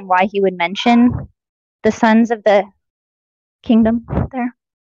story and why he would mention the sons of the kingdom there.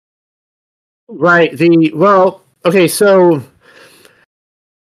 Right. Okay. So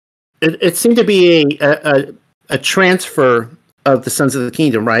it seemed to be a transfer of the sons of the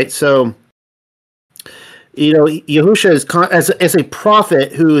kingdom, right? So, Yahusha is as a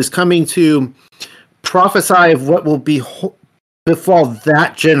prophet who is coming to prophesy of what will befall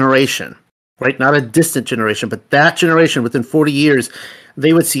that generation, right? Not a distant generation, but that generation within 40 years,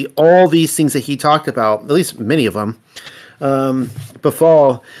 they would see all these things that he talked about, at least many of them,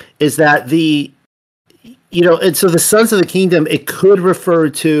 befall, is that and so the sons of the kingdom, it could refer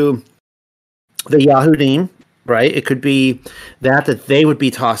to the Yahudim, right? It could be that they would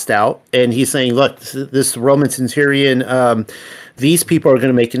be tossed out. And he's saying, look, this Roman centurion, these people are going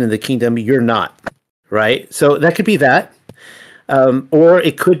to make it in the kingdom. You're not, right? So that could be that. Or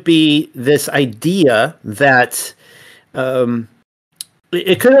it could be this idea that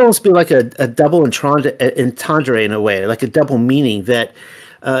it could almost be like a double entendre in a way, like a double meaning that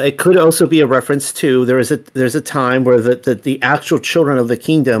it could also be a reference to there's a time where the actual children of the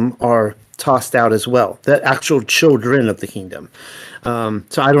kingdom are tossed out as well. The actual children of the kingdom.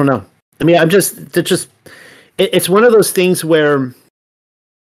 So I don't know. I mean, it's one of those things where,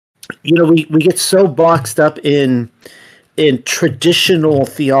 we get so boxed up in traditional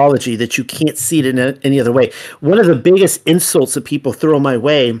theology that you can't see it in any other way. One of the biggest insults that people throw my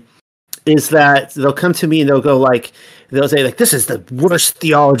way is that they'll come to me and they'll say this is the worst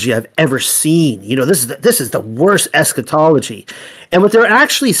theology I've ever seen. This is the worst eschatology. And what they're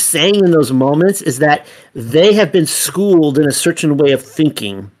actually saying in those moments is that they have been schooled in a certain way of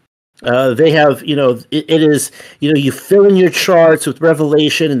thinking. They have, it is, you fill in your charts with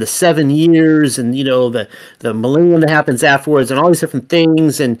Revelation and the 7 years and, the millennium that happens afterwards and all these different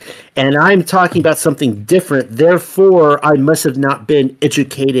things. And I'm talking about something different. Therefore, I must have not been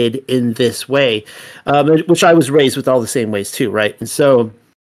educated in this way, which I was raised with all the same ways too, right? And so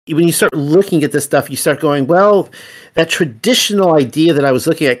when you start looking at this stuff, you start going, well, that traditional idea that I was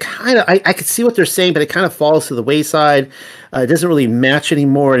looking at, I could see what they're saying, but it kind of falls to the wayside. It doesn't really match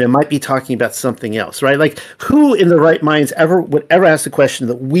anymore, and it might be talking about something else, right? Like, who in the right minds would ever ask the question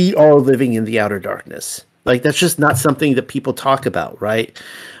that we are living in the outer darkness? Like, that's just not something that people talk about, right?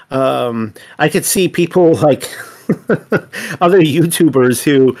 I could see people like other YouTubers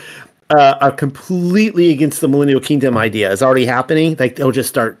who are completely against the millennial kingdom idea. It's already happening. Like,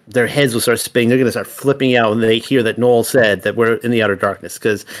 their heads will start spinning. They're going to start flipping out when they hear that Noel said that we're in the outer darkness,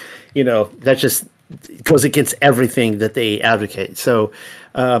 because, that just goes against everything that they advocate. So,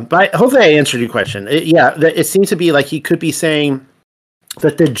 but hopefully I answered your question. It seems to be like he could be saying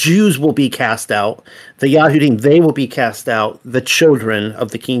that the Jews will be cast out, the Yahudim, they will be cast out, the children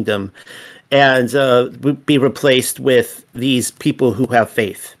of the kingdom, and be replaced with these people who have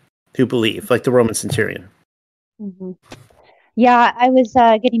faith, who believe, like the Roman centurion. Mm-hmm. Yeah, I was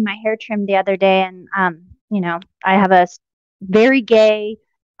getting my hair trimmed the other day, and I have a very gay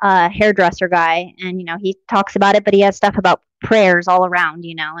hairdresser guy, and he talks about it, but he has stuff about prayers all around,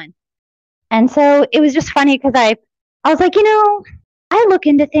 and so it was just funny because I was like, I look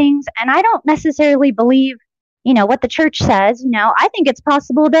into things, and I don't necessarily believe, what the church says. I think it's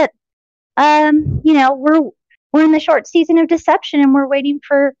possible that, we're in the short season of deception, and we're waiting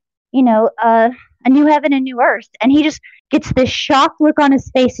for, a new heaven and new earth. And he just gets this shocked look on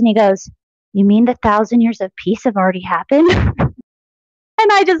his face, and he goes, "You mean the 1,000 years of peace have already happened?" And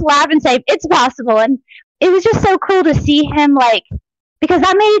I just laugh and say, "It's possible." And it was just so cool to see him, because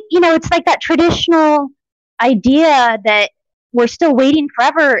that made, it's like that traditional idea that we're still waiting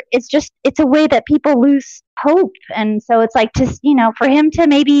forever. It's a way that people lose hope. And so it's like, just, for him to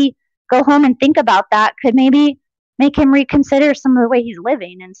maybe go home and think about that could maybe make him reconsider some of the way he's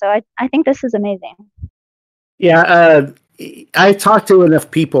living. And so I think this is amazing. Yeah. I talked to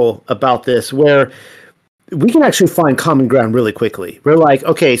enough people about this where we can actually find common ground really quickly. We're like,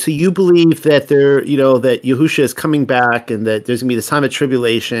 okay, so you believe that that Yahusha is coming back, and that there's gonna be this time of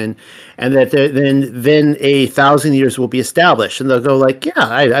tribulation, and that then 1,000 years will be established. And they'll go like, yeah,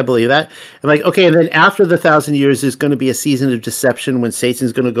 I believe that. I'm like, okay, and then after the 1,000 years, there's going to be a season of deception when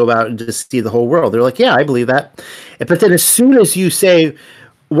Satan's going to go out and deceive the whole world. They're like, yeah, I believe that. But then as soon as you say,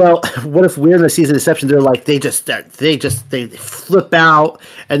 well, what if we're in the season of deception? They're like, they flip out,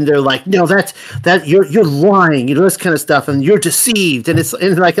 and they're like, no, you're lying, this kind of stuff, and you're deceived.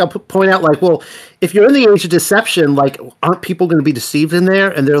 And like, I'll point out, like, well, if you're in the age of deception, like, aren't people going to be deceived in there?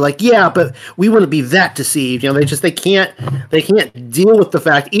 And they're like, yeah, but we wouldn't be that deceived. They can't deal with the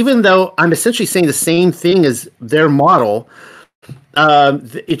fact, even though I'm essentially saying the same thing as their model.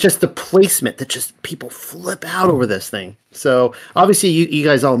 It's just the placement that just people flip out over this thing. So obviously you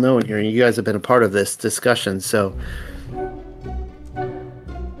guys all know in here, and you guys have been a part of this discussion. So